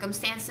these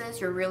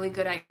circumstances. You're really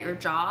good at your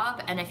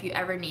job, and if you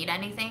ever need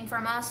anything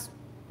from us,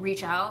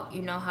 reach out.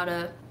 You know how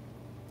to,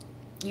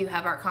 you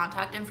have our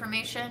contact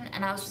information.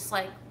 And I was just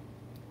like,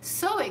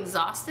 so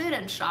exhausted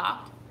and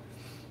shocked.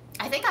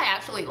 I think I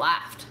actually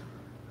laughed.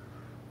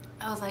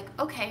 I was like,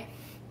 okay,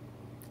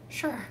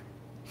 sure.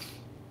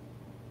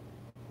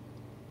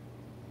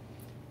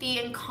 The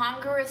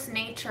incongruous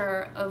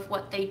nature of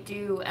what they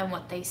do and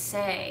what they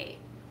say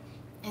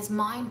is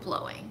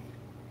mind-blowing.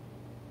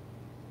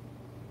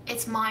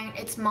 It's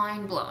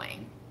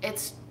mind-blowing.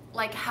 It's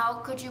like, how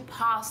could you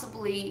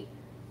possibly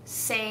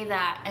say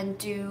that and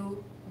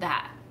do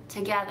that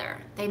together.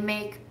 They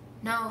make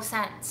no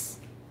sense.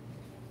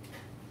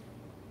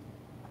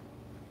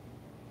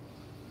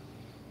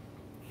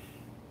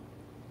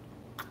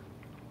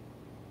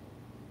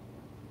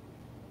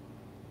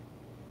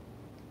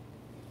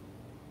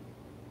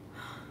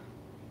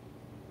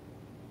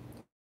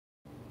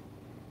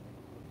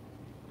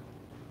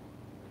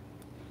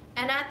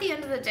 And at the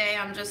end of the day,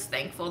 I'm just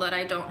thankful that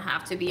I don't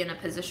have to be in a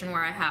position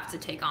where I have to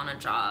take on a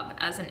job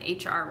as an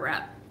HR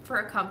rep for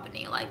a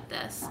company like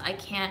this. I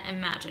can't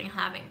imagine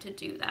having to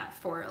do that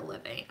for a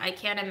living. I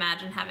can't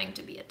imagine having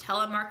to be a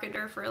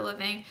telemarketer for a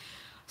living.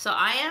 So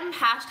I am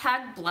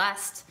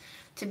 #blessed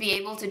to be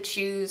able to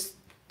choose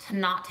to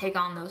not take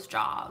on those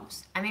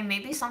jobs. I mean,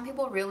 maybe some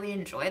people really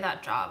enjoy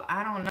that job.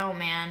 I don't know,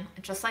 man.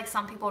 Just like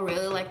some people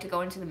really like to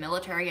go into the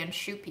military and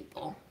shoot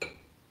people.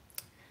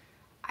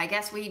 I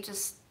guess we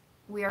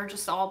are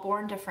just all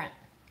born different.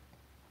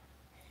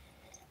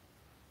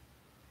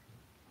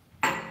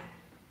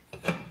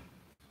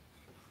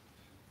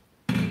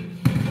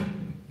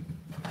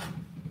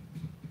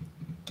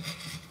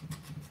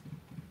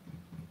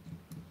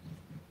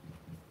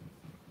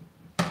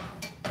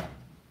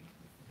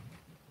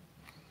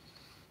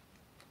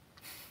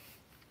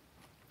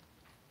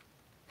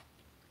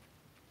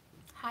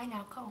 Hi,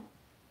 now, Cole.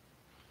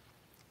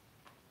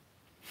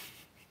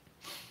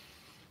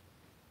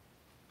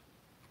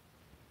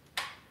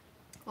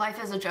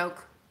 Life is a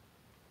joke.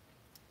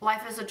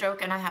 Life is a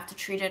joke, and I have to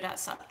treat it as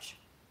such.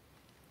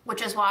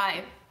 Which is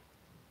why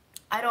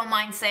I don't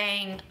mind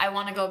saying I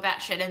want to go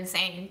batshit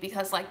insane,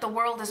 because like the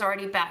world is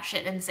already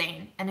batshit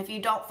insane, and if you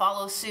don't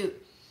follow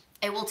suit,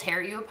 it will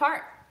tear you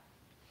apart.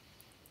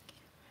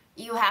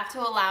 You have to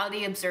allow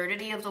the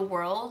absurdity of the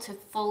world to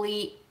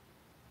fully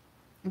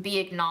be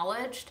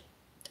acknowledged,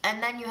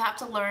 and then you have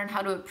to learn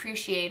how to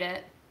appreciate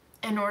it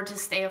in order to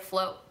stay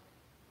afloat.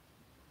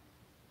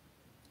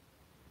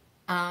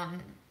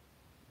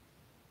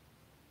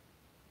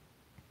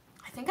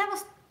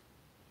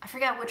 I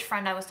forget which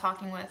friend I was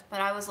talking with,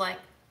 but I was like,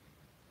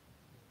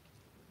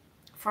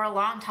 for a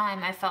long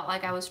time I felt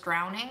like I was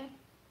drowning.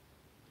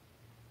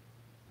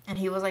 And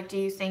he was like, do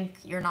you think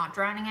you're not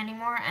drowning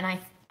anymore? And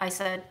I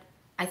said,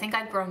 I think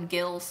I've grown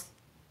gills.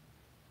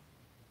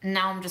 And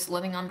now I'm just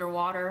living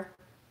underwater.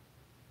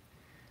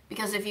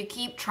 Because if you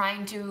keep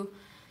trying to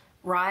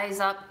rise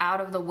up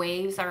out of the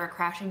waves that are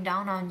crashing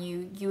down on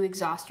you, you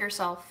exhaust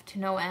yourself to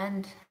no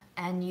end,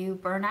 and you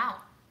burn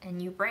out,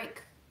 and you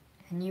break,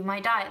 and you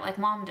might die like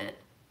Mom did.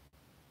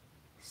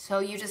 So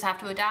you just have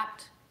to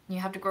adapt. You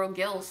have to grow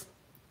gills.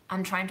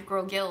 I'm trying to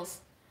grow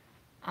gills.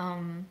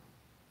 I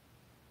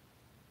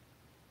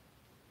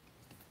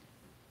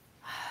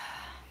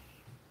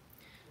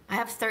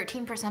have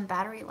 13%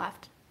 battery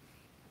left.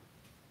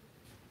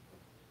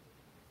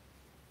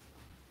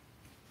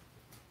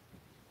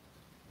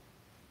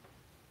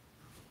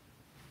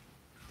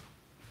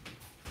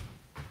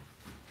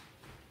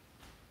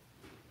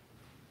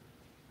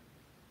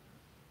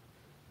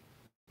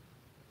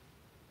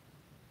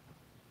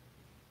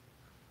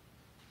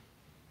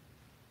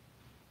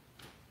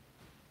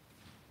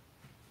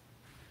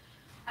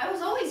 I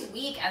was always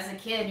weak as a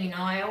kid, you know,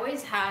 I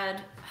always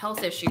had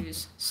health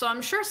issues. So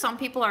I'm sure some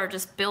people are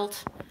just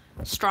built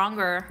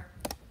stronger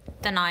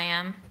than I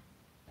am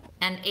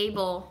and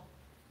able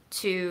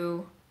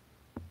to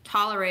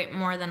tolerate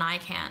more than I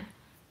can.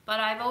 But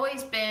I've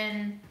always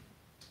been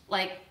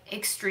like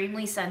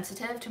extremely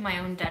sensitive to my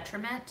own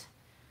detriment.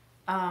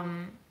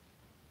 But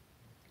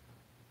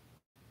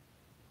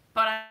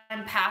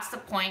I'm past the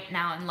point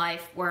now in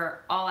life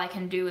where all I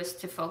can do is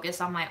to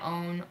focus on my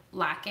own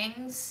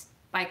lackings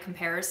by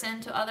comparison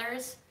to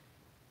others,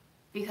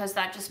 because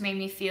that just made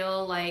me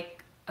feel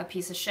like a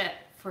piece of shit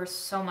for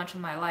so much of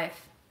my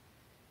life.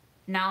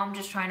 Now I'm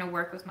just trying to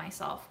work with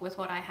myself with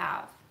what I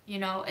have. You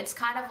know, it's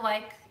kind of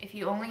like if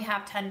you only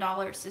have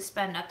 $10 to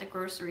spend at the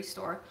grocery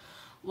store,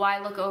 why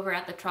look over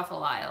at the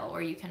truffle aisle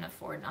where you can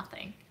afford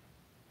nothing?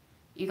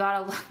 You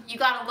gotta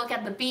look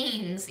at the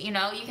beans, you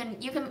know, you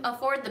can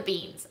afford the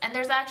beans, and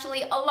there's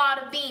actually a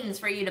lot of beans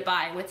for you to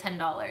buy with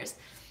 $10.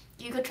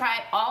 You could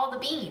try all the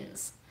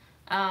beans.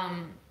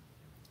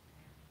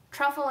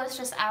 Truffle is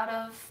just out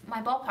of my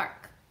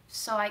ballpark,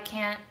 so I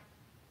can't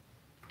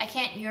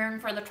yearn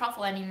for the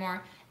truffle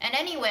anymore. And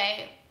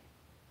anyway,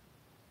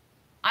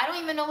 I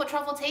don't even know what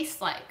truffle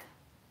tastes like.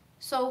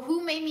 So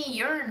who made me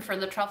yearn for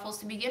the truffles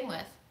to begin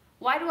with?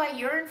 Why do I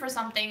yearn for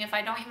something if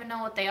I don't even know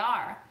what they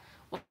are?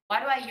 Why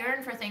do I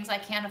yearn for things I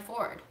can't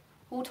afford?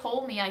 Who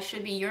told me I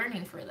should be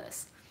yearning for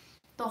this?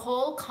 The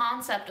whole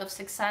concept of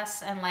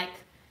success and like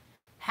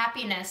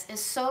happiness is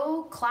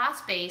so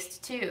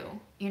class-based too,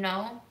 you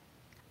know?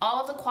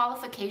 All of the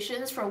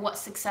qualifications for what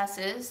success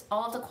is,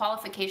 all of the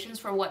qualifications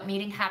for what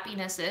meeting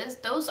happiness is,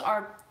 those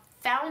are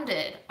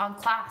founded on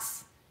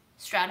class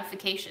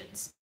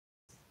stratifications.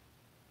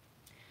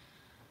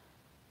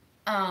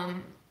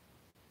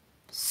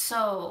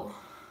 So,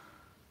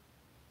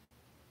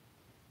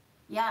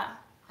 yeah,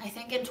 I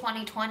think in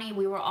 2020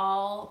 we were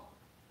all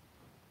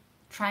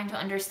trying to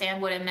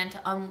understand what it meant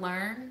to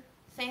unlearn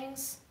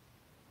things.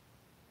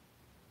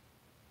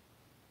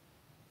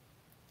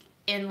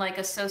 in like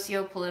a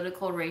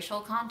socio-political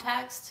racial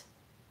context,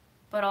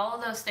 but all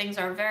of those things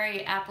are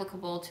very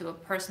applicable to a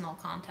personal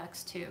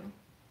context too.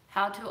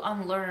 How to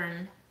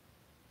unlearn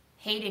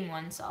hating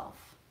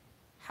oneself,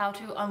 how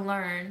to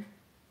unlearn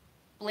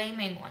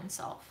blaming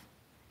oneself,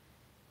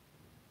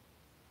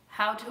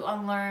 how to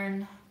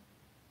unlearn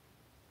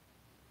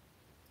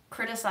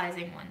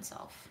criticizing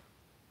oneself.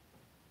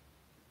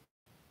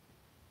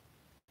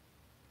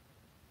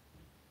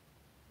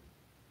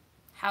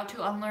 How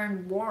to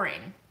unlearn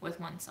warring with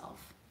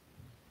oneself.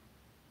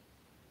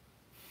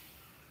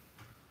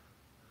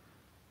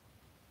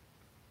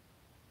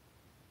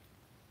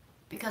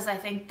 Because I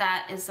think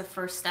that is the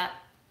first step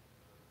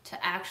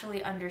to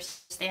actually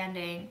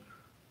understanding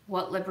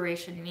what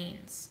liberation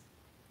means.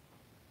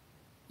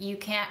 You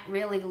can't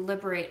really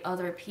liberate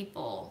other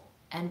people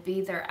and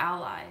be their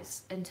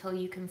allies until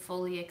you can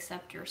fully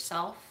accept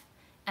yourself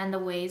and the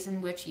ways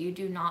in which you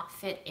do not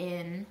fit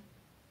in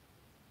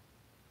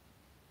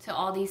to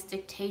all these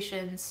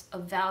dictations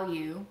of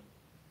value.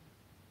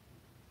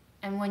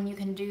 And when you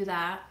can do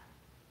that,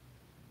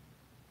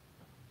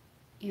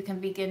 you can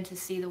begin to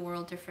see the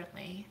world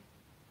differently.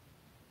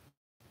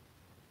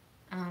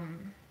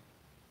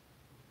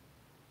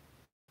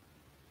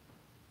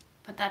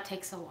 But that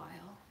takes a while.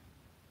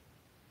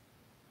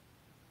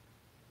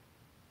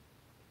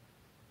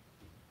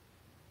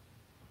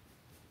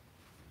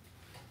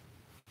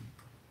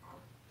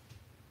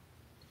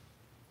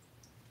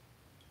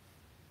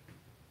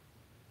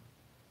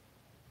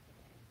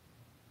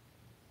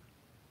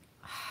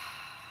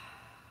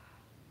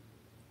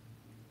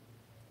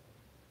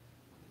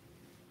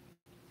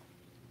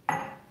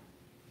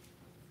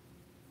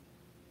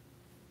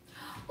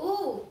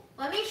 Ooh,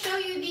 let me show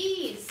you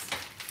these.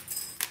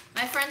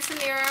 My friend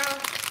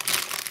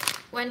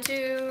Samira went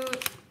to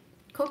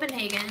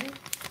Copenhagen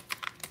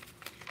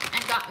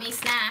and got me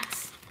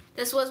snacks.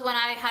 This was when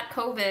I had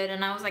COVID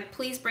and I was like,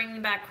 please bring me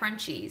back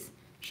crunchies.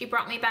 She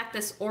brought me back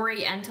this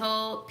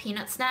Oriental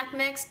peanut snack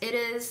mix. It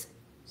is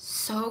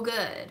so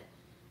good.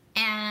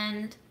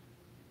 And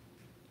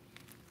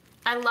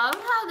I love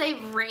how they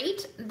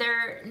rate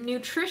their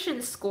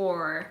nutrition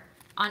score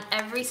on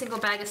every single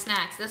bag of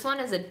snacks. This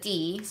one is a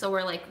D, so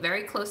we're like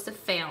very close to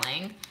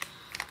failing.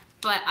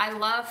 But I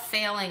love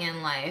failing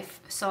in life,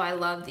 so I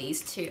love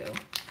these too.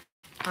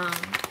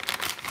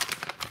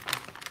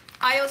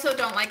 I also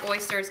don't like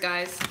oysters,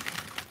 guys.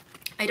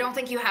 I don't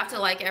think you have to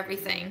like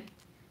everything.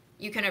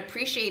 You can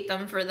appreciate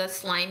them for the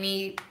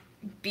slimy,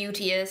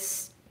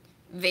 beauteous,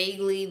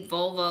 vaguely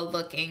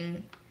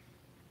vulva-looking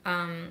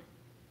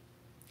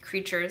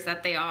creatures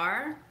that they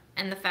are,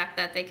 and the fact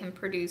that they can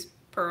produce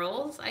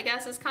pearls, I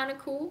guess, is kind of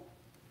cool.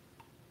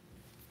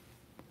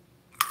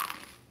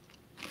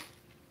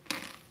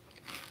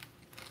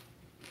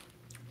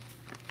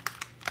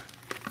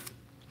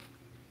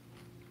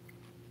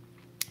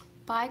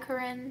 Bye,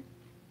 Corinne.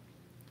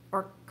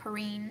 Or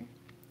Corrine.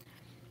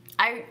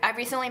 I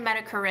recently met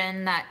a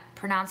Corinne that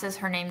pronounces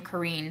her name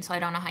Corrine, so I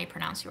don't know how you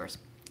pronounce yours.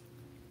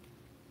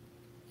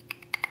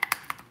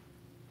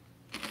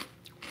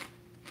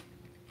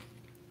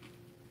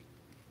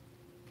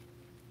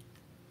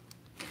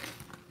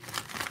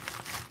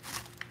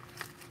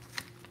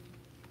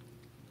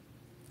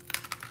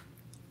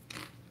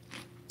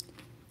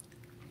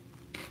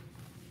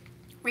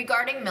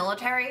 Regarding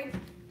military,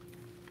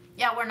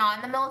 yeah, we're not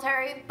in the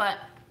military, but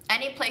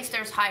any place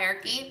there's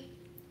hierarchy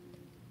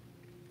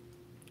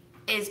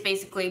is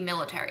basically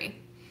military.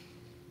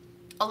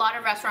 A lot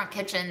of restaurant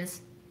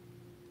kitchens,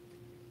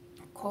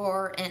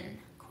 Corinne,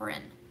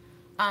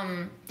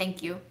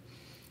 thank you.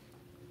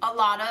 A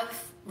lot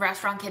of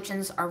restaurant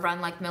kitchens are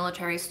run like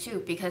militaries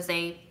too, because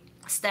they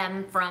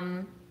stem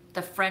from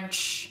the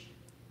French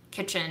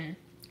kitchen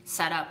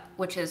setup,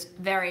 which is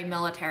very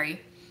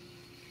military.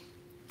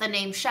 The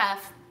name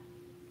chef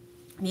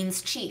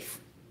means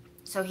chief,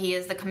 so he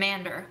is the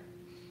commander.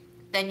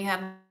 Then you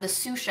have the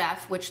sous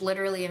chef, which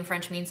literally in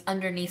French means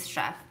underneath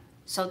chef.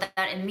 So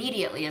that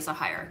immediately is a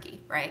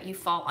hierarchy, right? You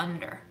fall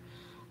under.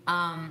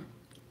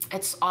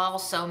 It's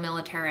also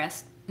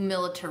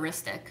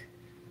militaristic.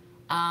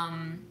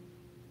 And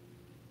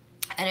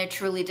it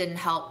truly didn't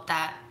help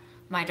that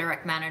my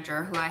direct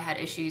manager, who I had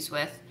issues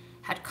with,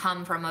 had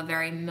come from a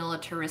very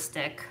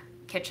militaristic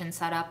kitchen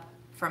setup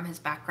from his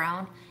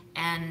background.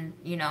 And,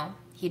 you know,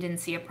 he didn't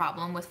see a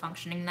problem with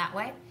functioning that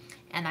way.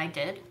 And I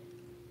did.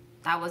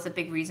 That was a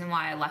big reason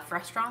why I left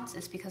restaurants,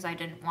 is because I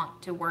didn't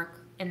want to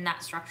work in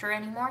that structure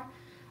anymore.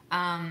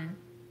 And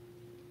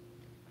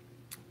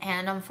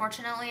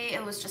unfortunately,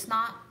 it was just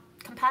not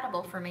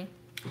compatible for me.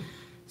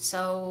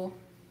 So,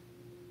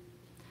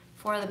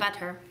 for the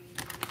better,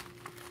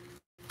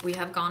 we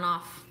have gone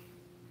off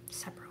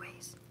separate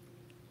ways.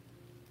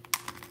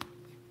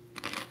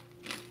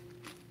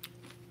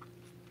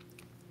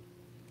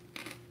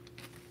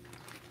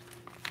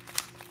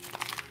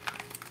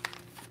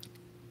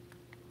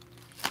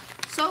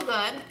 So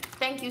good.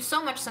 Thank you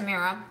so much,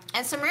 Samira.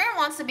 And Samira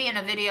wants to be in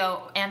a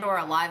video and or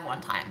a live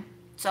one time.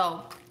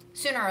 So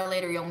sooner or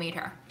later you'll meet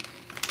her.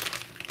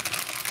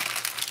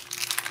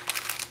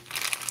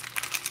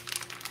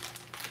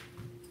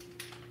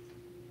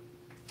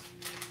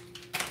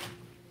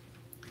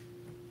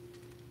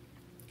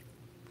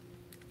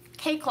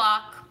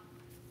 K-Clock,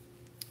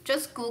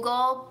 just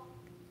Google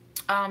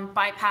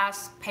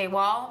bypass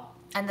paywall,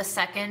 and the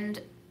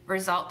second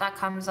result that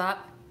comes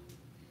up,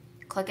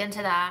 click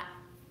into that,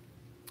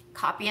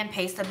 copy and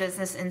paste the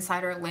Business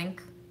Insider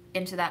link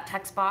into that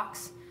text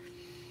box,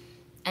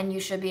 and you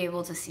should be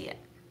able to see it.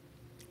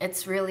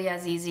 It's really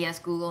as easy as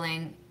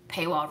Googling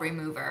paywall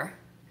remover.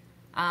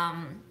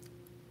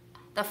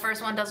 The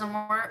first one doesn't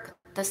work,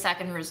 the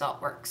second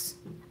result works.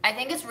 I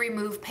think it's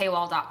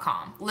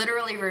removepaywall.com,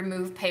 literally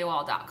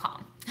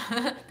removepaywall.com.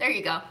 There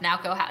you go,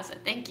 Nowco has it,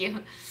 thank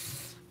you.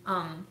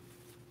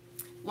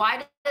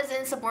 Why does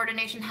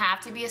insubordination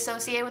have to be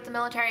associated with the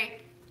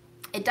military?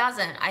 It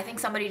doesn't. I think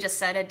somebody just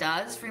said it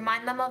does.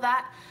 Remind them of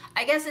that.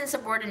 I guess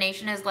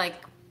insubordination is like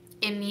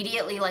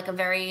immediately like a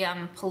very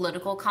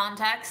political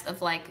context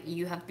of like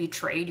you have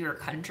betrayed your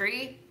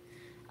country.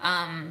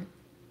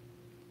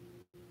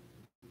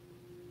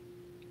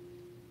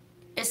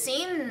 It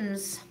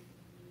seems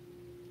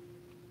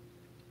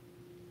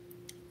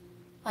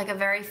like a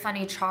very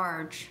funny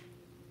charge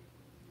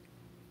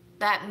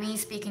that me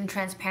speaking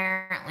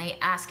transparently,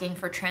 asking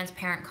for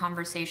transparent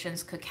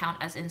conversations could count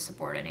as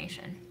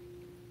insubordination.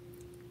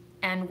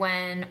 And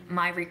when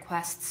my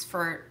requests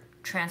for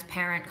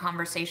transparent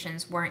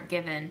conversations weren't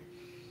given,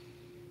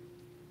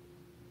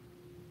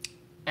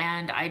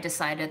 and I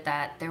decided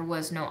that there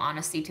was no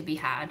honesty to be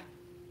had,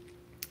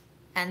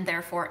 and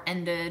therefore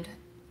ended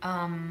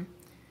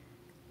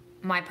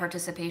my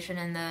participation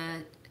in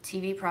the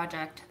TV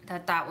project,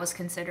 that was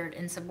considered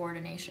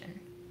insubordination.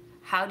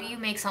 How do you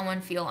make someone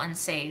feel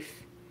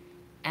unsafe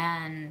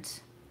and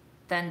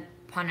then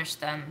punish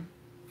them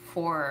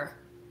for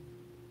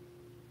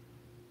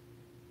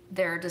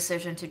their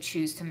decision to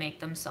choose to make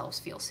themselves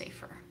feel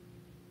safer?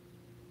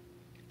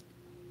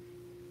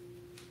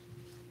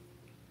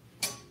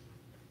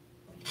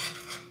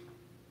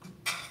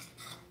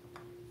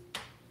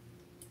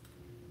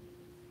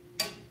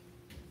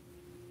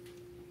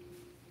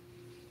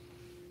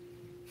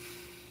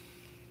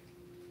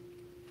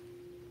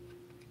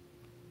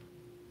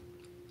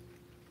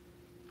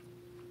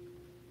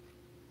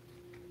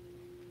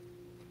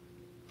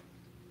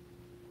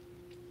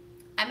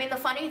 I mean, the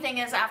funny thing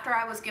is, after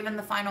I was given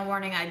the final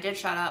warning, I did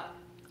shut up.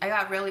 I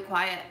got really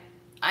quiet.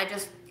 I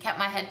just kept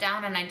my head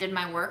down and I did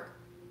my work.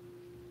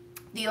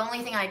 The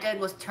only thing I did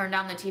was turn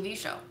down the TV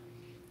show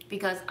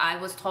because I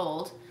was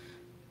told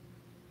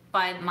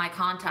by my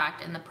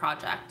contact in the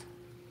project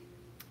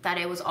that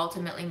it was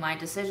ultimately my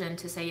decision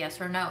to say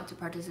yes or no to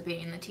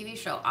participating in the TV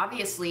show.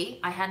 Obviously,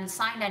 I hadn't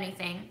signed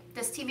anything.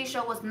 This TV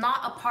show was not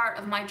a part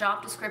of my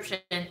job description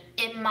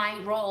in my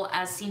role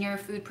as senior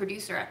food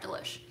producer at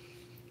Delish.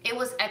 It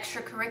was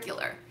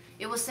extracurricular.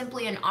 It was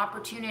simply an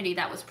opportunity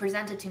that was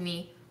presented to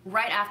me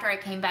right after I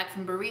came back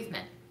from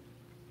bereavement.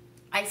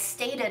 I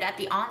stated at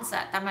the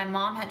onset that my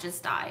mom had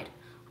just died.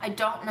 I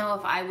don't know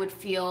if I would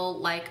feel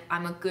like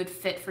I'm a good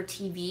fit for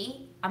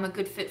TV. I'm a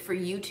good fit for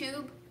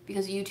YouTube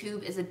because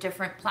YouTube is a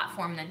different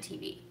platform than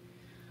TV.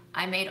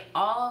 I made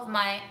all of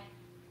my,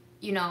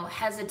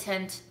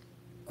 hesitant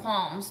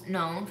qualms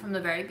known from the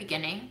very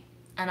beginning,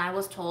 and I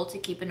was told to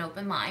keep an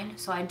open mind,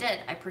 so I did.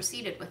 I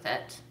proceeded with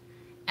it.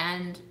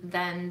 And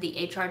then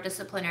the HR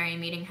disciplinary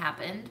meeting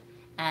happened,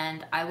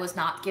 and I was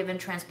not given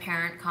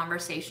transparent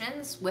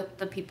conversations with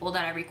the people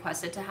that I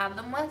requested to have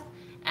them with,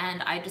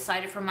 and I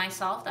decided for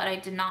myself that I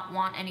did not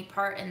want any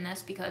part in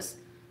this because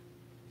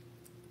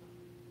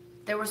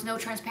there was no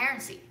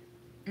transparency.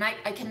 And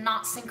I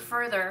cannot sink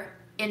further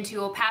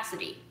into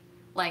opacity.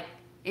 Like,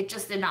 it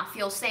just did not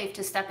feel safe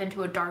to step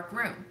into a dark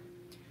room.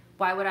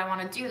 Why would I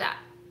want to do that?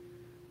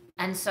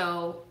 And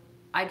so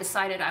I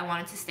decided I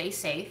wanted to stay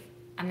safe.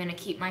 I'm going to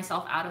keep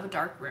myself out of a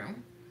dark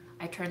room.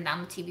 I turned down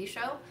the TV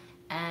show,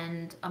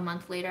 and a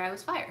month later I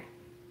was fired.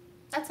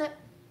 That's it.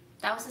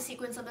 That was the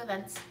sequence of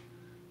events.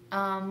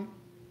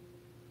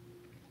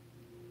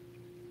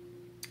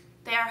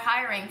 They are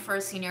hiring for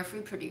a senior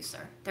food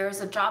producer. There is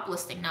a job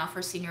listing now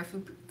for senior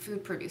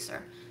food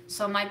producer.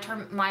 So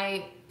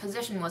my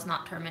position was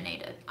not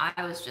terminated.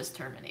 I was just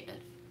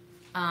terminated.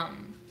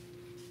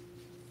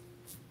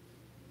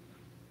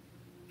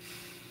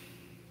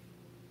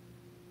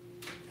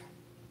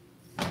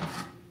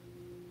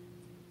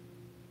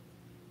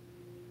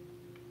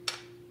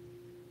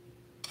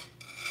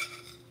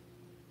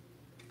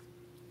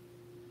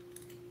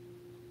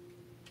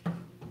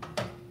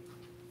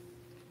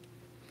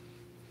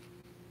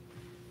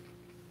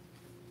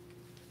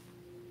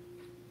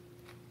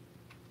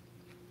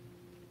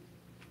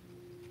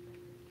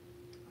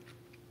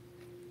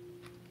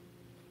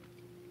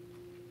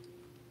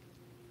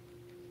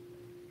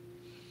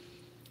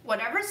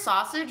 Whatever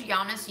sausage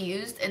Giannis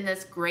used in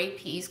this gray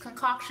peas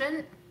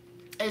concoction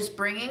is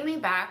bringing me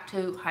back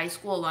to high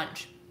school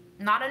lunch.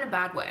 Not in a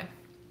bad way.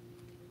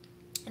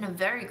 In a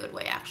very good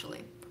way,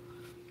 actually.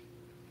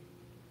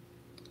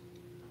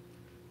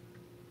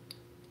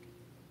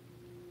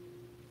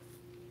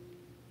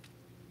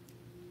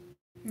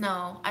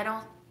 No,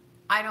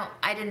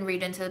 I didn't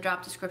read into the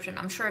job description.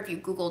 I'm sure if you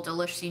Google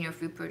Delish Senior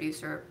Food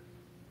Producer,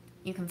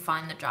 you can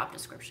find the job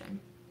description.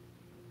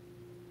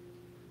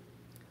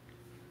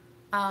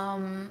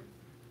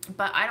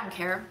 But I don't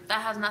care.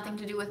 That has nothing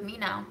to do with me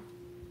now.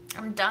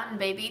 I'm done,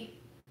 baby.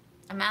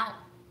 I'm out.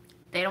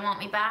 They don't want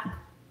me back.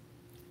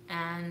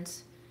 And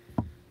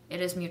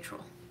it is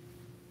mutual.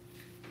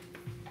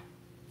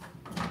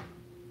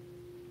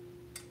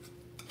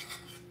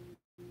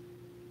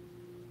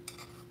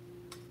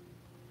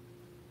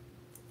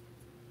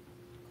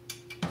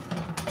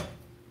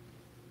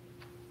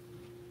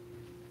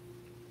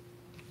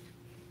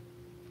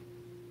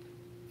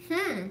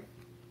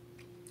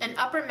 In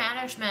upper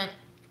management,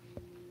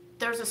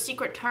 there's a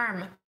secret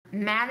term,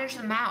 manage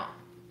them out.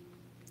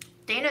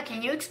 Dana,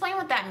 can you explain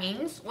what that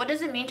means? What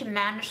does it mean to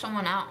manage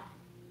someone out?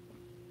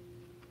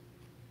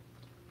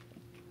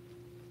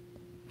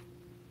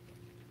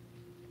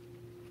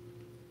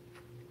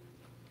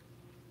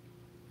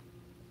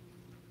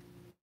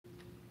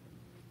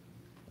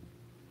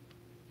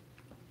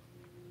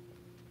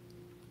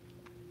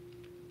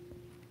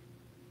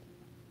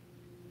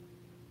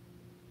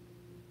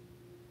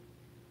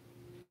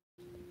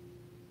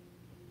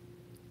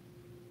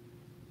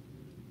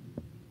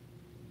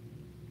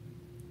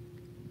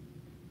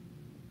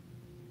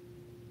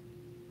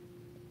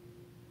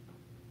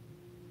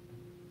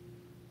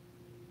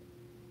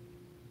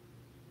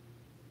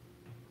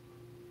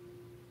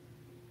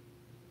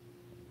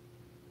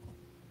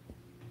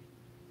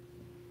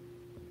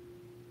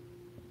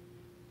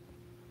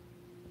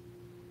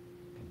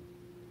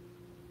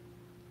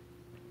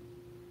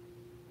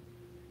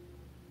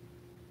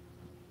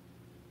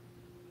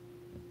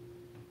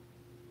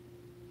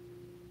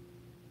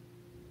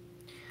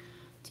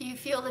 Do you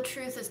feel the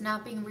truth is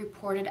not being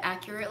reported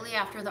accurately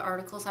after the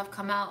articles have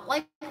come out?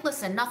 Like,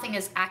 listen, nothing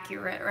is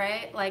accurate,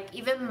 right? Like,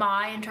 even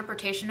my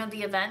interpretation of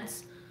the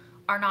events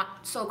are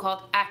not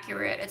so-called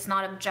accurate. It's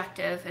not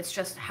objective. It's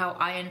just how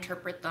I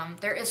interpret them.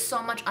 There is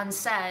so much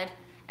unsaid,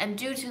 and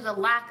due to the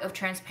lack of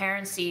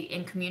transparency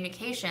in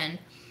communication,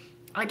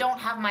 I don't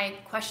have my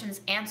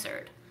questions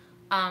answered.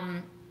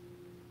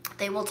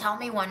 They will tell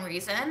me one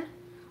reason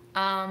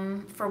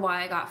for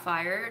why I got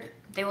fired.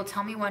 They will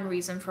tell me one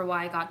reason for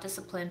why I got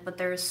disciplined, but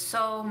there is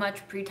so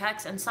much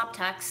pretext and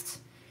subtext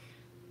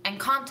and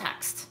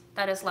context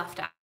that is left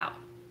out.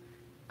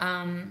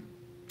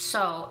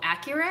 So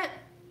accurate,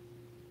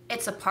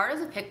 it's a part of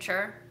the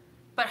picture,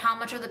 but how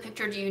much of the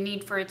picture do you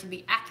need for it to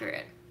be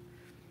accurate?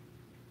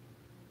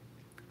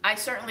 I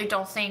certainly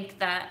don't think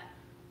that,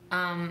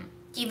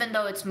 even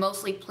though it's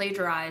mostly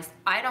plagiarized,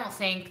 I don't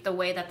think the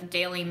way that the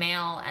Daily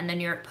Mail and the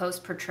New York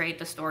Post portrayed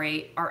the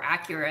story are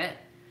accurate.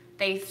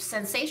 They've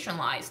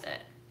sensationalized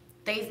it.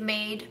 They've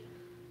made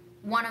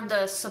one of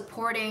the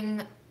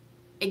supporting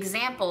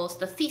examples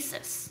the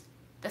thesis.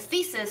 The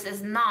thesis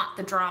is not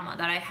the drama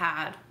that I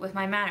had with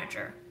my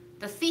manager.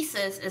 The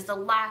thesis is the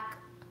lack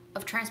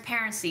of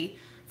transparency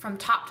from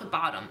top to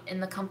bottom in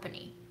the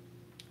company,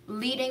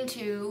 leading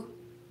to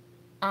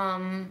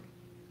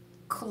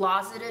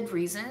closeted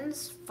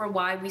reasons for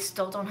why we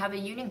still don't have a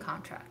union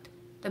contract.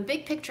 The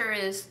big picture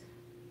is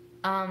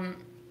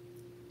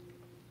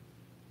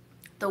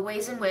the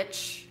ways in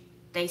which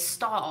they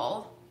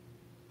stall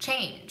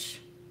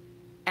change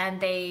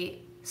and they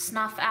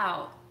snuff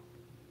out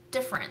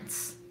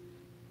difference,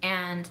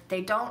 and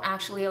they don't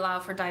actually allow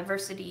for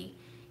diversity,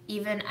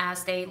 even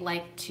as they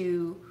like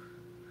to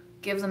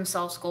give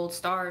themselves gold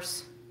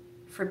stars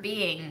for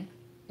being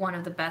one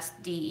of the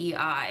best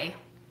DEI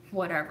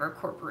whatever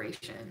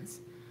corporations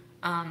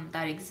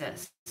that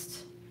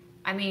exist.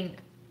 I mean,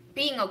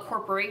 being a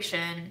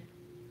corporation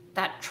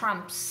that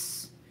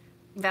trumps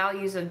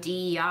values of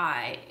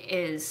DEI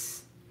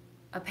is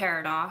a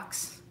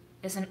paradox,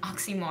 is an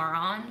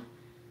oxymoron.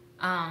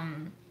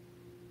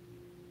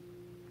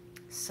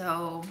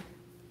 So,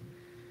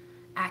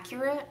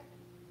 accurate?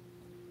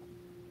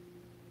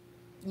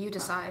 You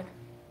decide.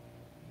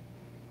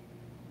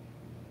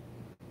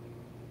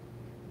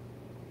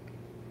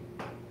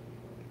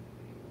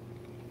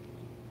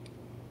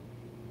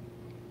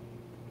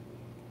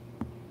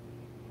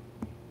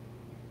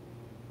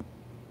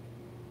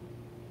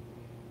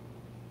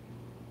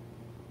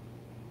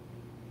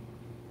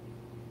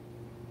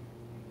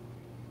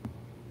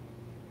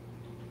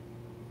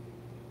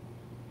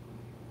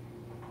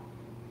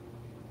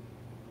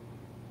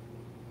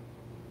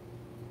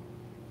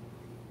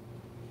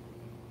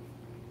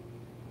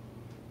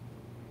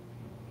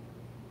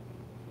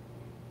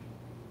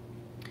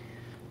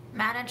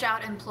 Manage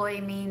out employee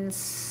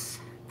means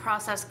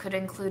process could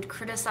include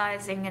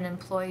criticizing an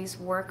employee's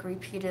work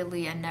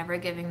repeatedly and never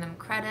giving them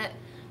credit,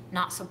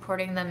 not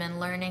supporting them in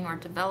learning or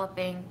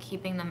developing,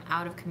 keeping them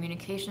out of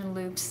communication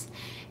loops,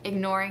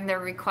 ignoring their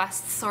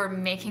requests, or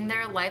making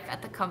their life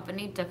at the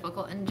company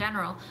difficult in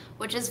general.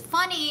 Which is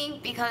funny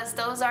because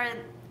those are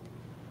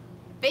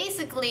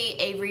basically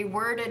a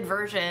reworded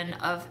version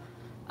of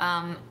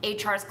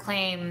HR's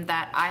claim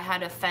that I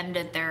had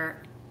offended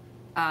their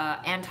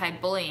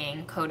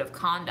anti-bullying code of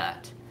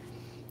conduct,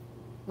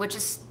 which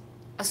is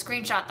a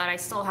screenshot that I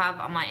still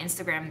have on my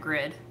Instagram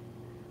grid.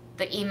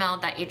 The email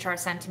that HR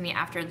sent to me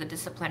after the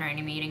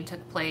disciplinary meeting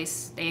took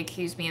place. They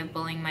accused me of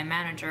bullying my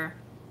manager.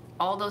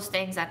 All those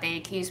things that they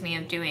accused me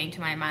of doing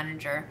to my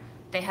manager,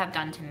 they have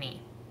done to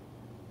me.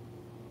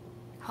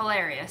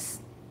 Hilarious.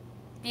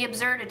 The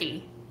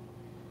absurdity.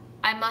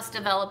 I must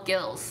develop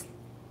gills,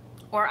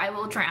 or I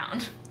will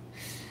drown.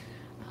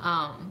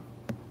 Um,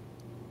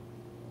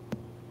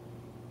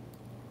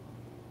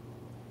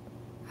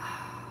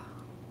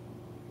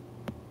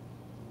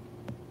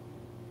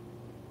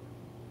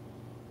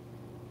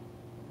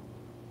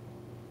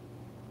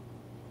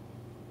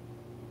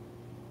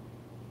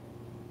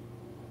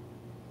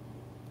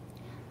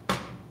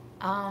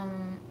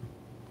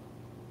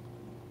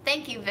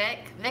 Thank you,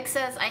 Vic. Vic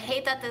says, I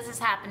hate that this is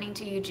happening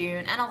to you,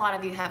 June, and a lot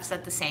of you have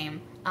said the same.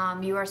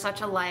 You are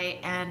such a light,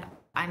 and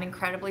I'm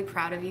incredibly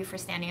proud of you for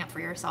standing up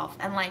for yourself.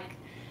 And like,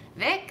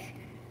 Vic,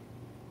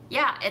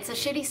 yeah, it's a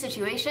shitty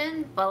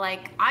situation, but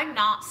like, I'm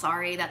not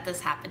sorry that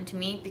this happened to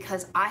me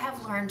because I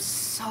have learned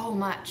so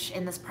much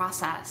in this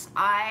process.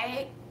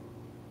 I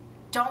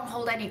don't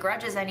hold any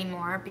grudges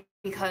anymore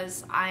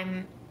because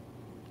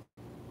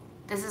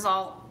this is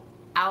all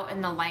out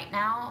in the light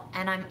now,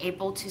 and I'm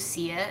able to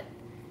see it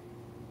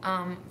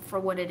for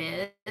what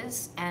it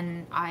is,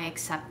 and I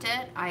accept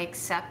it. I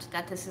accept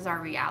that this is our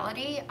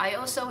reality. I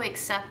also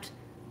accept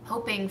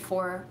hoping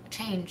for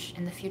change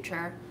in the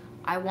future.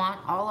 I want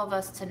all of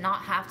us to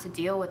not have to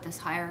deal with this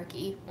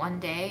hierarchy one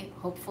day.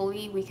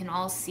 Hopefully we can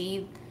all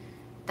see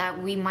that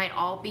we might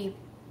all be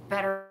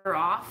better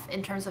off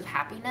in terms of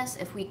happiness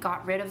if we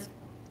got rid of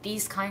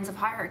these kinds of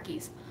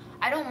hierarchies.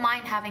 I don't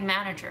mind having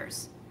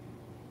managers,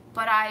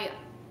 but I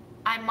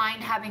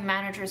mind having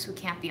managers who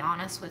can't be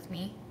honest with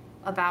me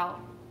about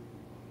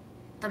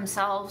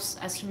themselves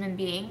as human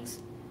beings.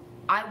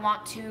 I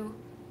want to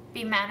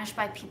be managed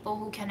by people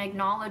who can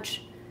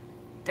acknowledge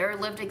their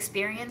lived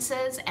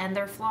experiences and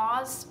their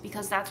flaws,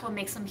 because that's what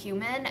makes them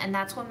human, and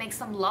that's what makes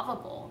them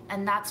lovable,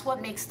 and that's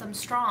what makes them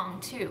strong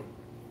too.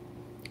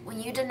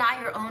 When you deny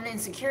your own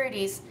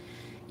insecurities,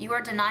 you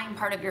are denying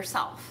part of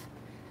yourself.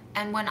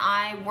 And when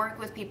I work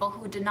with people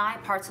who deny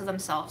parts of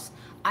themselves,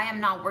 I am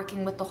not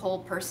working with the whole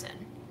person.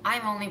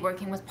 I'm only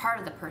working with part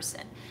of the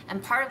person,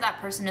 and part of that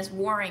person is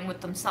warring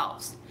with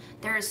themselves.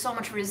 There is so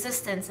much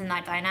resistance in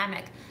that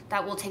dynamic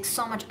that will take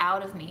so much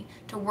out of me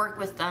to work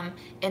with them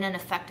in an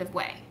effective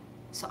way.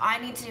 So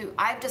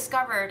I've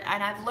discovered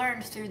and I've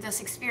learned through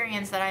this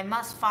experience that I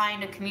must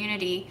find a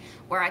community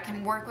where I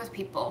can work with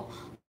people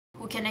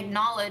who can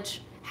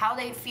acknowledge how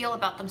they feel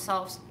about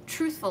themselves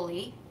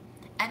truthfully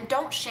and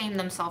don't shame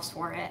themselves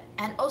for it,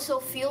 and also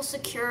feel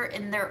secure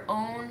in their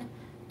own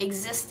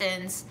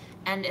existence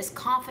and is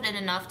confident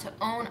enough to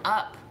own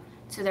up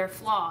to their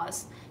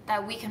flaws,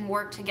 that we can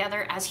work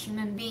together as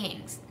human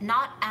beings,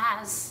 not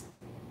as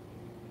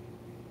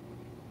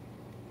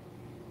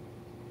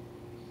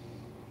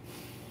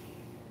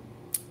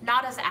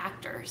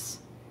actors.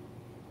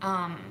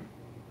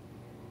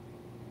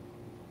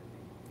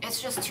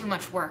 It's just too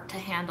much work to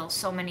handle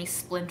so many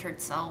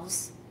splintered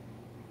selves.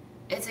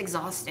 It's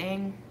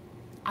exhausting.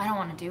 I don't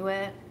want to do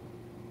it.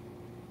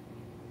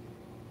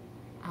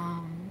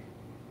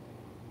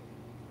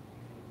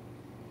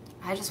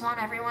 I just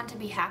want everyone to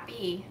be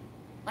happy,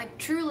 like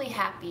truly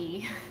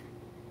happy,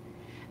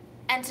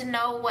 and to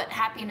know what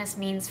happiness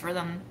means for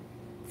them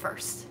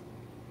first,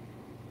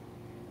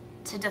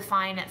 to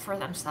define it for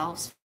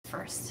themselves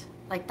first.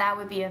 Like, that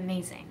would be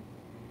amazing.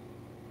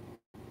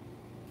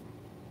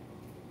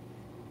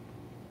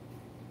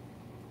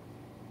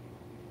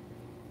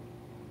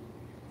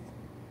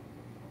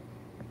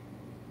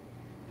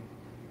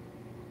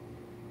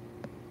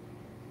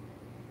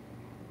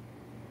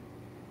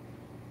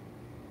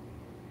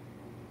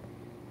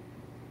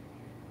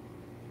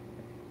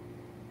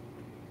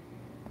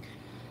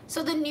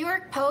 So the New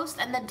York Post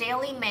and the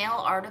Daily Mail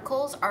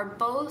articles are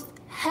both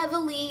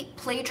heavily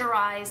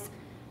plagiarized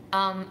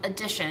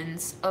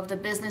editions of the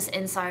Business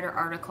Insider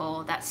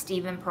article that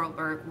Stephen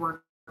Perlberg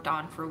worked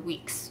on for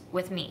weeks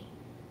with me,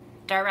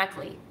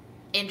 directly,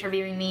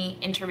 interviewing me,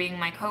 interviewing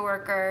my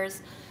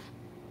coworkers,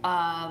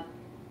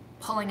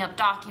 pulling up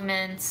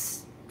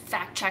documents,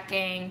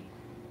 fact-checking.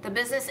 The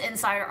Business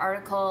Insider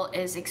article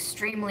is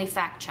extremely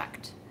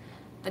fact-checked.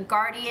 The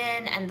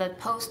Guardian and the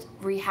Post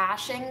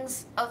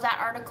rehashings of that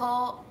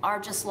article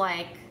are just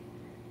like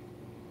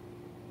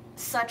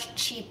such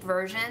cheap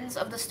versions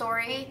of the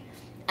story,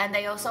 and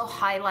they also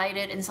highlight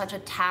it in such a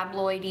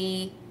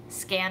tabloidy,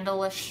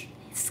 scandalous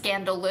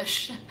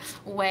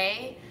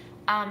way.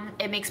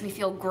 It makes me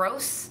feel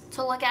gross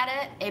to look at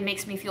it. It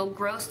makes me feel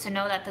gross to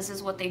know that this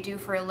is what they do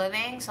for a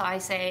living. So I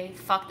say,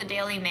 fuck the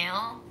Daily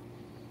Mail,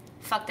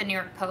 fuck the New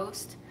York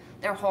Post.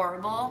 They're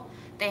horrible.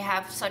 They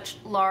have such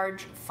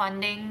large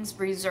fundings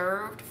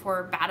reserved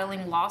for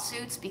battling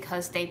lawsuits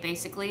because they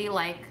basically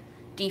like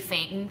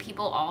defame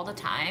people all the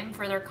time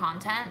for their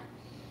content.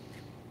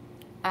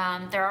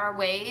 There are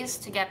ways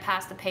to get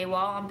past the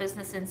paywall on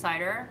Business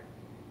Insider.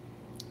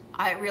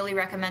 I really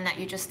recommend that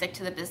you just stick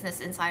to the Business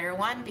Insider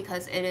one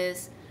because it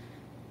is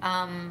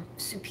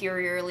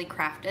superiorly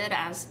crafted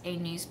as a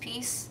news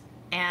piece,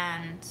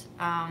 and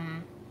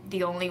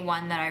the only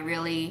one that I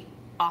really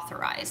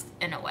authorized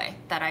in a way,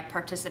 that I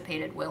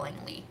participated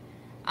willingly.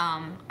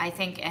 I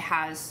think it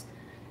has,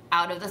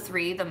 out of the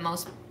three, the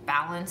most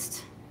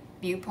balanced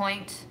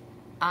viewpoint,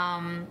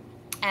 and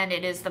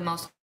it is the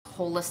most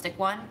holistic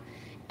one,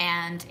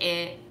 and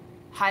it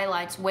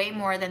highlights way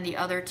more than the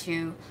other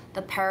two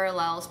the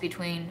parallels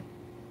between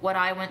what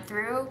I went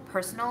through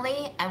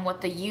personally and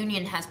what the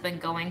union has been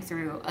going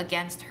through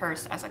against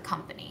Hearst as a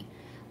company.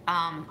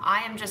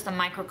 I am just a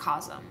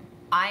microcosm.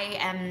 I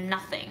am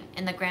nothing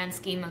in the grand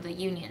scheme of the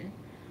union.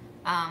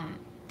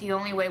 The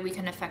only way we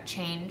can affect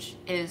change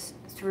is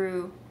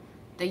through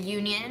the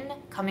union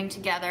coming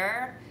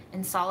together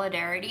in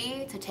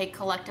solidarity to take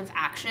collective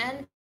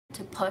action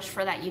to push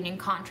for that union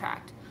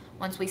contract.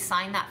 Once we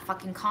sign that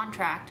fucking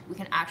contract, we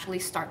can actually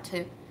start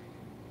to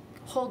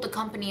hold the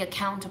company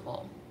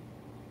accountable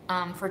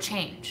for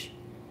change,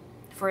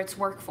 for its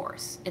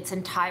workforce, its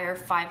entire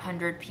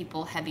 500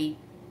 people heavy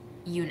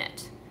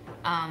unit.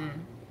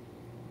 I'm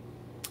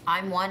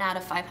 1 out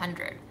of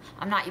 500.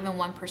 I'm not even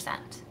 1%.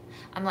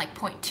 I'm like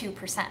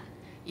 0.2%,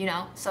 you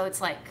know? So it's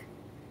like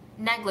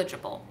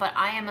negligible, but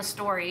I am a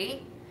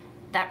story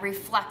that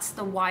reflects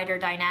the wider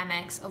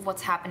dynamics of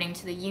what's happening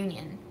to the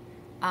union.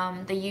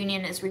 The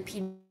union is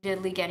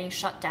repeatedly getting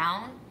shut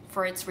down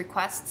for its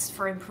requests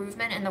for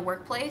improvement in the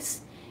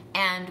workplace,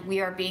 and we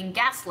are being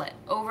gaslit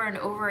over and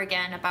over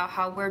again about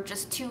how we're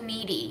just too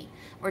needy,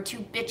 we're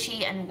too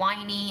bitchy and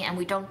whiny, and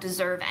we don't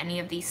deserve any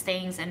of these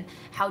things, and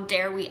how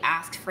dare we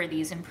ask for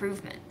these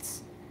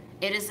improvements.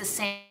 It is the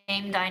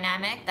same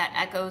dynamic that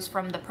echoes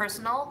from the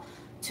personal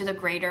to the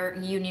greater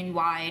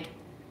union-wide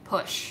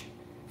push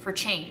for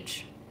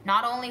change,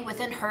 not only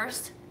within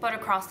Hearst, but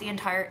across the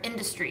entire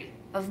industry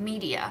of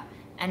media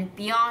and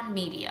beyond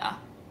media.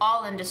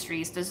 All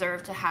industries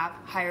deserve to have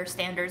higher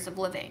standards of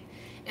living.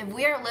 If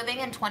we are living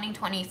in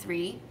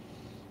 2023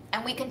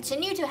 and we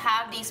continue to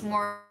have these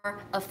more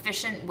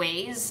efficient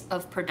ways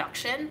of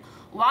production,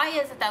 why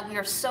is it that we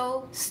are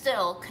so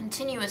still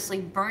continuously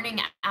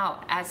burning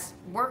out as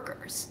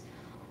workers?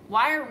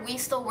 Why are we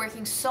still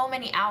working so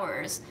many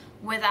hours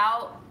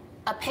without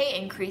a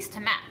pay increase to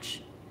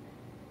match?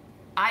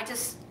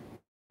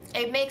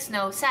 It makes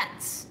no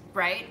sense,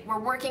 right? We're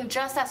working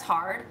just as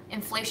hard.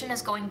 Inflation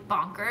is going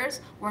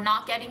bonkers. We're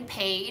not getting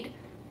paid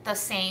the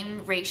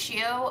same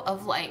ratio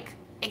of like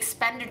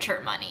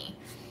expenditure money.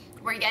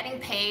 We're getting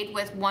paid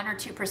with 1 or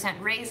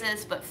 2%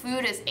 raises, but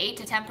food is 8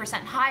 to 10%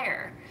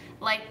 higher.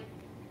 Like,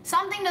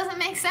 something doesn't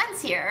make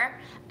sense here.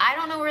 I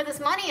don't know where this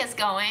money is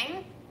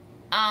going.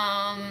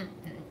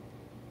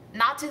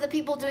 Not to the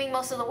people doing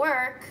most of the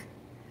work.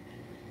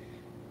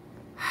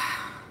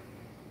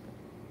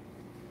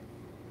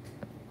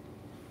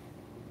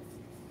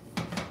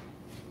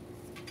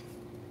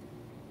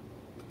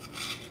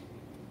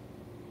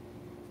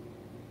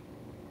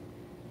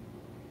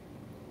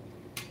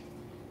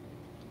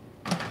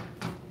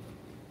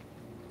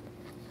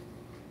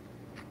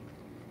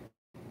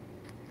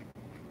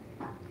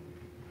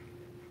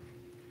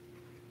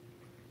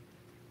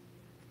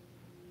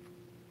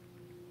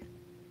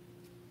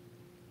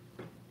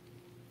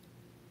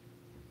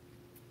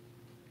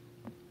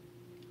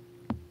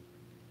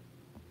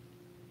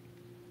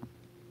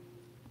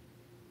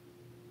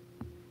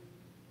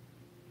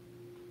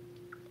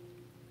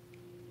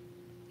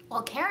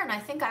 Well, Karen, I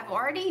think I've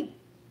already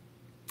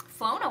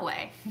flown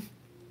away.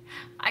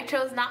 I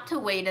chose not to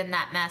wait in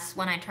that mess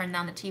when I turned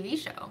down the TV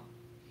show,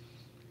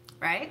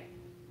 right?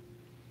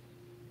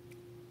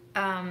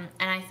 And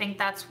I think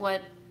that's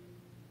what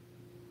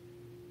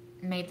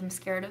made them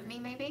scared of me,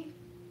 maybe,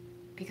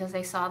 because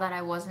they saw that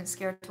I wasn't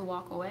scared to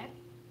walk away.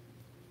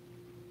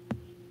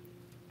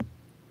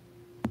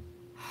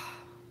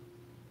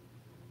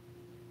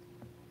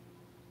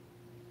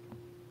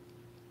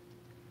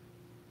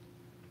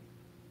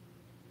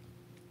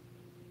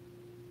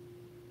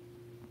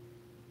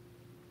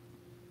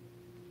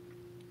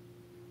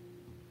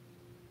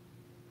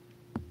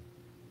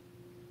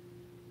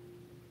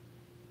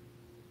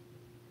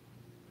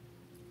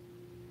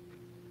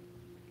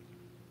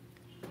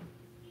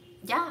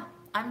 Yeah,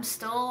 I'm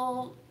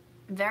still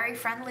very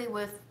friendly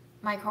with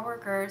my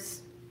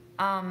coworkers.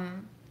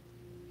 I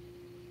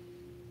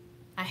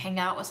hang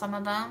out with some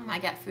of them, I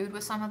get food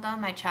with some of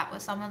them, I chat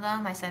with some of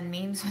them, I send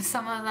memes with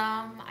some of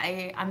them.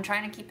 I'm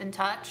trying to keep in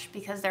touch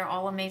because they're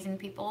all amazing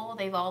people.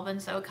 They've all been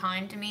so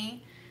kind to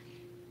me.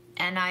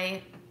 And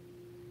I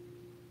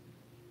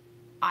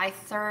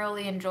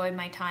thoroughly enjoyed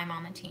my time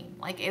on the team.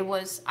 Like,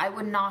 I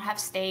would not have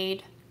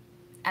stayed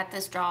at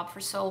this job for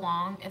so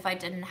long if I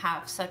didn't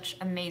have such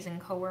amazing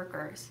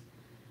coworkers.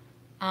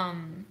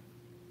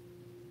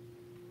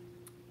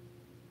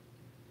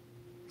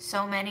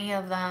 So many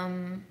of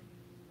them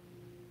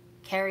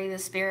carry the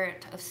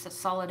spirit of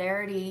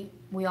solidarity.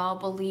 We all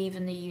believe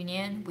in the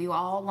union. We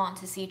all want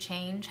to see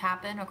change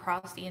happen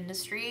across the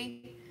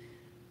industry.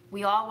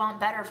 We all want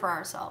better for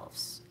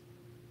ourselves.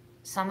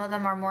 Some of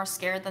them are more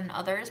scared than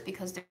others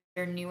because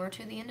they're newer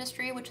to the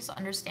industry, which is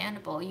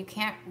understandable. You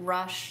can't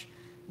rush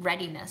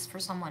readiness for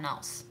someone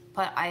else.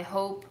 But I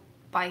hope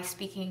by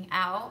speaking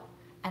out,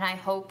 and I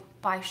hope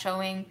by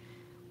showing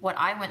what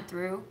I went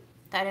through,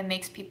 that it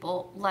makes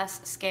people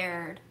less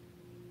scared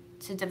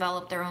to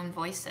develop their own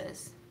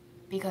voices.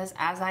 Because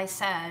as I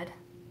said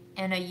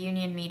in a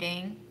union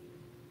meeting,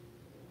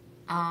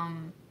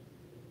 I'm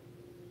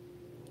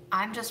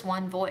just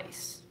one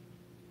voice.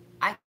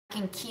 I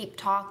can keep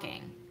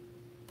talking,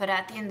 but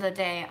at the end of the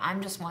day,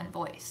 I'm just one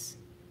voice.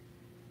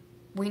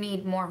 We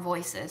need more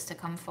voices to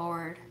come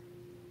forward,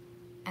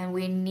 and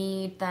we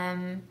need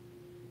them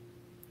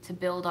to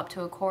build up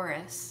to a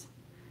chorus,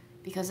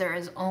 because there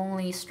is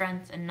only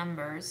strength in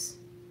numbers.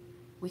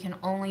 We can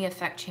only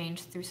affect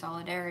change through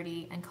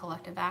solidarity and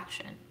collective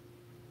action.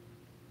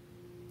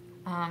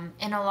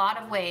 In a lot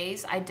of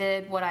ways, I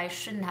did what I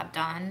shouldn't have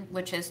done,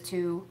 which is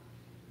to,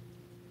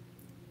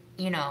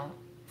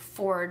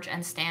 forge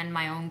and stand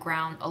my own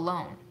ground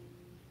alone.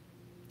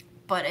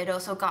 But it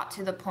also got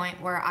to the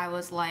point where I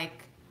was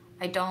like,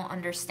 I don't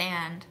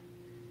understand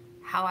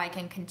how I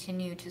can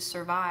continue to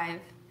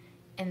survive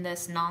in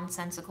this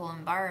nonsensical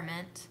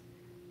environment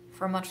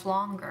for much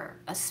longer,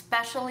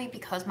 especially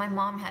because my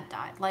mom had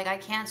died. Like, I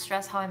can't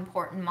stress how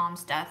important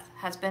mom's death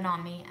has been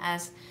on me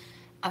as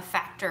a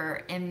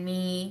factor in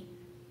me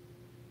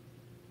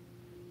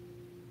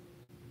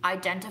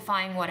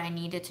identifying what I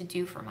needed to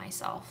do for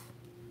myself.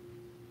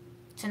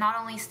 To not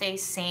only stay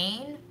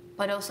sane,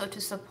 but also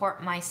to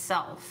support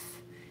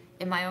myself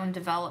in my own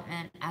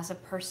development as a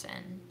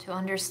person, to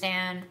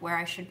understand where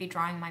I should be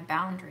drawing my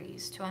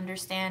boundaries, to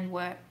understand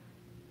what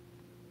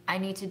I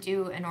need to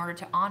do in order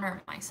to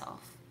honor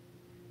myself.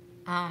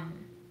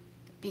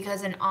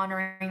 Because in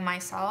honoring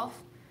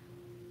myself,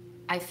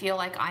 I feel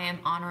like I am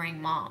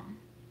honoring mom.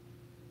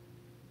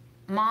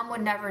 Mom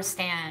would never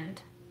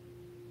stand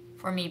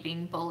for me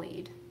being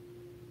bullied.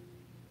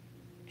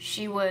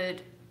 She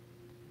would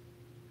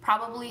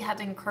probably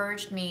have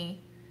encouraged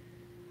me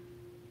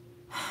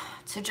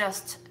to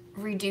just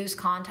reduce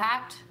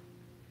contact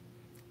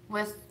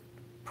with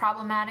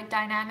problematic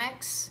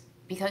dynamics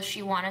because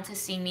she wanted to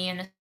see me in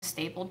a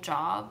stable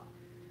job.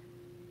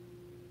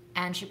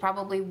 And she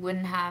probably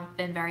wouldn't have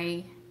been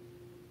very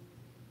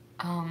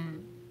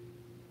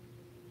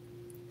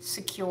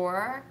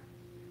secure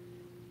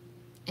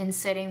in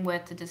sitting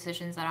with the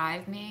decisions that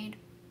I've made.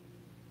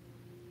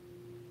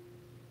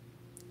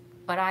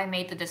 But I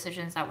made the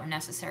decisions that were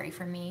necessary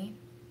for me.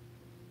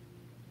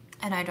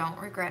 And I don't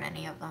regret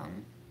any of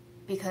them.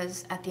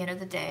 Because at the end of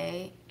the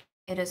day,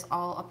 it is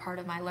all a part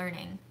of my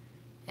learning.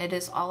 It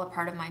is all a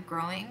part of my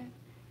growing.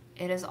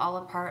 It is all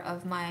a part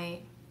of my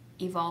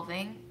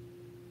evolving,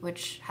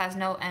 which has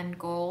no end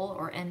goal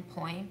or end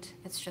point.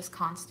 It's just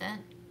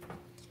constant.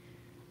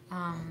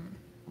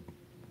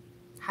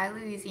 Hi,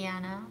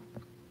 Louisiana.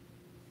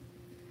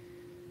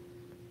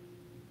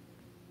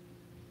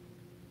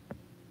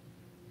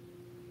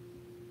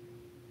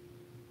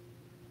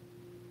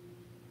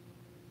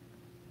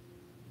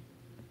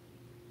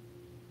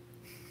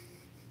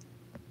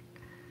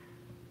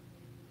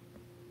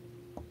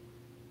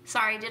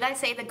 Sorry, did I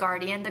say The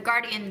Guardian? The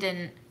Guardian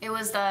didn't. It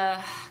was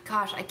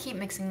gosh, I keep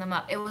mixing them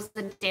up. It was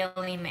the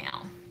Daily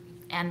Mail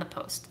and the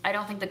Post. I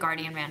don't think The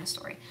Guardian ran a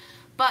story.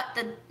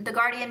 But the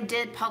Guardian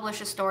did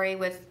publish a story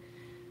with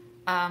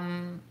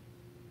an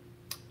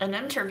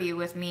interview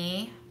with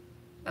me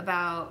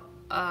about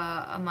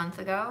a month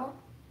ago,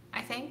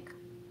 I think.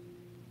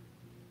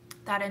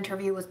 That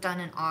interview was done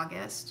in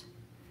August,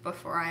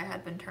 before I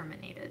had been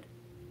terminated.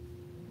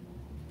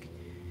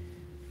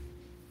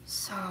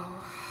 So,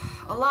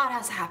 a lot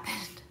has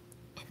happened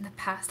in the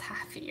past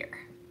half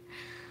year.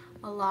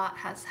 A lot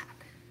has happened.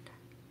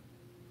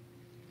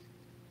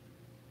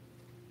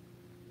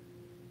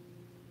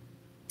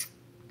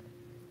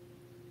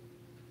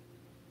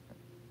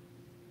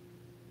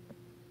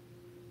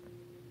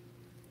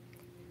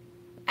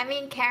 I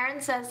mean,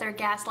 Karen says they're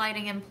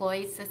gaslighting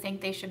employees to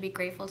think they should be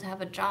grateful to have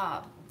a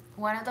job.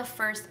 One of the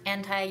first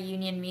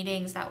anti-union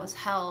meetings that was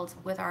held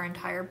with our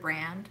entire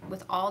brand,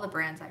 with all the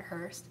brands at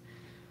Hearst,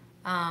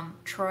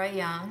 Troy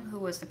Young, who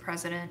was the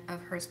president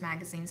of Hearst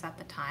Magazines at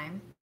the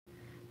time,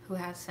 who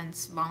has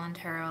since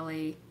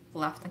voluntarily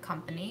left the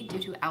company due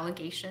to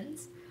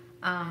allegations,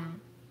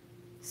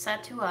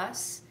 said to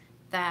us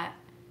that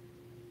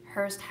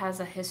Hearst has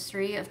a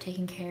history of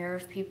taking care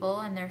of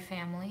people and their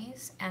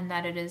families, and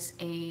that it is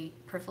a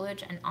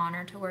privilege and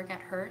honor to work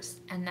at Hearst,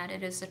 and that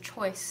it is a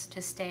choice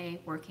to stay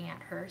working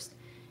at Hearst.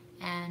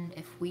 And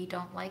if we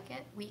don't like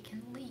it, we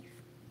can leave.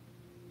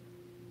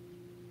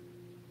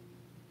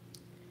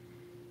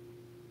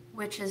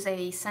 Which is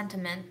a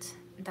sentiment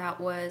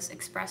that was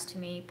expressed to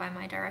me by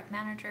my direct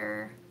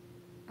manager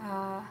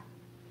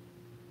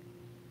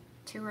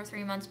 2 or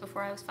 3 months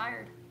before I was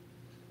fired.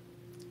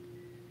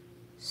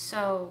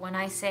 So when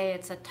I say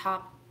it's a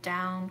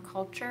top-down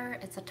culture,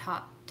 it's a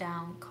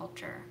top-down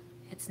culture.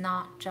 It's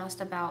not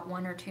just about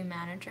 1 or 2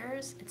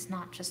 managers. It's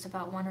not just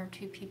about 1 or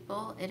 2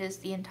 people. It is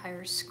the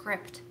entire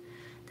script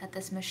that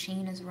this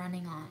machine is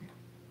running on.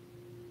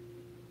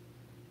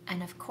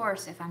 And of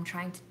course, if I'm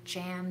trying to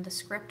jam the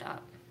script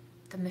up,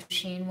 the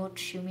machine will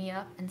chew me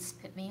up and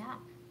spit me out.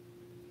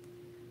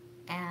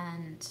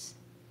 And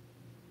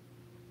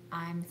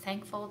I'm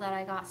thankful that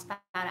I got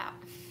spat out.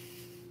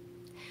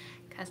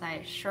 Because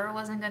I sure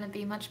wasn't going to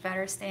be much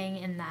better staying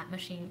in that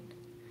machine.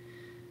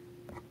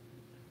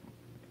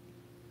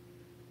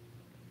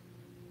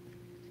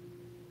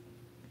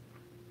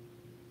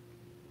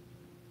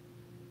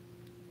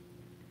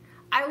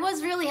 I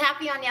was really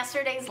happy on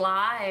yesterday's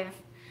live.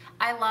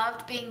 I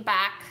loved being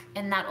back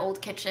in that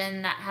old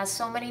kitchen that has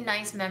so many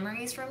nice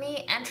memories for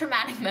me and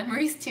traumatic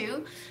memories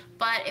too.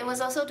 But it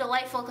was also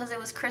delightful because it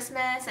was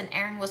Christmas and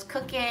Erin was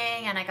cooking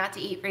and I got to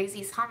eat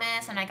Raisy's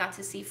hummus and I got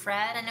to see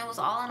Fred and it was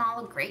all in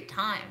all a great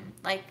time.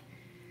 Like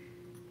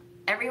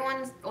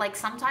everyone's like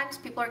sometimes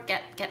people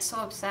get so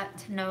upset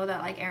to know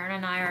that like Erin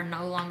and I are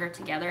no longer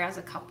together as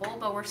a couple,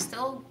 but we're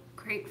still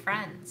great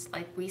friends.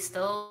 Like we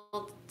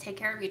still take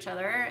care of each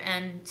other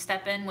and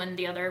step in when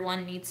the other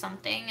one needs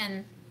something,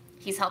 and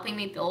he's helping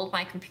me build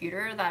my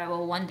computer that I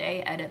will one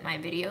day edit my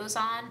videos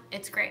on.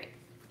 It's great.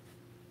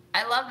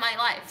 I love my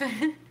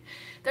life.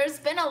 There's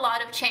been a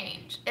lot of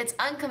change. It's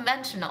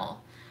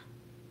unconventional,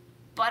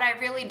 but I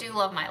really do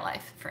love my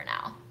life for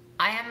now.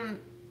 I am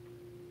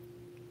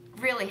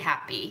really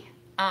happy.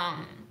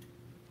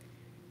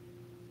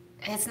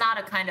 It's not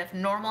a kind of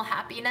normal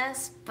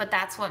happiness, but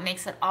that's what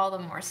makes it all the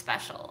more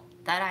special,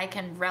 that I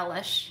can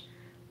relish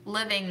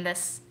living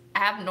this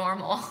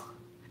abnormal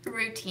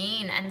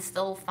routine and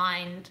still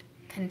find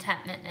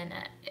contentment in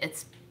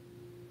it.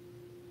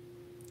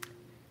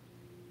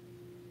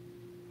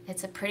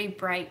 It's a pretty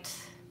bright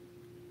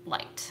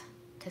light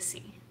to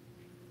see.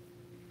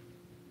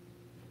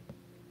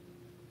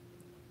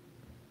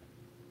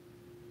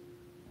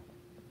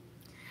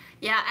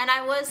 Yeah, and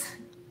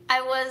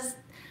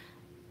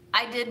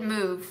I did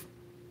move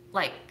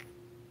like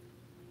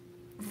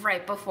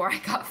right before I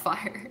got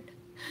fired.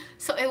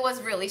 So it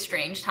was really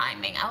strange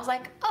timing. I was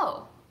like,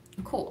 oh,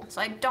 cool. So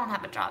I don't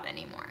have a job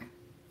anymore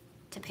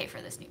to pay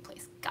for this new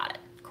place. Got it.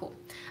 Cool.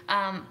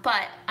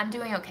 But I'm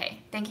doing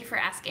okay. Thank you for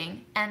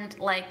asking. And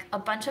like a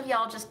bunch of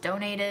y'all just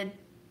donated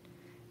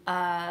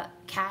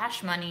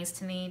cash monies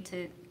to me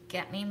to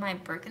get me my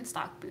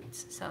Birkenstock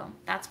boots. So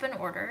that's been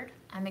ordered.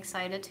 I'm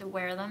excited to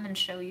wear them and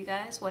show you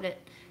guys what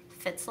it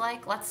fits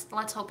like.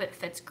 Let's hope it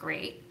fits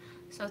great.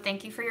 So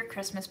thank you for your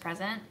Christmas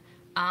present.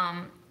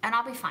 And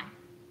I'll be fine.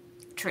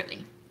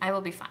 Truly, I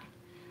will be fine.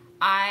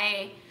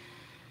 I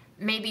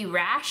may be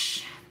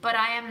rash, but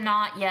I am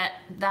not yet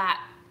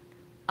that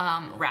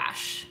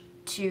rash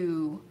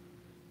to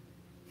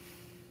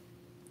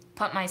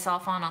put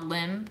myself on a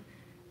limb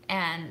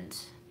and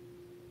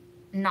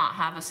not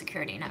have a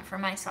security net for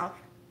myself.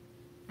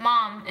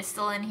 Mom is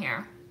still in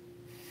here.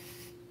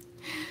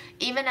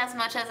 Even as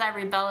much as I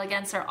rebel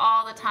against her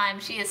all the time,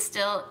 she is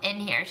still in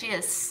here. She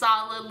is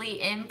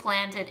solidly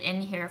implanted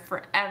in here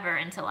forever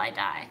until I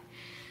die.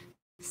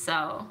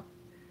 So,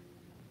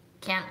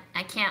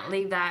 I can't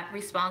leave that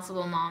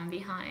responsible mom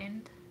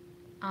behind.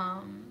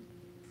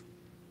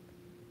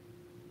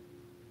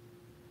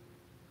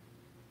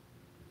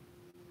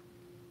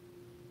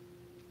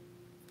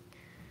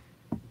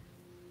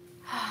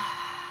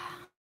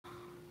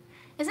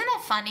 Isn't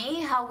it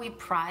funny how we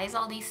prize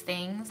all these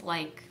things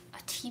like a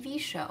TV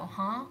show,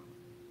 huh?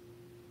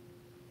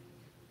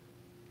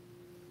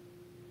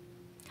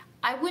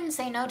 I wouldn't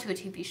say no to a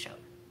TV show.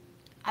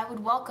 I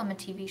would welcome a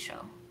TV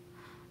show.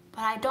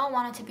 But I don't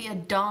want it to be a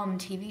dumb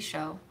TV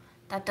show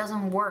that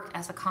doesn't work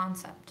as a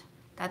concept,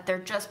 that they're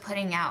just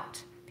putting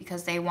out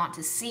because they want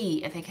to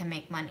see if it can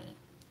make money.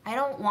 I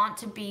don't want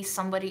to be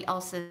somebody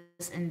else's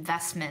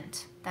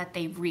investment that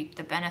they reap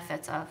the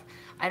benefits of.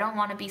 I don't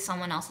want to be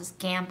someone else's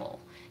gamble.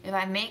 If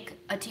I make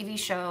a TV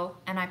show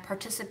and I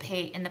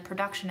participate in the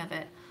production of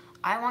it,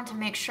 I want to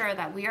make sure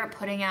that we are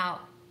putting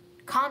out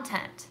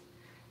content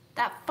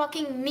that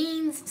fucking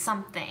means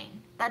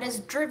something, that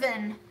is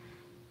driven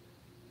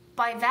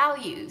by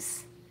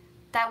values,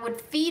 that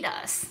would feed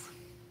us.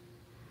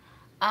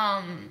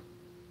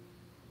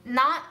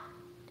 Not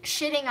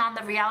shitting on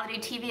the reality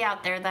TV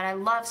out there that I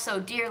love so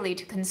dearly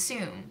to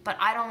consume, but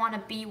I don't want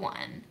to be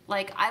one.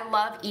 Like, I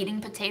love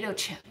eating potato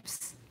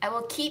chips. I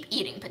will keep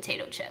eating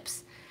potato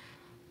chips.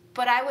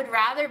 But I would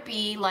rather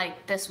be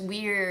like this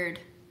weird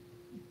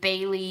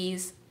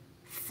Bailey's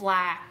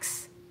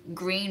flax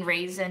green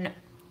raisin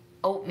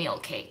oatmeal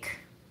cake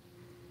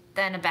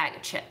than a bag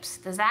of chips.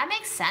 Does that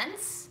make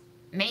sense?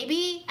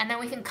 Maybe, and then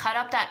we can cut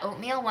up that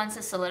oatmeal once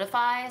it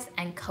solidifies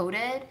and coat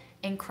it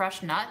in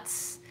crushed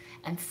nuts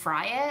and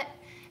fry it,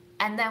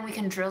 and then we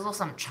can drizzle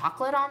some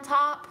chocolate on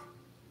top,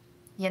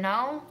 you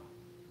know?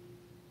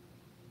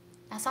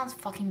 That sounds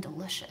fucking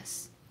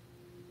delicious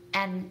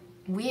and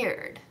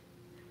weird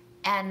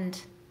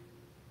and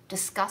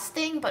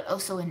disgusting, but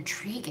also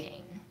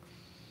intriguing.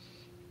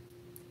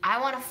 I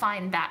want to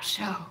find that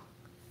show.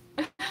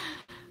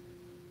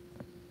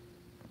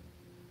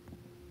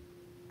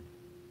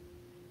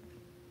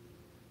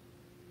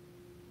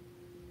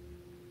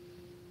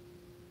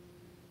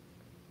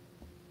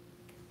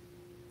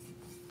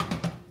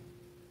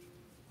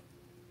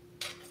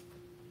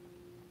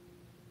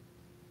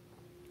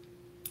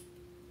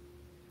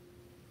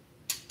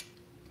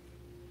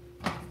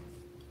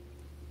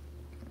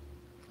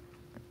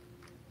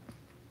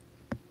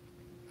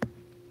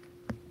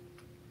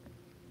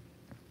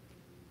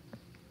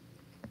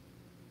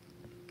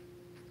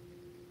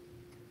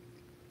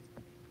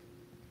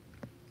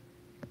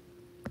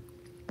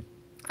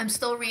 I'm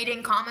still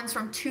reading comments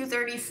from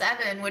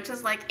 237, which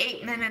is like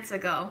 8 minutes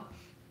ago.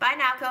 Bye,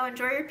 Nako.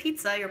 Enjoy your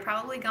pizza. You're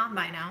probably gone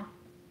by now.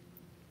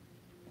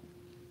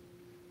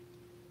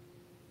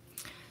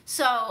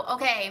 So,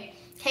 okay,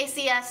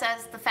 KCS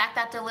says the fact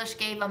that Delish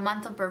gave a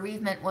month of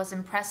bereavement was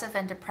impressive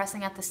and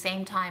depressing at the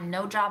same time.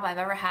 No job I've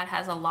ever had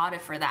has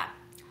allotted for that.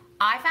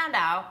 I found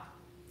out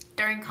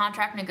during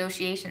contract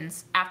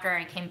negotiations after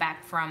I came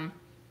back from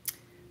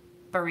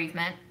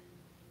bereavement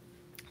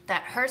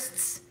that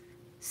Hearst's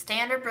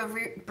standard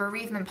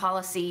bereavement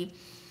policy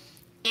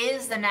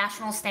is the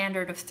national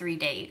standard of 3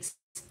 days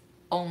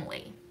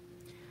only.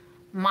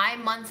 My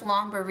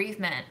month-long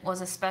bereavement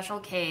was a special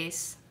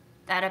case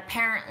that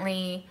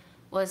apparently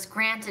was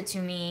granted to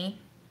me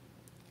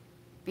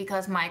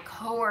because my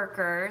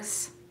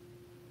coworkers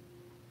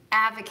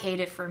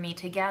advocated for me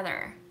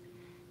together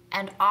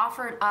and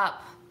offered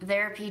up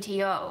their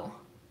PTO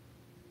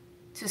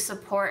to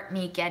support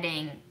me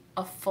getting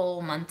a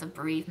full month of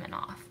bereavement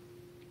off.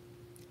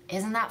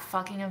 Isn't that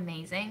fucking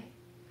amazing?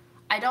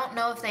 I don't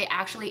know if they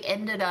actually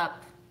ended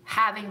up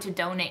having to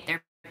donate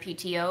their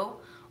PTO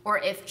or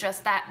if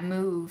just that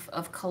move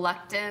of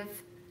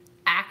collective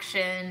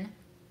action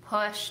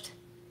pushed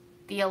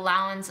the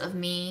allowance of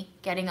me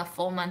getting a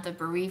full month of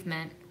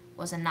bereavement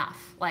was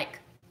enough. Like,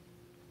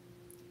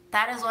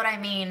 that is what I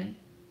mean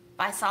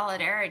by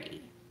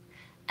solidarity.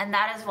 And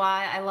that is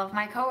why I love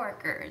my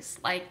coworkers.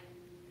 Like,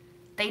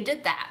 they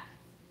did that.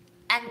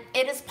 And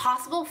it is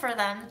possible for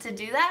them to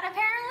do that,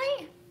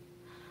 apparently?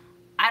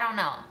 I don't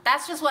know.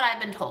 That's just what I've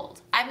been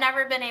told. I've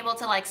never been able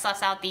to like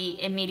suss out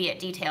the immediate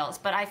details,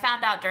 but I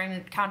found out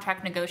during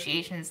contract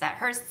negotiations that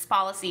Hearst's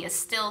policy is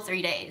still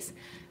 3 days.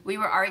 We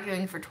were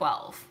arguing for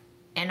 12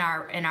 in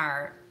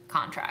our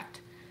contract.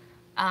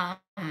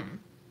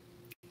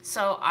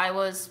 So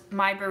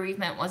my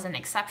bereavement was an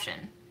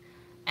exception.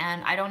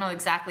 And I don't know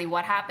exactly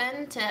what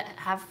happened to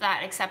have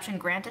that exception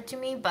granted to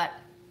me, but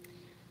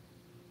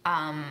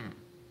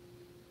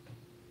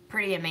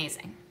pretty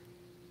amazing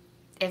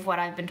if what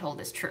I've been told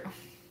is true.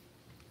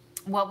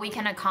 What we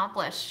can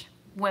accomplish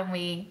when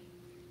we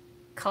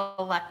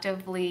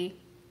collectively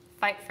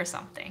fight for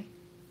something.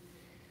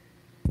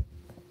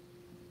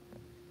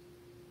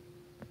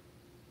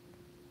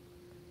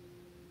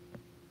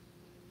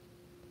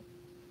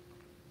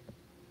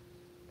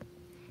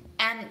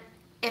 And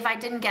if I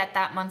didn't get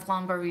that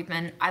month-long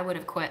bereavement, I would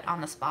have quit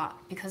on the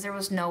spot because there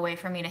was no way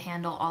for me to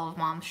handle all of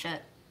mom's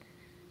shit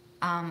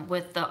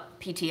with the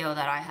PTO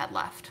that I had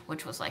left,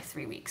 which was like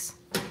 3 weeks.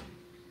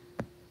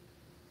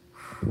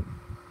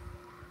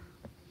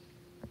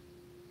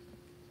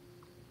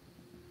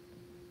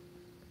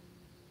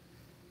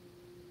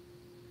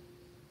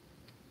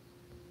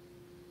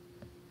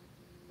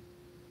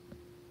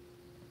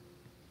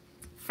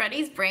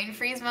 Freddy's brain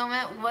freeze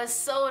moment was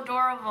so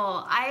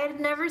adorable. I had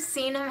never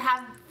seen him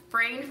have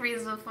brain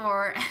freeze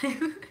before.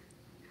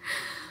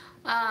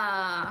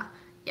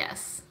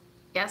 Yes.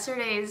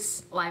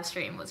 Yesterday's live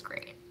stream was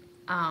great.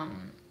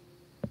 And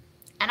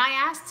I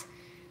asked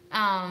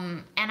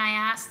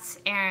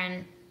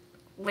Aaron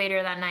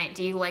later that night,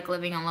 do you like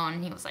living alone?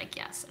 And he was like,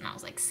 yes. And I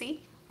was like,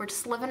 see, we're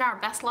just living our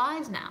best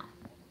lives now.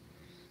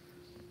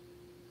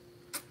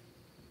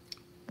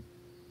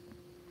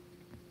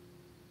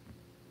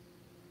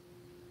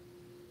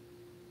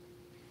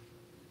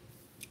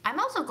 I'm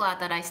also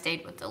glad that I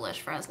stayed with Delish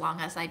for as long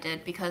as I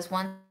did because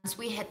once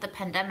we hit the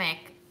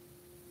pandemic,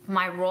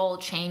 my role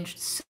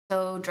changed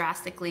so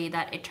drastically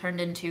that it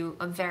turned into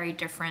a very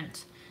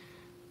different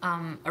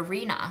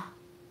arena.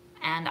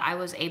 And I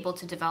was able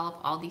to develop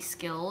all these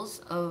skills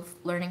of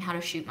learning how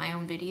to shoot my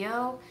own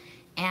video.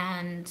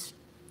 And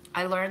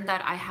I learned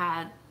that I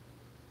had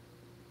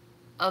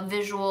a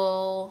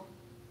visual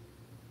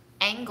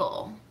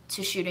angle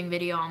to shooting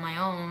video on my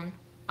own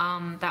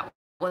that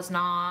was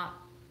not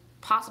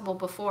possible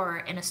before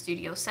in a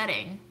studio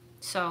setting.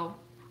 So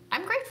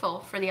I'm grateful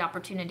for the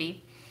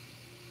opportunity.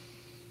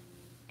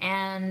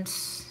 And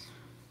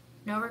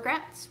no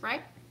regrets,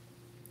 right?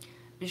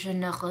 Je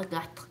ne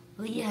regrette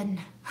rien.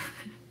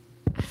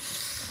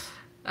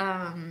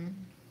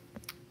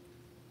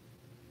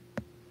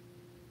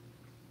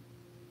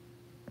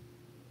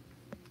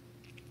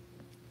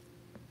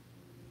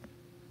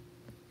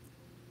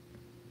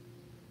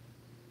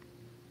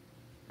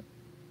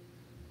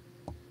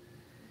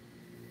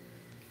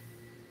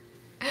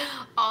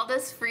 All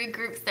this free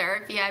group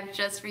therapy I've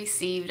just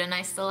received and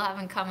I still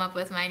haven't come up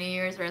with my New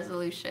Year's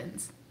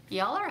resolutions.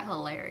 Y'all are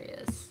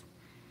hilarious.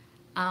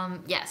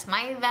 Yes,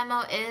 my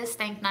Venmo is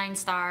thank 9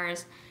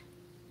 stars.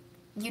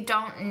 You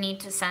don't need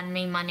to send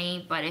me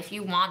money, but if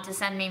you want to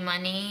send me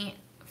money,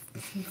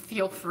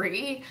 feel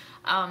free.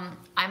 I'm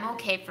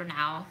okay for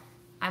now.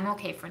 I'm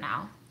okay for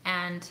now.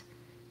 And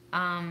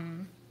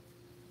I'll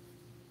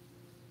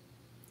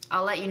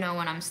let you know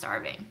when I'm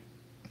starving.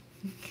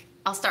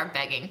 I'll start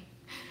begging.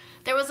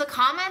 There was a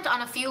comment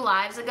on a few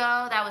lives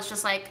ago that was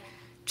just like,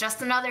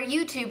 just another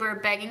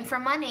YouTuber begging for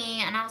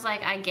money. And I was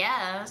like, I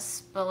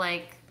guess, but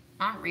like,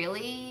 not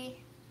really.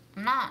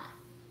 I'm not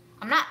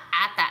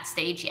at that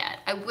stage yet.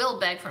 I will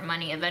beg for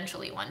money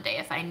eventually one day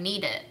if I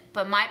need it.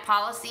 But my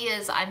policy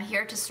is I'm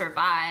here to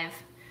survive,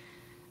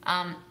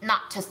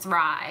 not to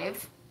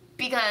thrive,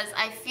 because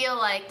I feel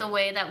like the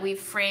way that we've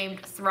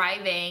framed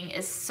thriving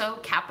is so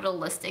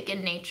capitalistic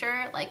in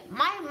nature. Like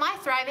my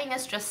thriving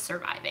is just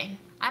surviving.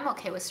 I'm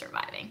okay with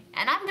surviving,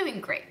 and I'm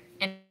doing great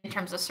in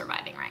terms of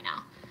surviving right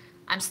now.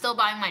 I'm still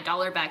buying my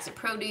dollar bags of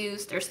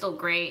produce. They're still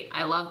great.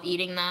 I love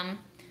eating them.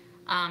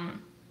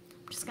 I'm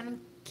just gonna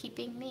keep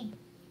being me.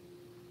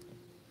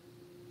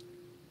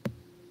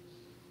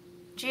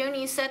 June,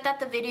 you said that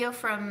the video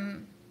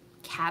from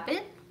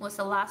Cabot was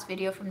the last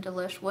video from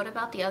Delish. What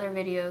about the other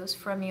videos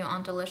from you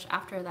on Delish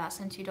after that,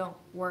 since you don't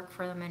work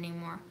for them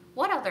anymore?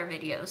 What other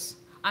videos?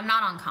 I'm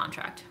not on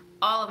contract.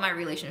 All of my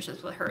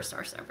relationships with her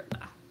are severed though.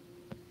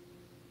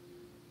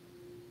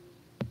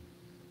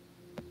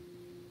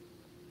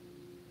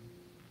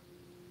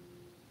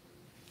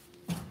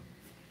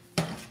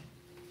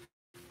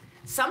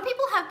 Some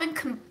people have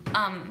been,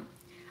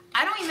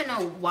 I don't even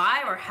know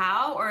why or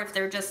how, or if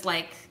they're just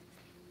like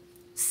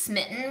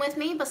smitten with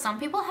me, but some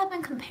people have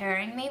been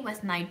comparing me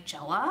with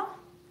Nigella.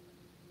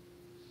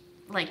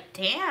 Like,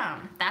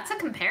 damn, that's a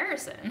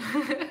comparison.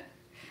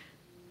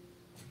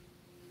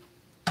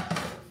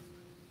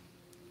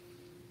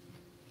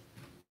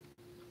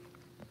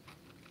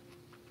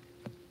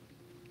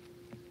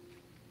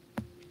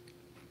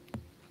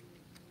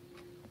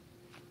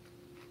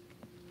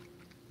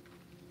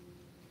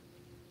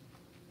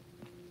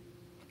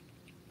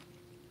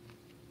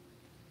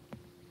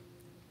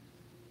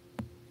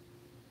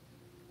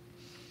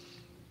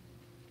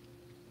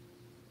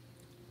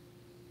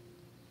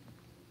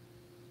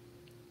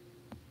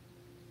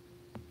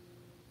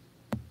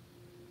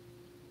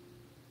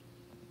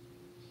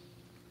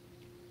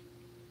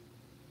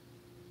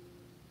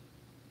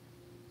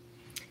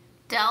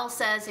 Dell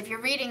says, if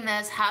you're reading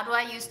this, how do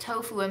I use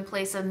tofu in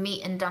place of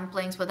meat in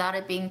dumplings without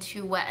it being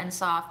too wet and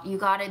soft? You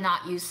gotta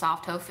not use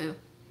soft tofu.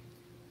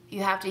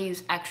 You have to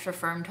use extra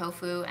firm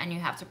tofu, and you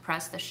have to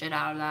press the shit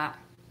out of that.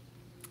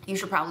 You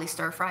should probably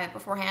stir fry it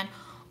beforehand.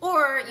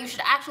 Or you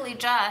should actually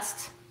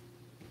just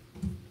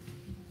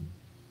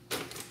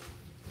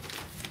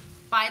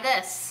buy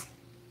this.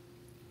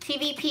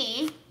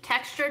 TVP,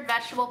 textured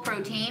vegetable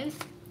protein.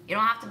 You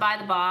don't have to buy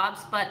the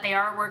Bobs, but they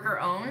are worker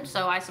owned,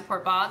 so I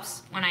support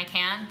Bobs when I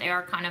can. They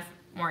are kind of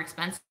more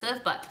expensive,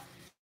 but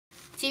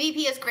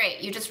TVP is great.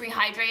 You just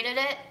rehydrated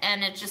it,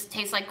 and it just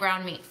tastes like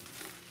ground meat.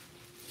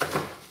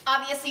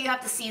 Obviously, you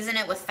have to season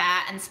it with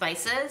fat and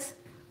spices,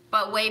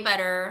 but way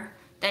better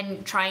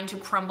than trying to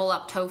crumble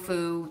up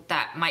tofu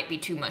that might be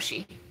too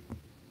mushy.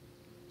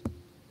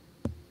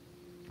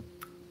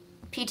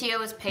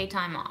 PTO is pay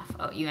time off.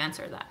 Oh, you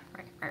answered that.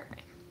 Right.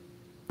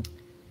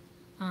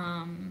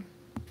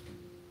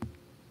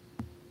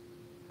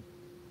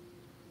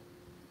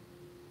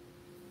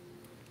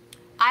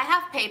 I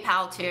have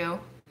PayPal too,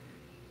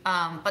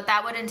 but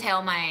that would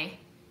entail my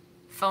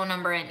phone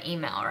number and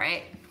email,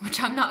 right?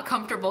 Which I'm not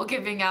comfortable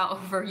giving out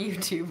over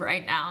YouTube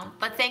right now.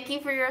 But thank you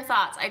for your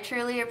thoughts. I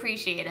truly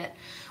appreciate it.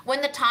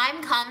 When the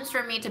time comes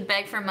for me to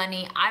beg for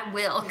money, I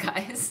will,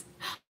 guys.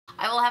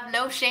 I will have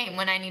no shame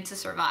when I need to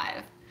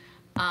survive.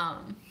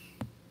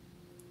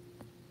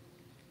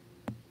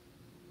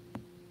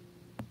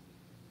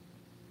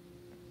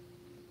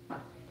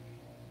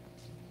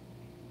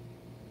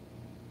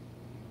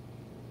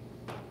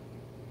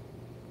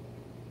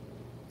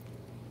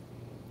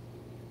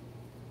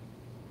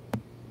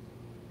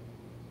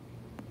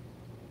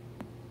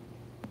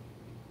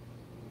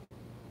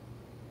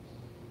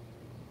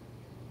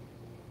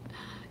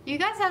 You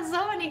guys have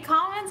so many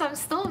comments. I'm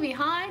still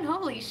behind.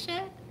 Holy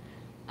shit.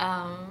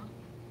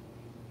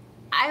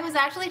 I was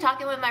actually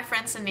talking with my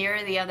friend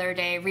Samira the other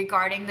day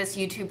regarding this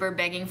YouTuber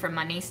begging for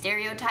money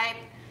stereotype.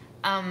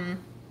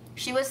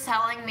 She was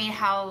telling me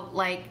how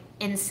like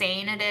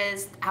insane it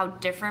is, how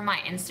different my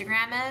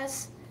Instagram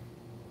is.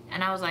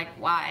 And I was like,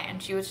 why?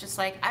 And she was just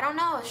like, I don't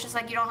know. It's just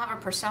like you don't have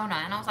a persona.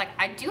 And I was like,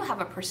 I do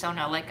have a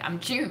persona. Like, I'm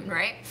June,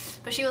 right?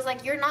 But she was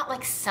like, you're not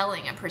like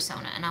selling a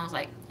persona. And I was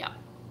like, yeah,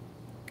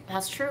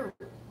 that's true.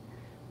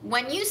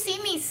 When you see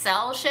me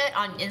sell shit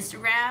on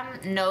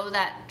Instagram, know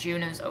that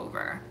June is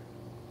over.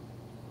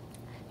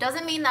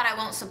 Doesn't mean that I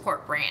won't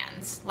support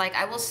brands. Like,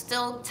 I will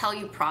still tell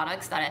you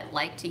products that I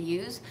like to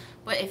use.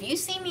 But if you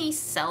see me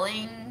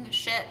selling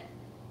shit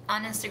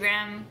on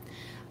Instagram,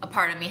 a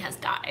part of me has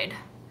died.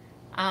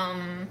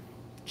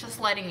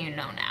 Just letting you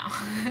know now.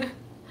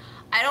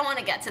 I don't want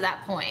to get to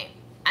that point.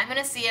 I'm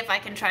gonna see if I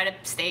can try to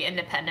stay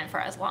independent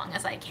for as long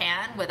as I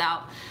can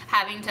without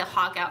having to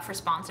hawk out for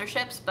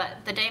sponsorships,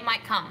 but the day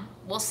might come.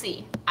 We'll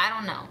see. I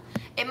don't know.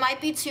 It might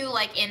be too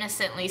like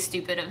innocently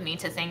stupid of me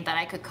to think that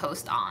I could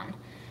coast on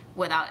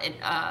without it,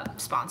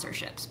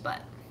 sponsorships,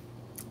 but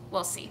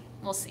we'll see.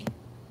 We'll see.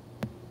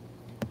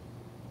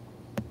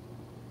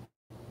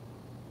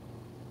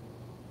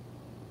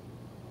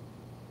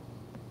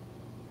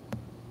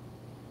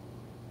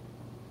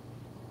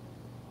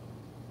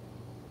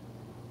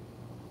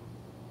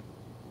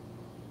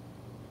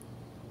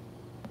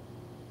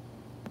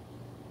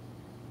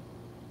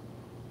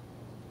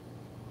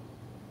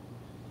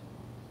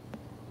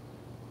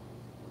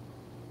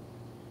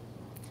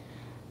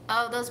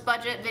 Oh, those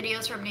budget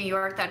videos from New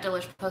York that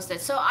Delish posted.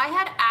 So I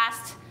had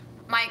asked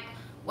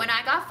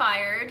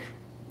fired,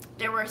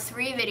 there were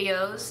 3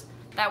 videos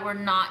that were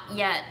not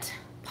yet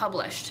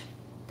published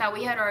that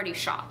we had already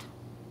shot.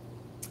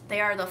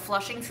 They are the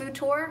Flushing food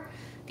tour,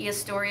 the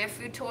Astoria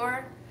food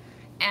tour,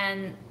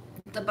 and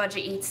the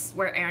Budget Eats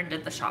where Aaron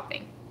did the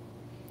shopping.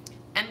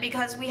 And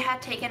because we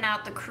had taken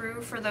out the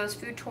crew for those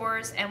food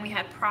tours and we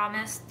had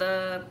promised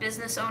the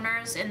business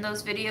owners in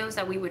those videos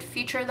that we would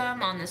feature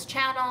them on this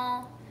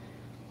channel,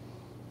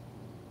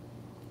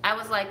 I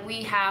was like,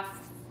 we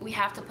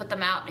have to put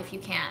them out if you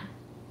can.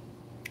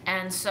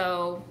 And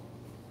so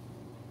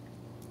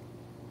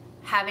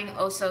having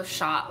also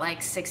shot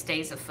like 6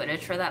 days of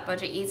footage for that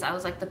Budget Eats, I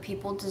was like, the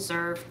people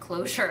deserve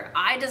closure.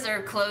 I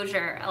deserve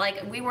closure.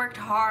 Like, we worked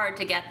hard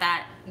to get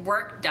that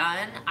work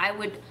done.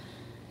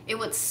 It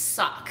would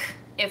suck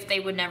if they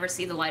would never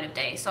see the light of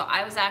day. So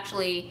I was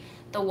actually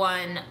the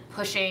one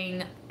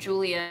pushing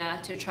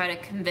Julia to try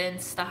to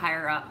convince the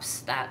higher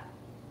ups that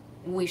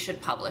we should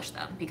publish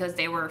them, because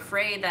they were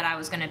afraid that I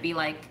was going to be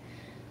like,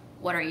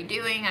 what are you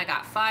doing? I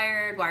got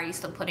fired. Why are you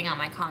still putting out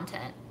my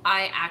content?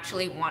 I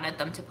actually wanted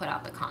them to put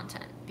out the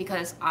content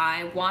because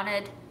I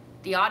wanted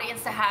the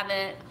audience to have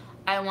it.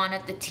 I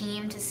wanted the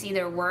team to see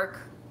their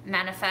work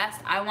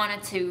manifest. I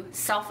wanted to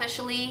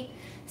selfishly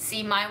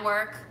see my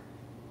work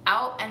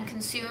out and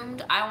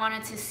consumed. I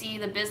wanted to see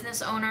the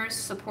business owners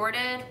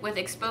supported with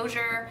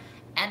exposure,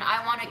 and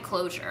I wanted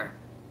closure,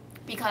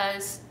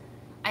 because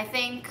I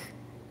think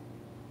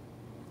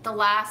the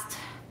last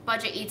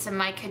Budget Eats in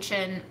my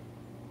kitchen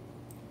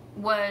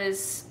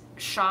was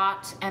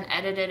shot and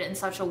edited in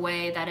such a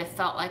way that it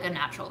felt like a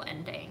natural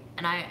ending,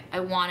 and I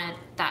wanted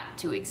that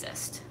to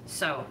exist.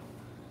 So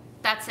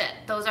that's it.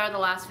 Those are the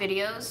last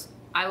videos.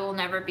 I will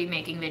never be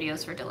making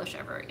videos for Delish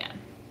ever again.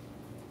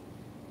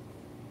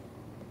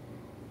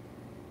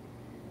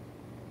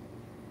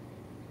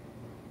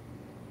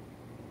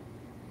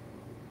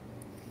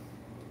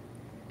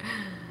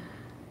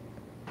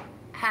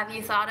 Have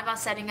you thought about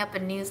setting up a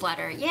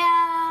newsletter? Yeah,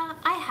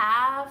 I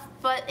have,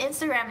 but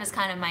Instagram is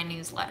kind of my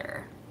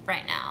newsletter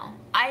right now.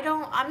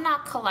 I'm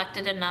not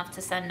collected enough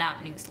to send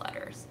out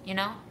newsletters, you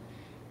know?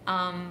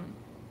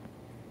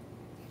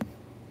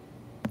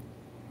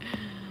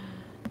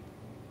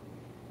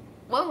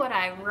 What would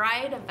I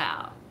write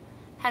about?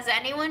 Has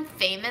anyone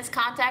famous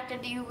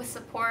contacted you with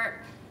support?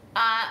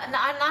 I'm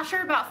not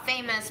sure about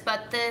famous,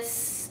 but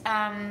this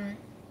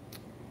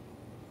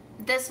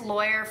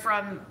lawyer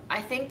from,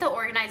 I think the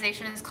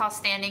organization is called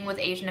Standing with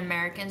Asian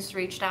Americans,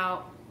 reached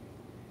out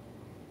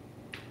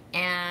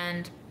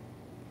and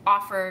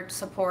offered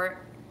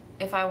support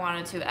if I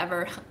wanted to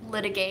ever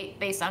litigate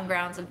based on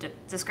grounds of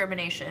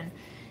discrimination.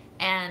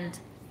 And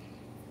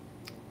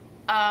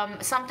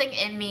something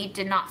in me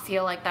did not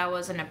feel like that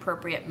was an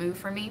appropriate move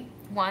for me.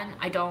 One,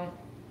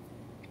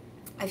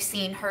 I've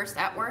seen Hearst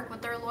at work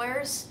with their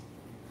lawyers.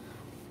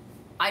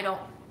 I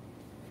don't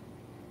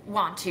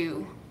want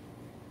to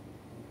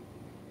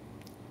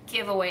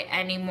give away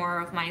any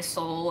more of my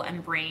soul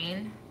and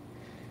brain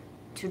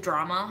to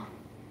drama.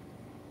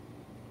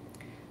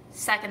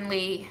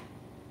 Secondly,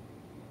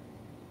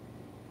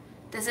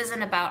 this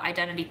isn't about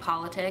identity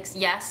politics.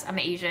 Yes, I'm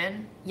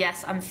Asian.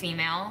 Yes, I'm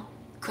female.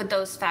 Could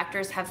those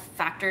factors have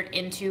factored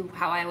into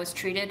how I was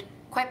treated?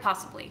 Quite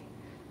possibly.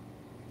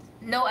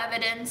 No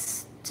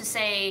evidence to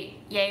say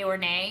yay or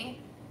nay.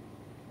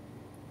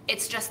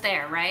 It's just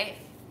there, right?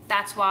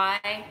 That's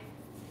why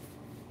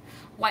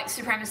white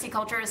supremacy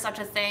culture is such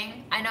a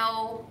thing. I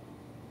know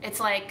it's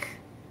like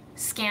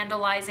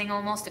scandalizing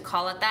almost to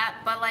call it that,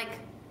 but like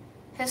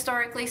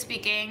historically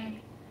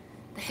speaking,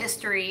 the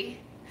history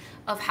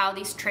of how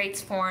these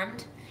traits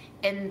formed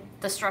in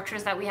the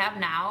structures that we have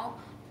now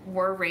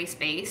were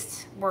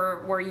race-based,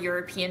 were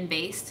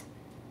European-based.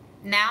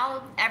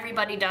 Now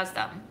everybody does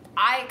them.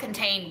 I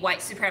contain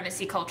white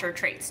supremacy culture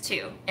traits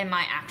too in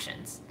my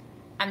actions.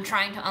 I'm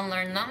trying to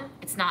unlearn them.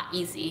 It's not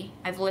easy.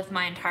 I've lived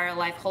my entire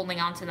life holding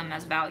on to them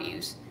as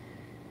values.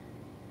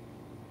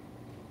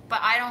 But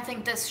I don't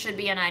think this should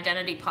be an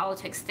identity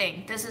politics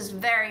thing. This is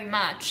very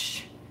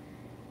much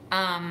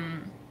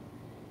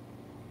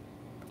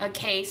a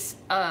case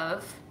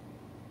of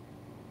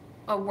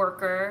a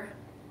worker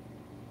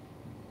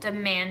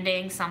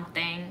demanding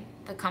something,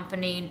 the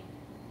company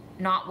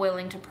not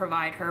willing to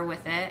provide her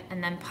with it,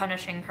 and then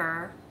punishing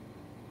her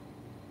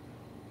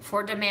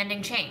for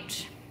demanding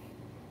change.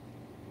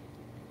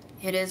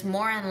 It is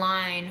more in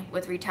line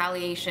with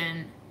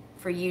retaliation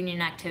for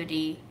union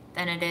activity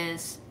than it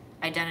is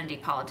identity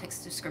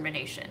politics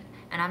discrimination.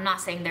 And I'm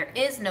not saying there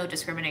is no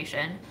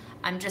discrimination.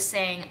 I'm just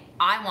saying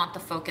I want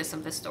the focus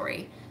of the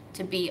story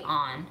to be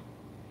on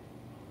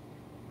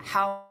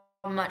how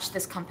much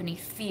this company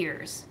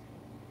fears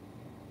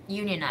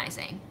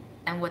unionizing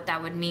and what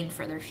that would mean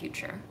for their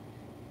future.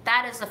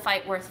 That is a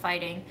fight worth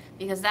fighting,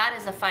 because that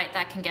is a fight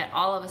that can get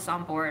all of us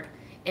on board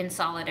in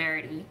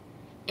solidarity,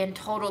 in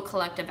total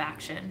collective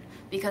action,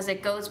 because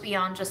it goes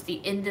beyond just the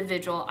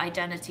individual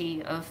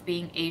identity of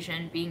being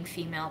Asian, being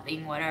female,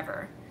 being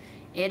whatever.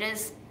 It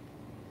is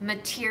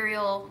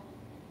material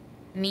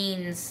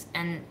means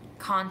and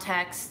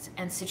context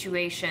and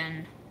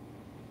situation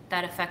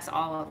that affects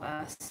all of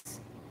us.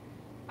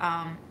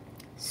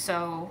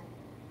 So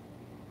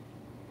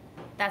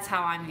that's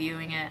how I'm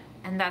viewing it,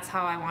 and that's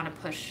how I want to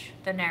push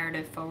the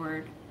narrative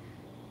forward,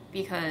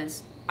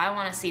 because I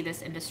want to see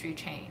this industry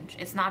change.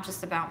 It's not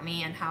just about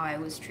me and how I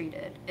was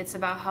treated. It's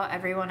about how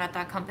everyone at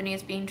that company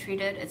is being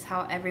treated. It's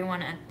how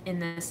everyone in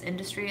this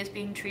industry is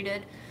being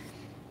treated.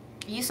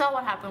 You saw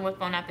what happened with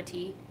Bon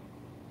Appetit.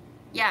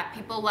 Yeah,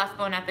 people left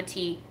Bon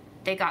Appetit.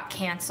 They got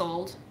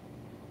canceled.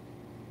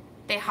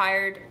 They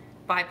hired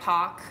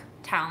BIPOC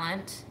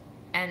talent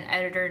and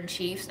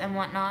editor-in-chiefs and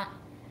whatnot.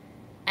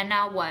 And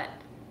now what?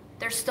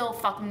 They're still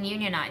fucking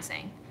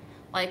unionizing.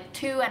 Like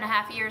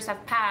 2.5 years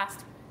have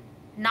passed.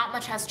 Not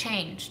much has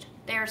changed.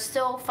 They are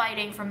still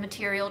fighting for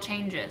material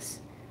changes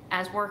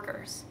as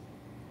workers.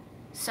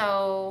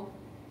 So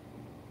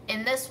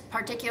in this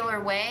particular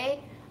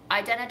way,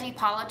 identity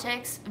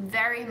politics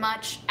very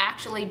much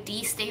actually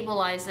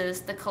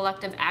destabilizes the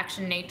collective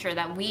action nature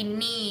that we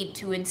need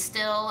to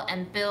instill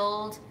and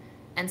build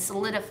and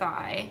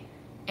solidify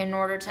in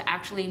order to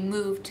actually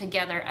move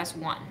together as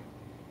one.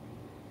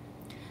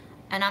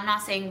 And I'm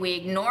not saying we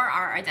ignore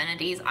our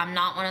identities. I'm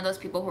not one of those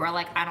people who are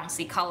like, I don't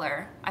see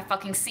color. I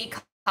fucking see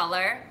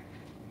color.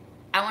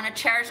 I want to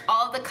cherish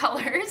all of the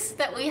colors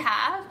that we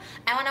have.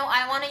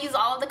 I want to use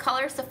all of the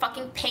colors to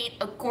fucking paint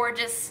a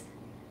gorgeous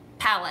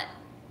palette.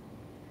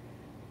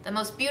 The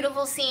most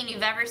beautiful scene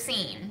you've ever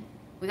seen.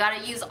 We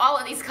gotta use all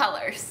of these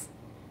colors.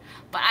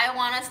 But I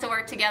want us to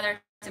work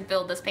together to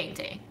build this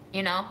painting,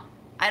 you know?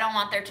 I don't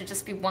want there to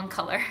just be one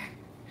color.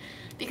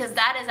 Because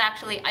that is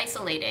actually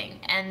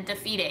isolating and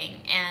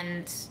defeating,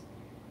 and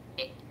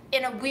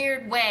in a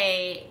weird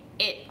way,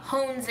 it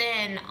hones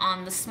in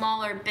on the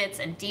smaller bits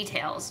and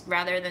details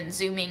rather than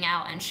zooming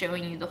out and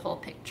showing you the whole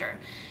picture.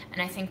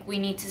 And I think we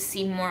need to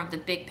see more of the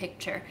big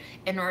picture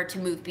in order to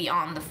move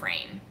beyond the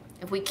frame.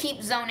 If we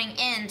keep zoning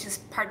in to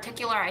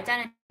particular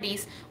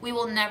identities, we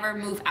will never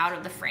move out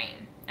of the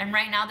frame. And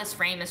right now, this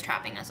frame is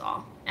trapping us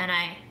all. And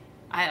I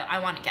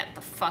want to get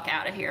the fuck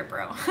out of here,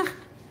 bro.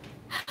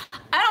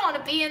 I don't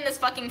want to be in this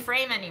fucking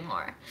frame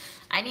anymore.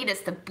 I need us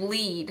to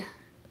bleed.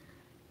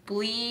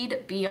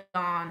 Bleed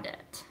beyond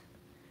it.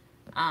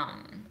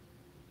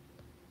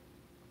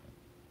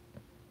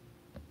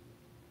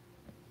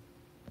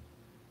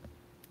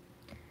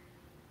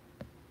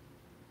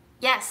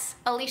 Yes,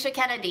 Alicia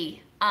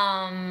Kennedy.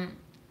 I've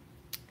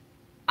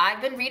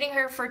been reading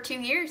her for 2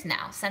 years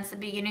now, since the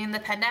beginning of the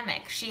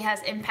pandemic. She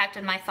has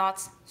impacted my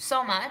thoughts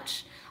so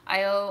much.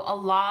 I owe a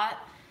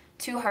lot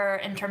to her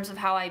in terms of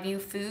how I view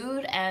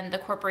food and the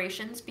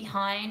corporations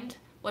behind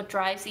what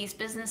drives these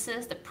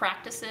businesses, the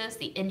practices,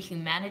 the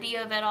inhumanity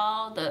of it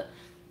all, the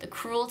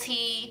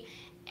cruelty,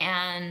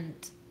 and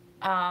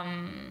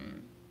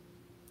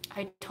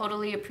I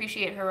totally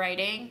appreciate her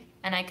writing,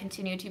 and I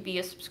continue to be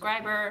a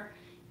subscriber,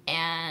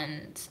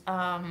 and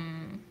I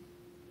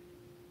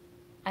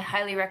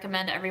highly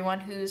recommend everyone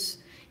who's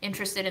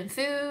interested in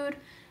food,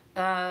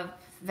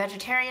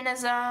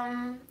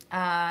 vegetarianism,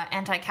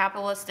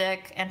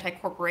 anti-capitalistic,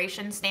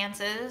 anti-corporation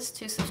stances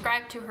to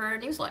subscribe to her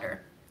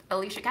newsletter,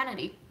 Alicia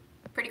Kennedy.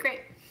 Pretty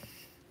great.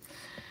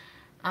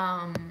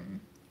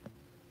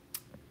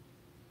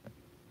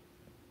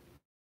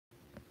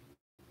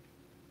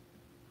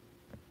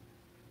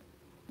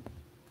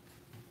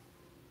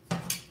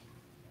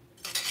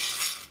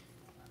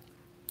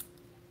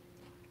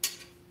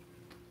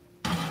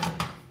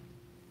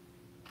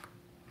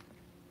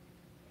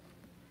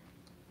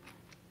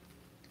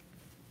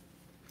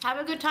 Have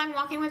a good time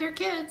walking with your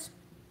kids.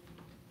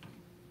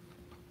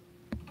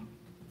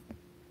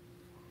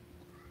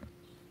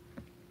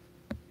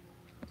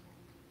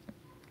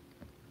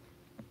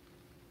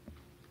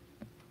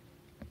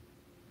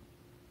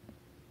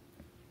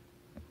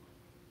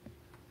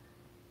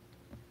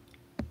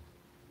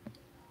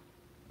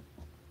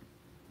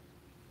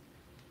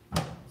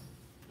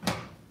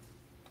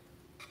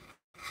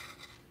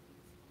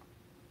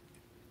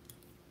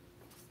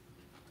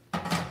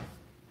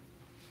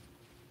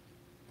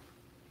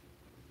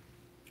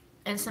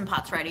 Instant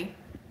Pot's ready.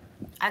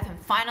 I can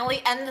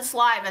finally end this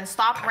live and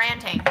stop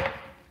ranting.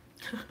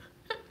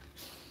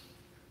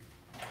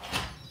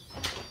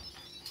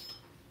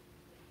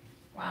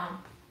 Wow.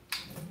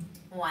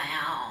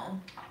 Wow.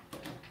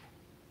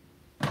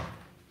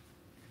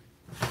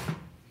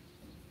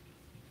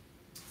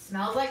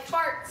 Smells like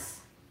farts.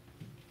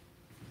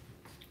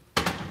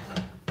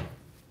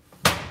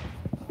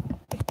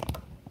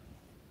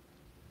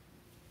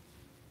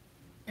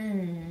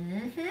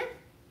 Mm-hmm.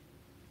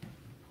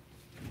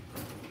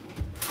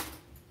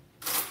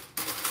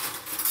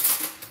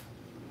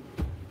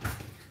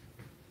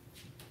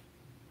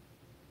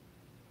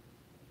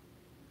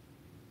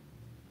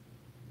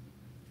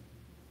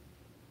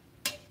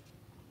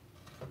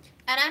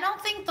 And I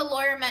don't think the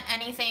lawyer meant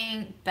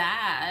anything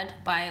bad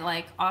by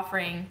like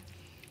offering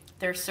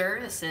their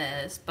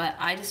services, but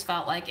I just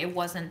felt like it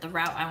wasn't the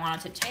route I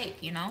wanted to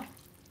take, you know?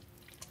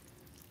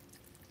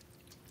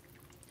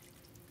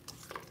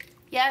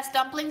 Yes,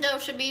 dumpling dough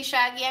should be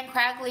shaggy and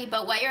crackly,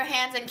 but wet your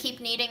hands and keep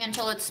kneading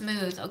until it's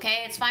smooth,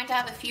 okay? It's fine to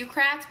have a few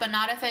cracks, but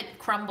not if it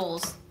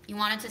crumbles. You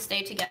want it to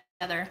stay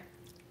together.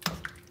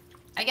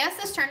 I guess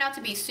this turned out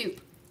to be soup.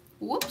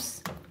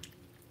 Whoops.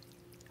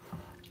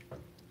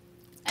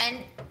 And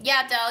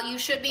yeah, Del, you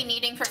should be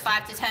kneading for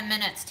 5 to 10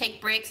 minutes.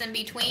 Take breaks in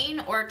between,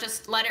 or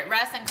just let it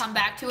rest and come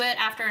back to it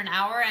after an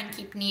hour and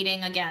keep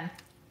kneading again.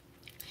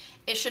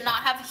 It should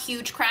not have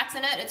huge cracks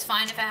in it. It's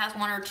fine if it has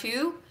 1 or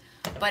 2,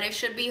 but it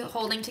should be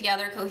holding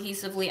together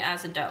cohesively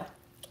as a dough.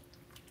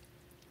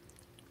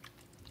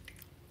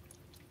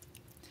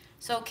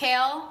 So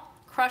kale,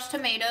 crushed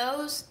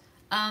tomatoes,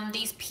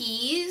 these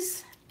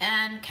peas,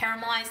 and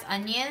caramelized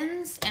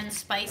onions, and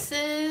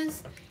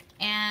spices,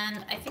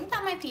 and I think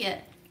that might be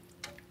it.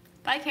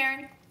 Bye,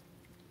 Karen.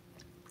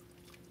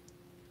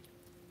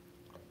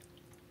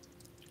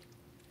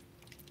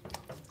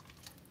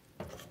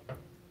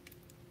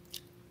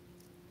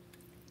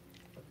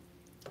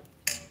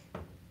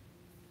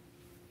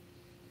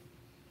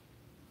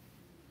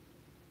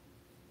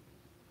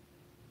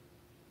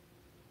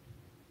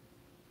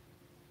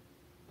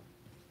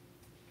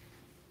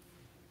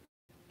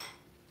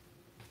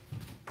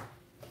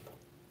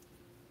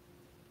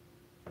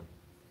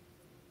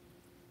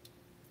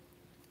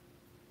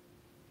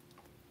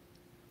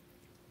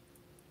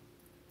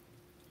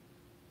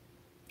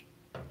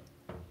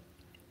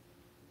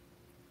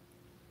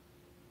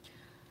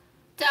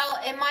 Del,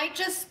 it might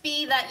just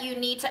be that you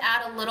need to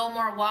add a little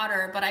more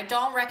water, but I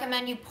don't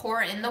recommend you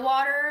pour in the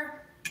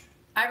water.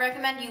 I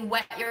recommend you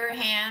wet your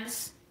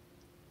hands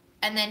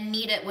and then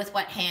knead it with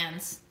wet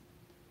hands.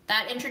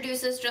 That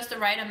introduces just the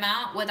right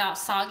amount without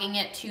sogging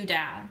it too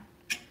down.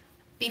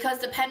 Because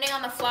depending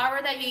on the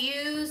flour that you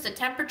use, the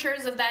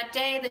temperatures of that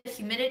day, the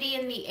humidity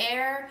in the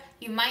air,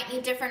 you might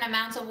need different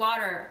amounts of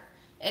water.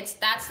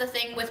 That's the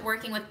thing with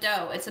working with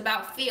dough. It's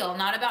about feel,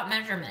 not about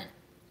measurement.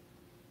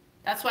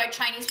 That's why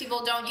Chinese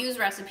people don't use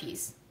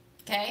recipes,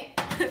 okay?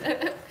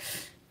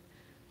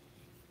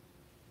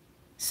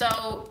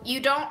 So you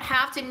don't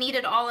have to knead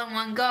it all in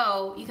one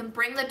go. You can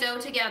bring the dough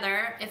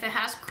together. If it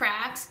has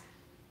cracks,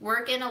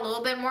 work in a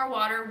little bit more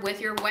water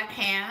with your wet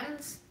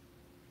hands.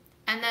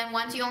 And then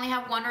once you only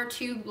have 1 or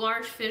 2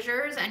 large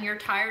fissures and you're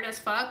tired as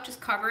fuck,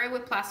 just cover it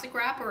with plastic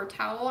wrap or a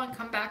towel and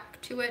come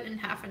back to it in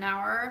half an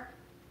hour.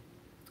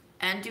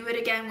 And do it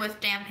again with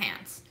damp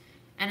hands.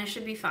 And it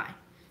should be fine.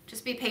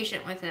 Just be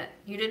patient with it.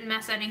 You didn't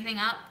mess anything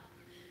up.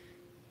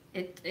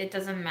 It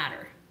doesn't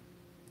matter.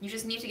 You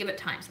just need to give it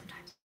time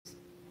sometimes.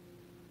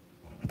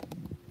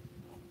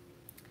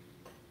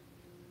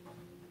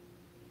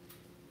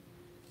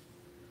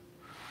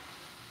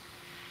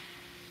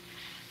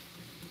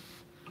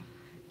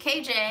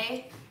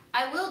 KJ,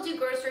 I will do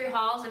grocery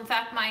hauls. In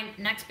fact, my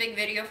next big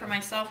video for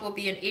myself will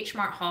be an H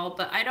Mart haul,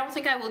 but I don't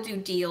think I will do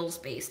deals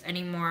based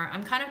anymore.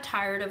 I'm kind of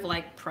tired of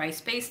like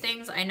price based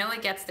things. I know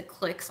it gets the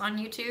clicks on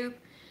YouTube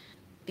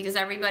because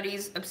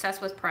everybody's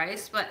obsessed with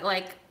price, but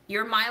like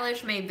your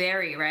mileage may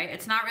vary, right?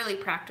 It's not really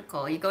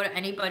practical. You go to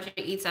any Budget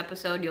Eats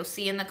episode, you'll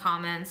see in the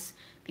comments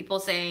people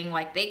saying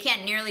like they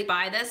can't nearly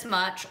buy this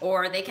much,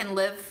 or they can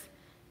live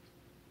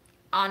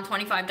on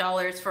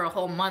 $25 for a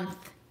whole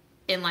month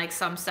in like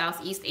some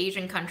Southeast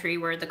Asian country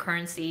where the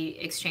currency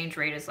exchange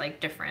rate is like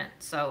different.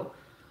 So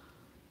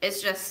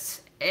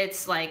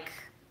it's like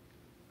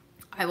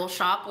I will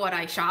shop what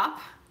I shop,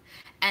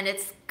 and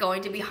it's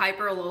going to be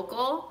hyper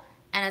local,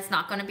 and it's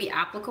not going to be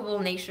applicable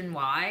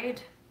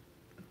nationwide,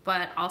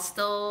 but I'll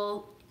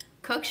still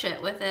cook shit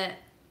with it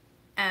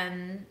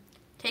and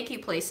take you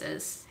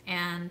places,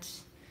 and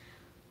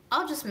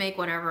I'll just make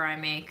whatever I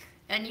make,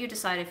 and you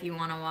decide if you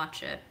want to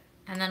watch it,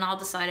 and then I'll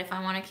decide if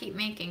I want to keep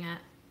making it.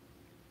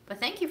 But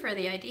thank you for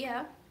the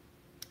idea.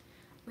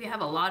 We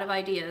have a lot of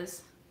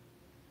ideas.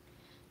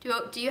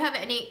 Do you have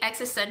any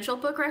existential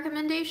book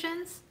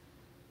recommendations?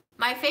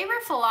 My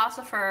favorite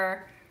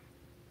philosopher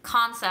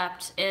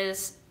concept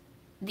is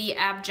The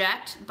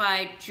Abject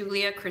by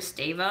Julia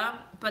Kristeva,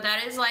 but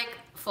that is like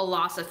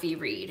philosophy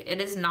read. It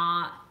is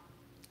not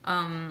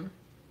a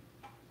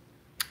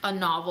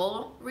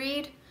novel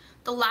read.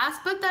 The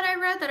last book that I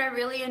read that I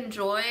really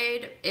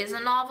enjoyed is a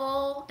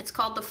novel. It's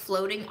called The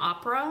Floating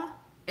Opera.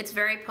 It's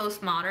very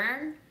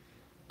postmodern.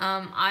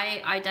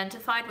 I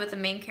identified with the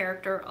main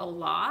character a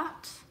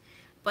lot,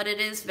 but it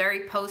is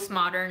very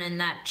postmodern in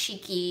that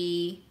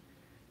cheeky,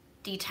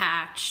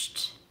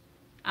 detached,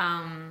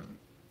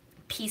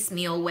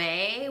 piecemeal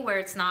way where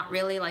it's not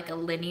really like a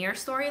linear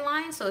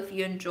storyline. So if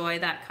you enjoy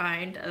that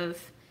kind of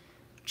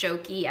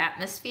jokey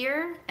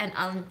atmosphere and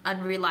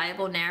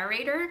unreliable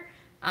narrator,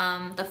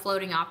 The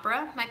Floating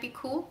Opera might be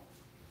cool.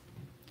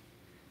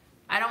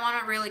 I don't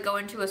want to really go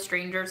into a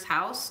stranger's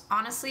house,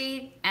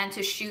 honestly, and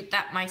to shoot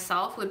that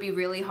myself would be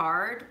really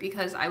hard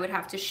because I would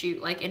have to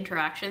shoot like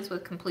interactions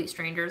with complete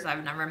strangers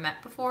I've never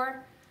met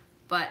before.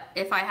 But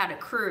if I had a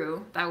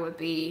crew, that would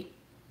be,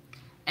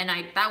 and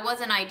that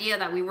was an idea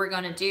that we were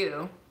going to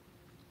do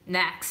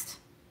next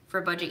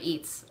for Budget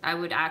Eats. I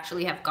would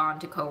actually have gone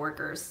to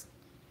coworkers'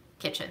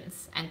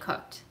 kitchens and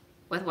cooked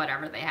with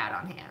whatever they had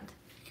on hand.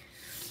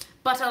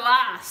 But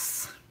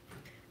alas,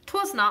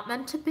 'twas not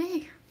meant to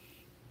be.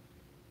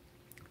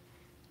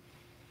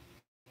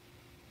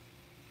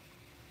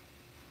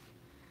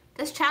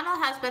 This channel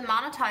has been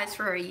monetized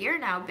for a year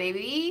now,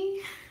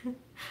 baby.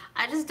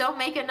 I just don't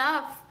make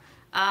enough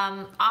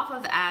off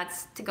of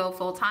ads to go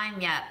full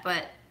time yet,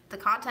 but the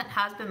content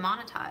has been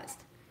monetized.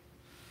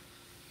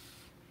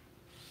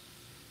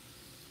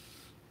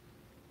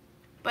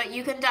 But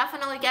you can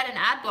definitely get an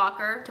ad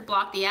blocker to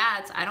block the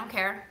ads. I don't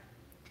care.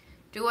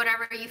 Do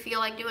whatever you feel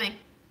like doing.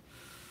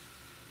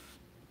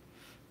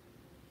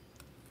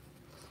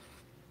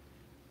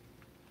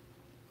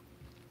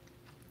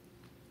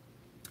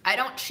 I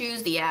don't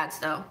choose the ads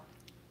though.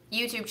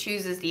 YouTube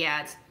chooses the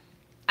ads.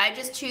 I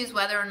just choose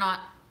whether or not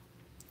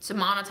to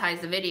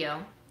monetize the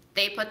video.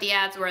 They put the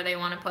ads where they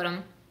want to put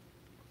them.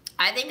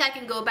 I think I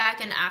can go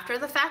back and after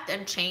the fact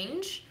and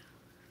change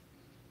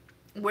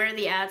where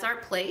the ads are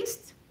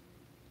placed.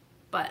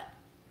 But,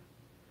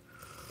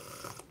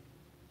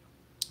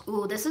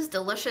 ooh, this is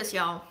delicious,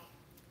 y'all.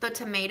 The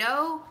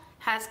tomato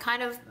has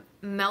kind of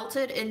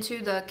melted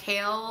into the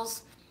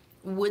kale's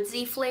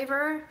woodsy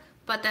flavor,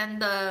 but then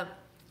the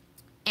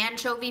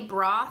anchovy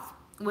broth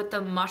with the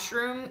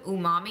mushroom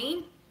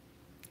umami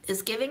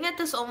is giving it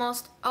this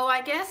almost, oh,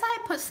 I guess I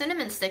put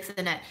cinnamon sticks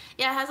in it.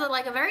 Yeah, it has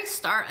like a very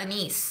star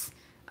anise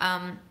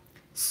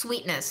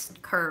sweetness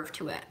curve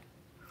to it.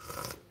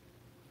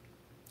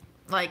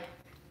 Like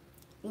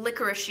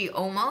licoricey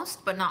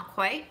almost, but not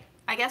quite.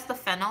 I guess the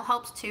fennel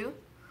helps too.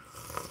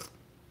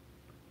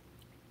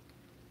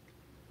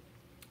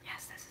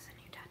 Yes, this is a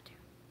new tattoo.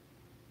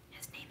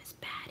 His name is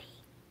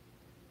Patty.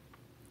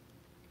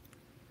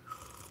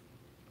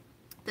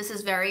 This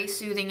is very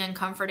soothing and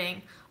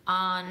comforting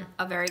on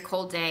a very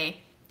cold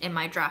day in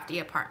my drafty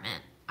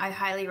apartment. I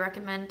highly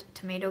recommend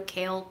tomato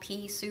kale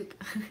pea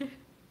soup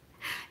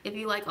if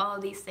you like all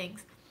of these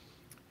things.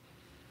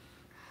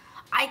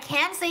 I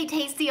can say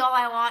tasty all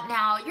I want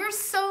now. You're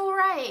so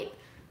right.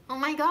 Oh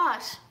my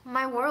gosh,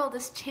 my world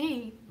has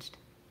changed.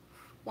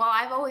 Well,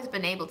 I've always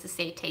been able to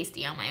say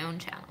tasty on my own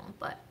channel,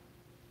 but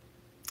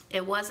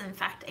it was in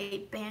fact a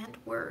banned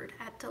word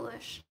at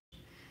Delish.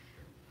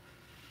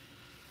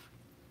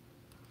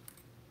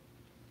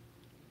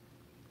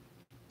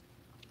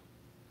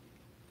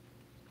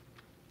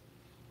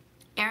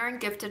 Aaron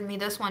gifted me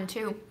this one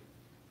too.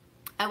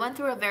 I went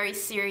through a very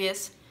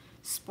serious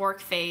spork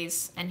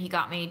phase and he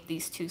got me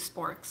these two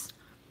sporks.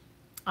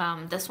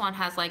 This one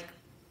has like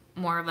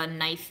more of a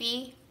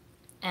knifey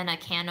and a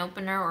can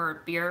opener or a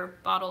beer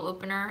bottle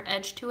opener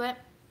edge to it.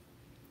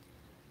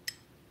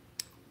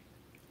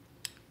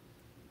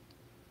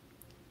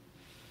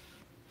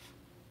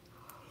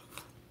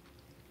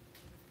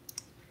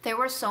 There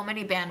were so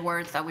many banned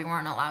words that we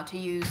weren't allowed to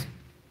use.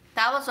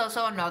 That was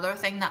also another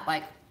thing that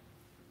like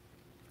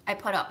I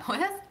put up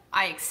with.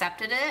 I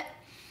accepted it,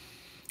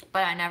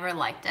 but I never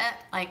liked it.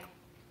 Like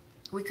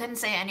we couldn't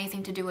say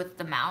anything to do with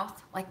the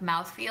mouth, like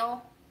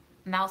mouthfeel.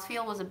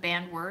 Mouthfeel was a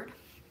banned word.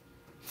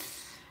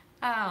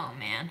 Oh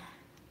man.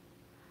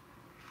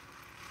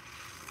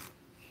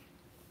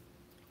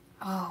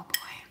 Oh boy.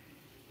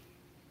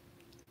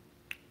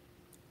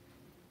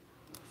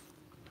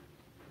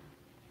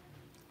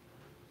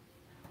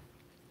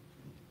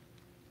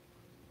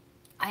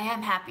 I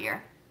am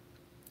happier.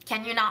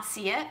 Can you not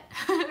see it?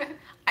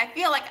 I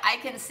feel like I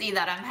can see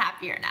that I'm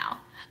happier now.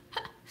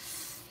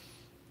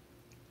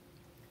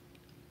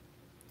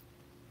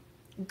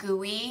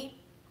 Gooey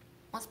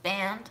was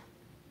banned.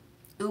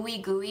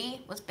 Ooey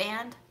gooey was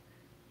banned.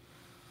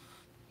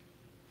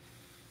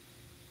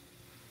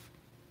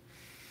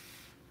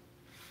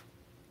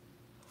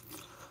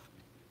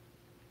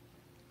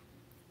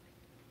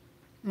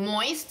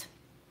 Moist.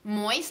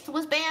 Moist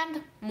was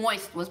banned.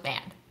 Moist was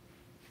banned.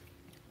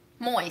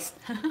 Moist.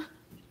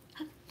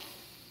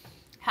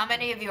 How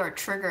many of you are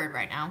triggered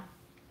right now?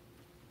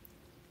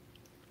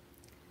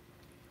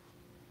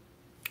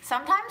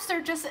 Sometimes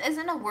there just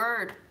isn't a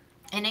word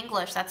in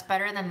English that's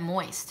better than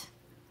moist.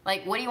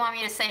 Like, what do you want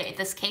me to say?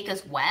 This cake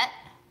is wet?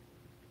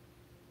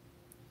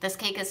 This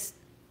cake is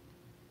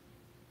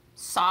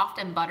soft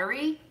and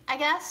buttery, I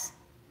guess?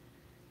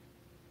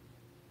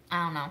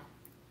 I don't know.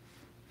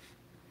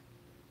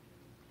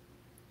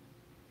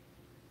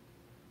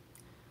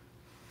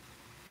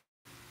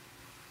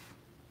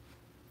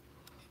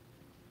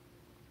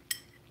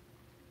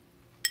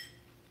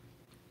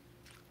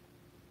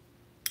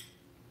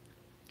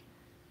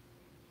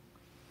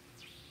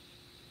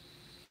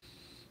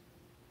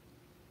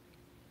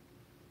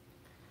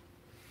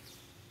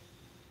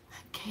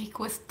 Cake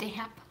was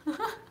damp. This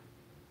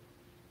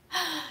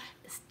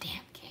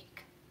damp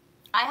cake.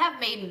 I have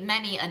made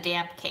many a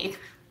damp cake.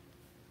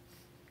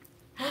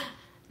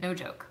 No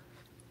joke.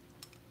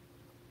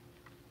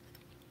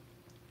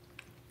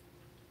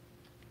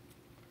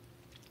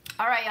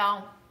 Alright,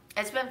 y'all.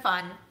 It's been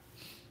fun.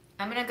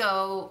 I'm gonna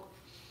go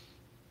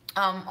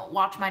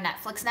watch my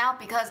Netflix now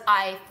because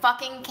I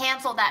fucking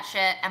canceled that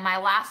shit and my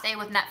last day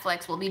with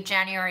Netflix will be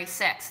January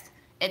 6th.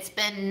 It's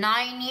been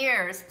 9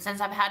 years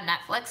since I've had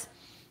Netflix.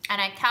 And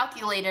I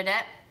calculated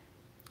it,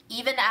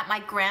 even at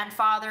my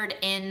grandfathered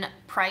in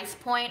price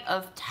point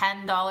of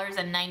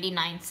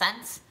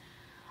 $10.99,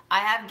 I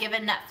have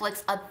given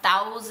Netflix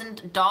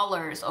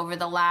 $1,000 over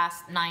the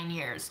last 9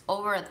 years.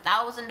 Over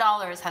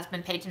 $1,000 has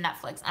been paid to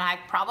Netflix, and I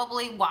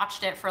probably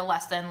watched it for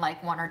less than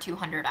like 100 or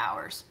 200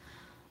 hours.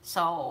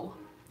 So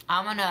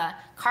I'm gonna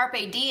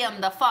carpe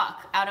diem the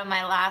fuck out of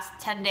my last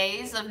 10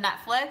 days of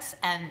Netflix,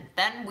 and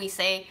then we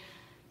say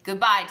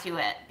goodbye to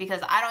it,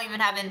 because I don't even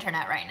have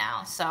internet right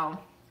now, so.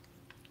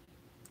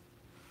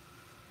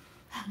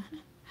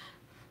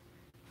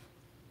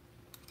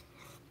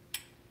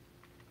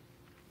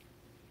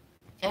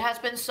 It has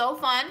been so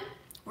fun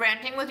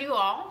ranting with you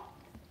all.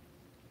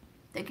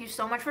 Thank you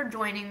so much for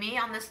joining me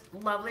on this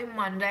lovely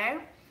Monday.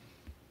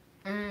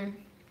 And,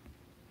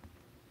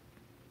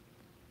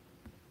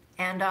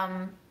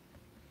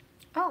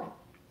 oh,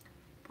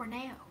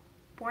 Borneo.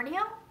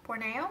 Borneo?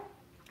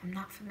 I'm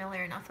not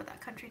familiar enough with that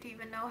country to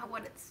even know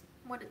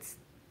what it's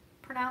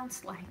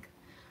pronounced like.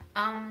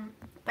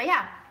 But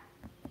yeah.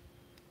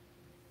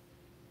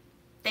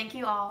 Thank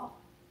you all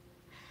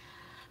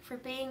for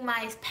being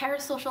my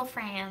parasocial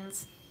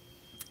friends,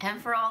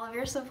 and for all of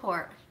your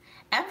support,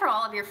 and for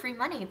all of your free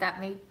money that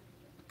made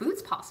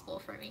boots possible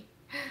for me.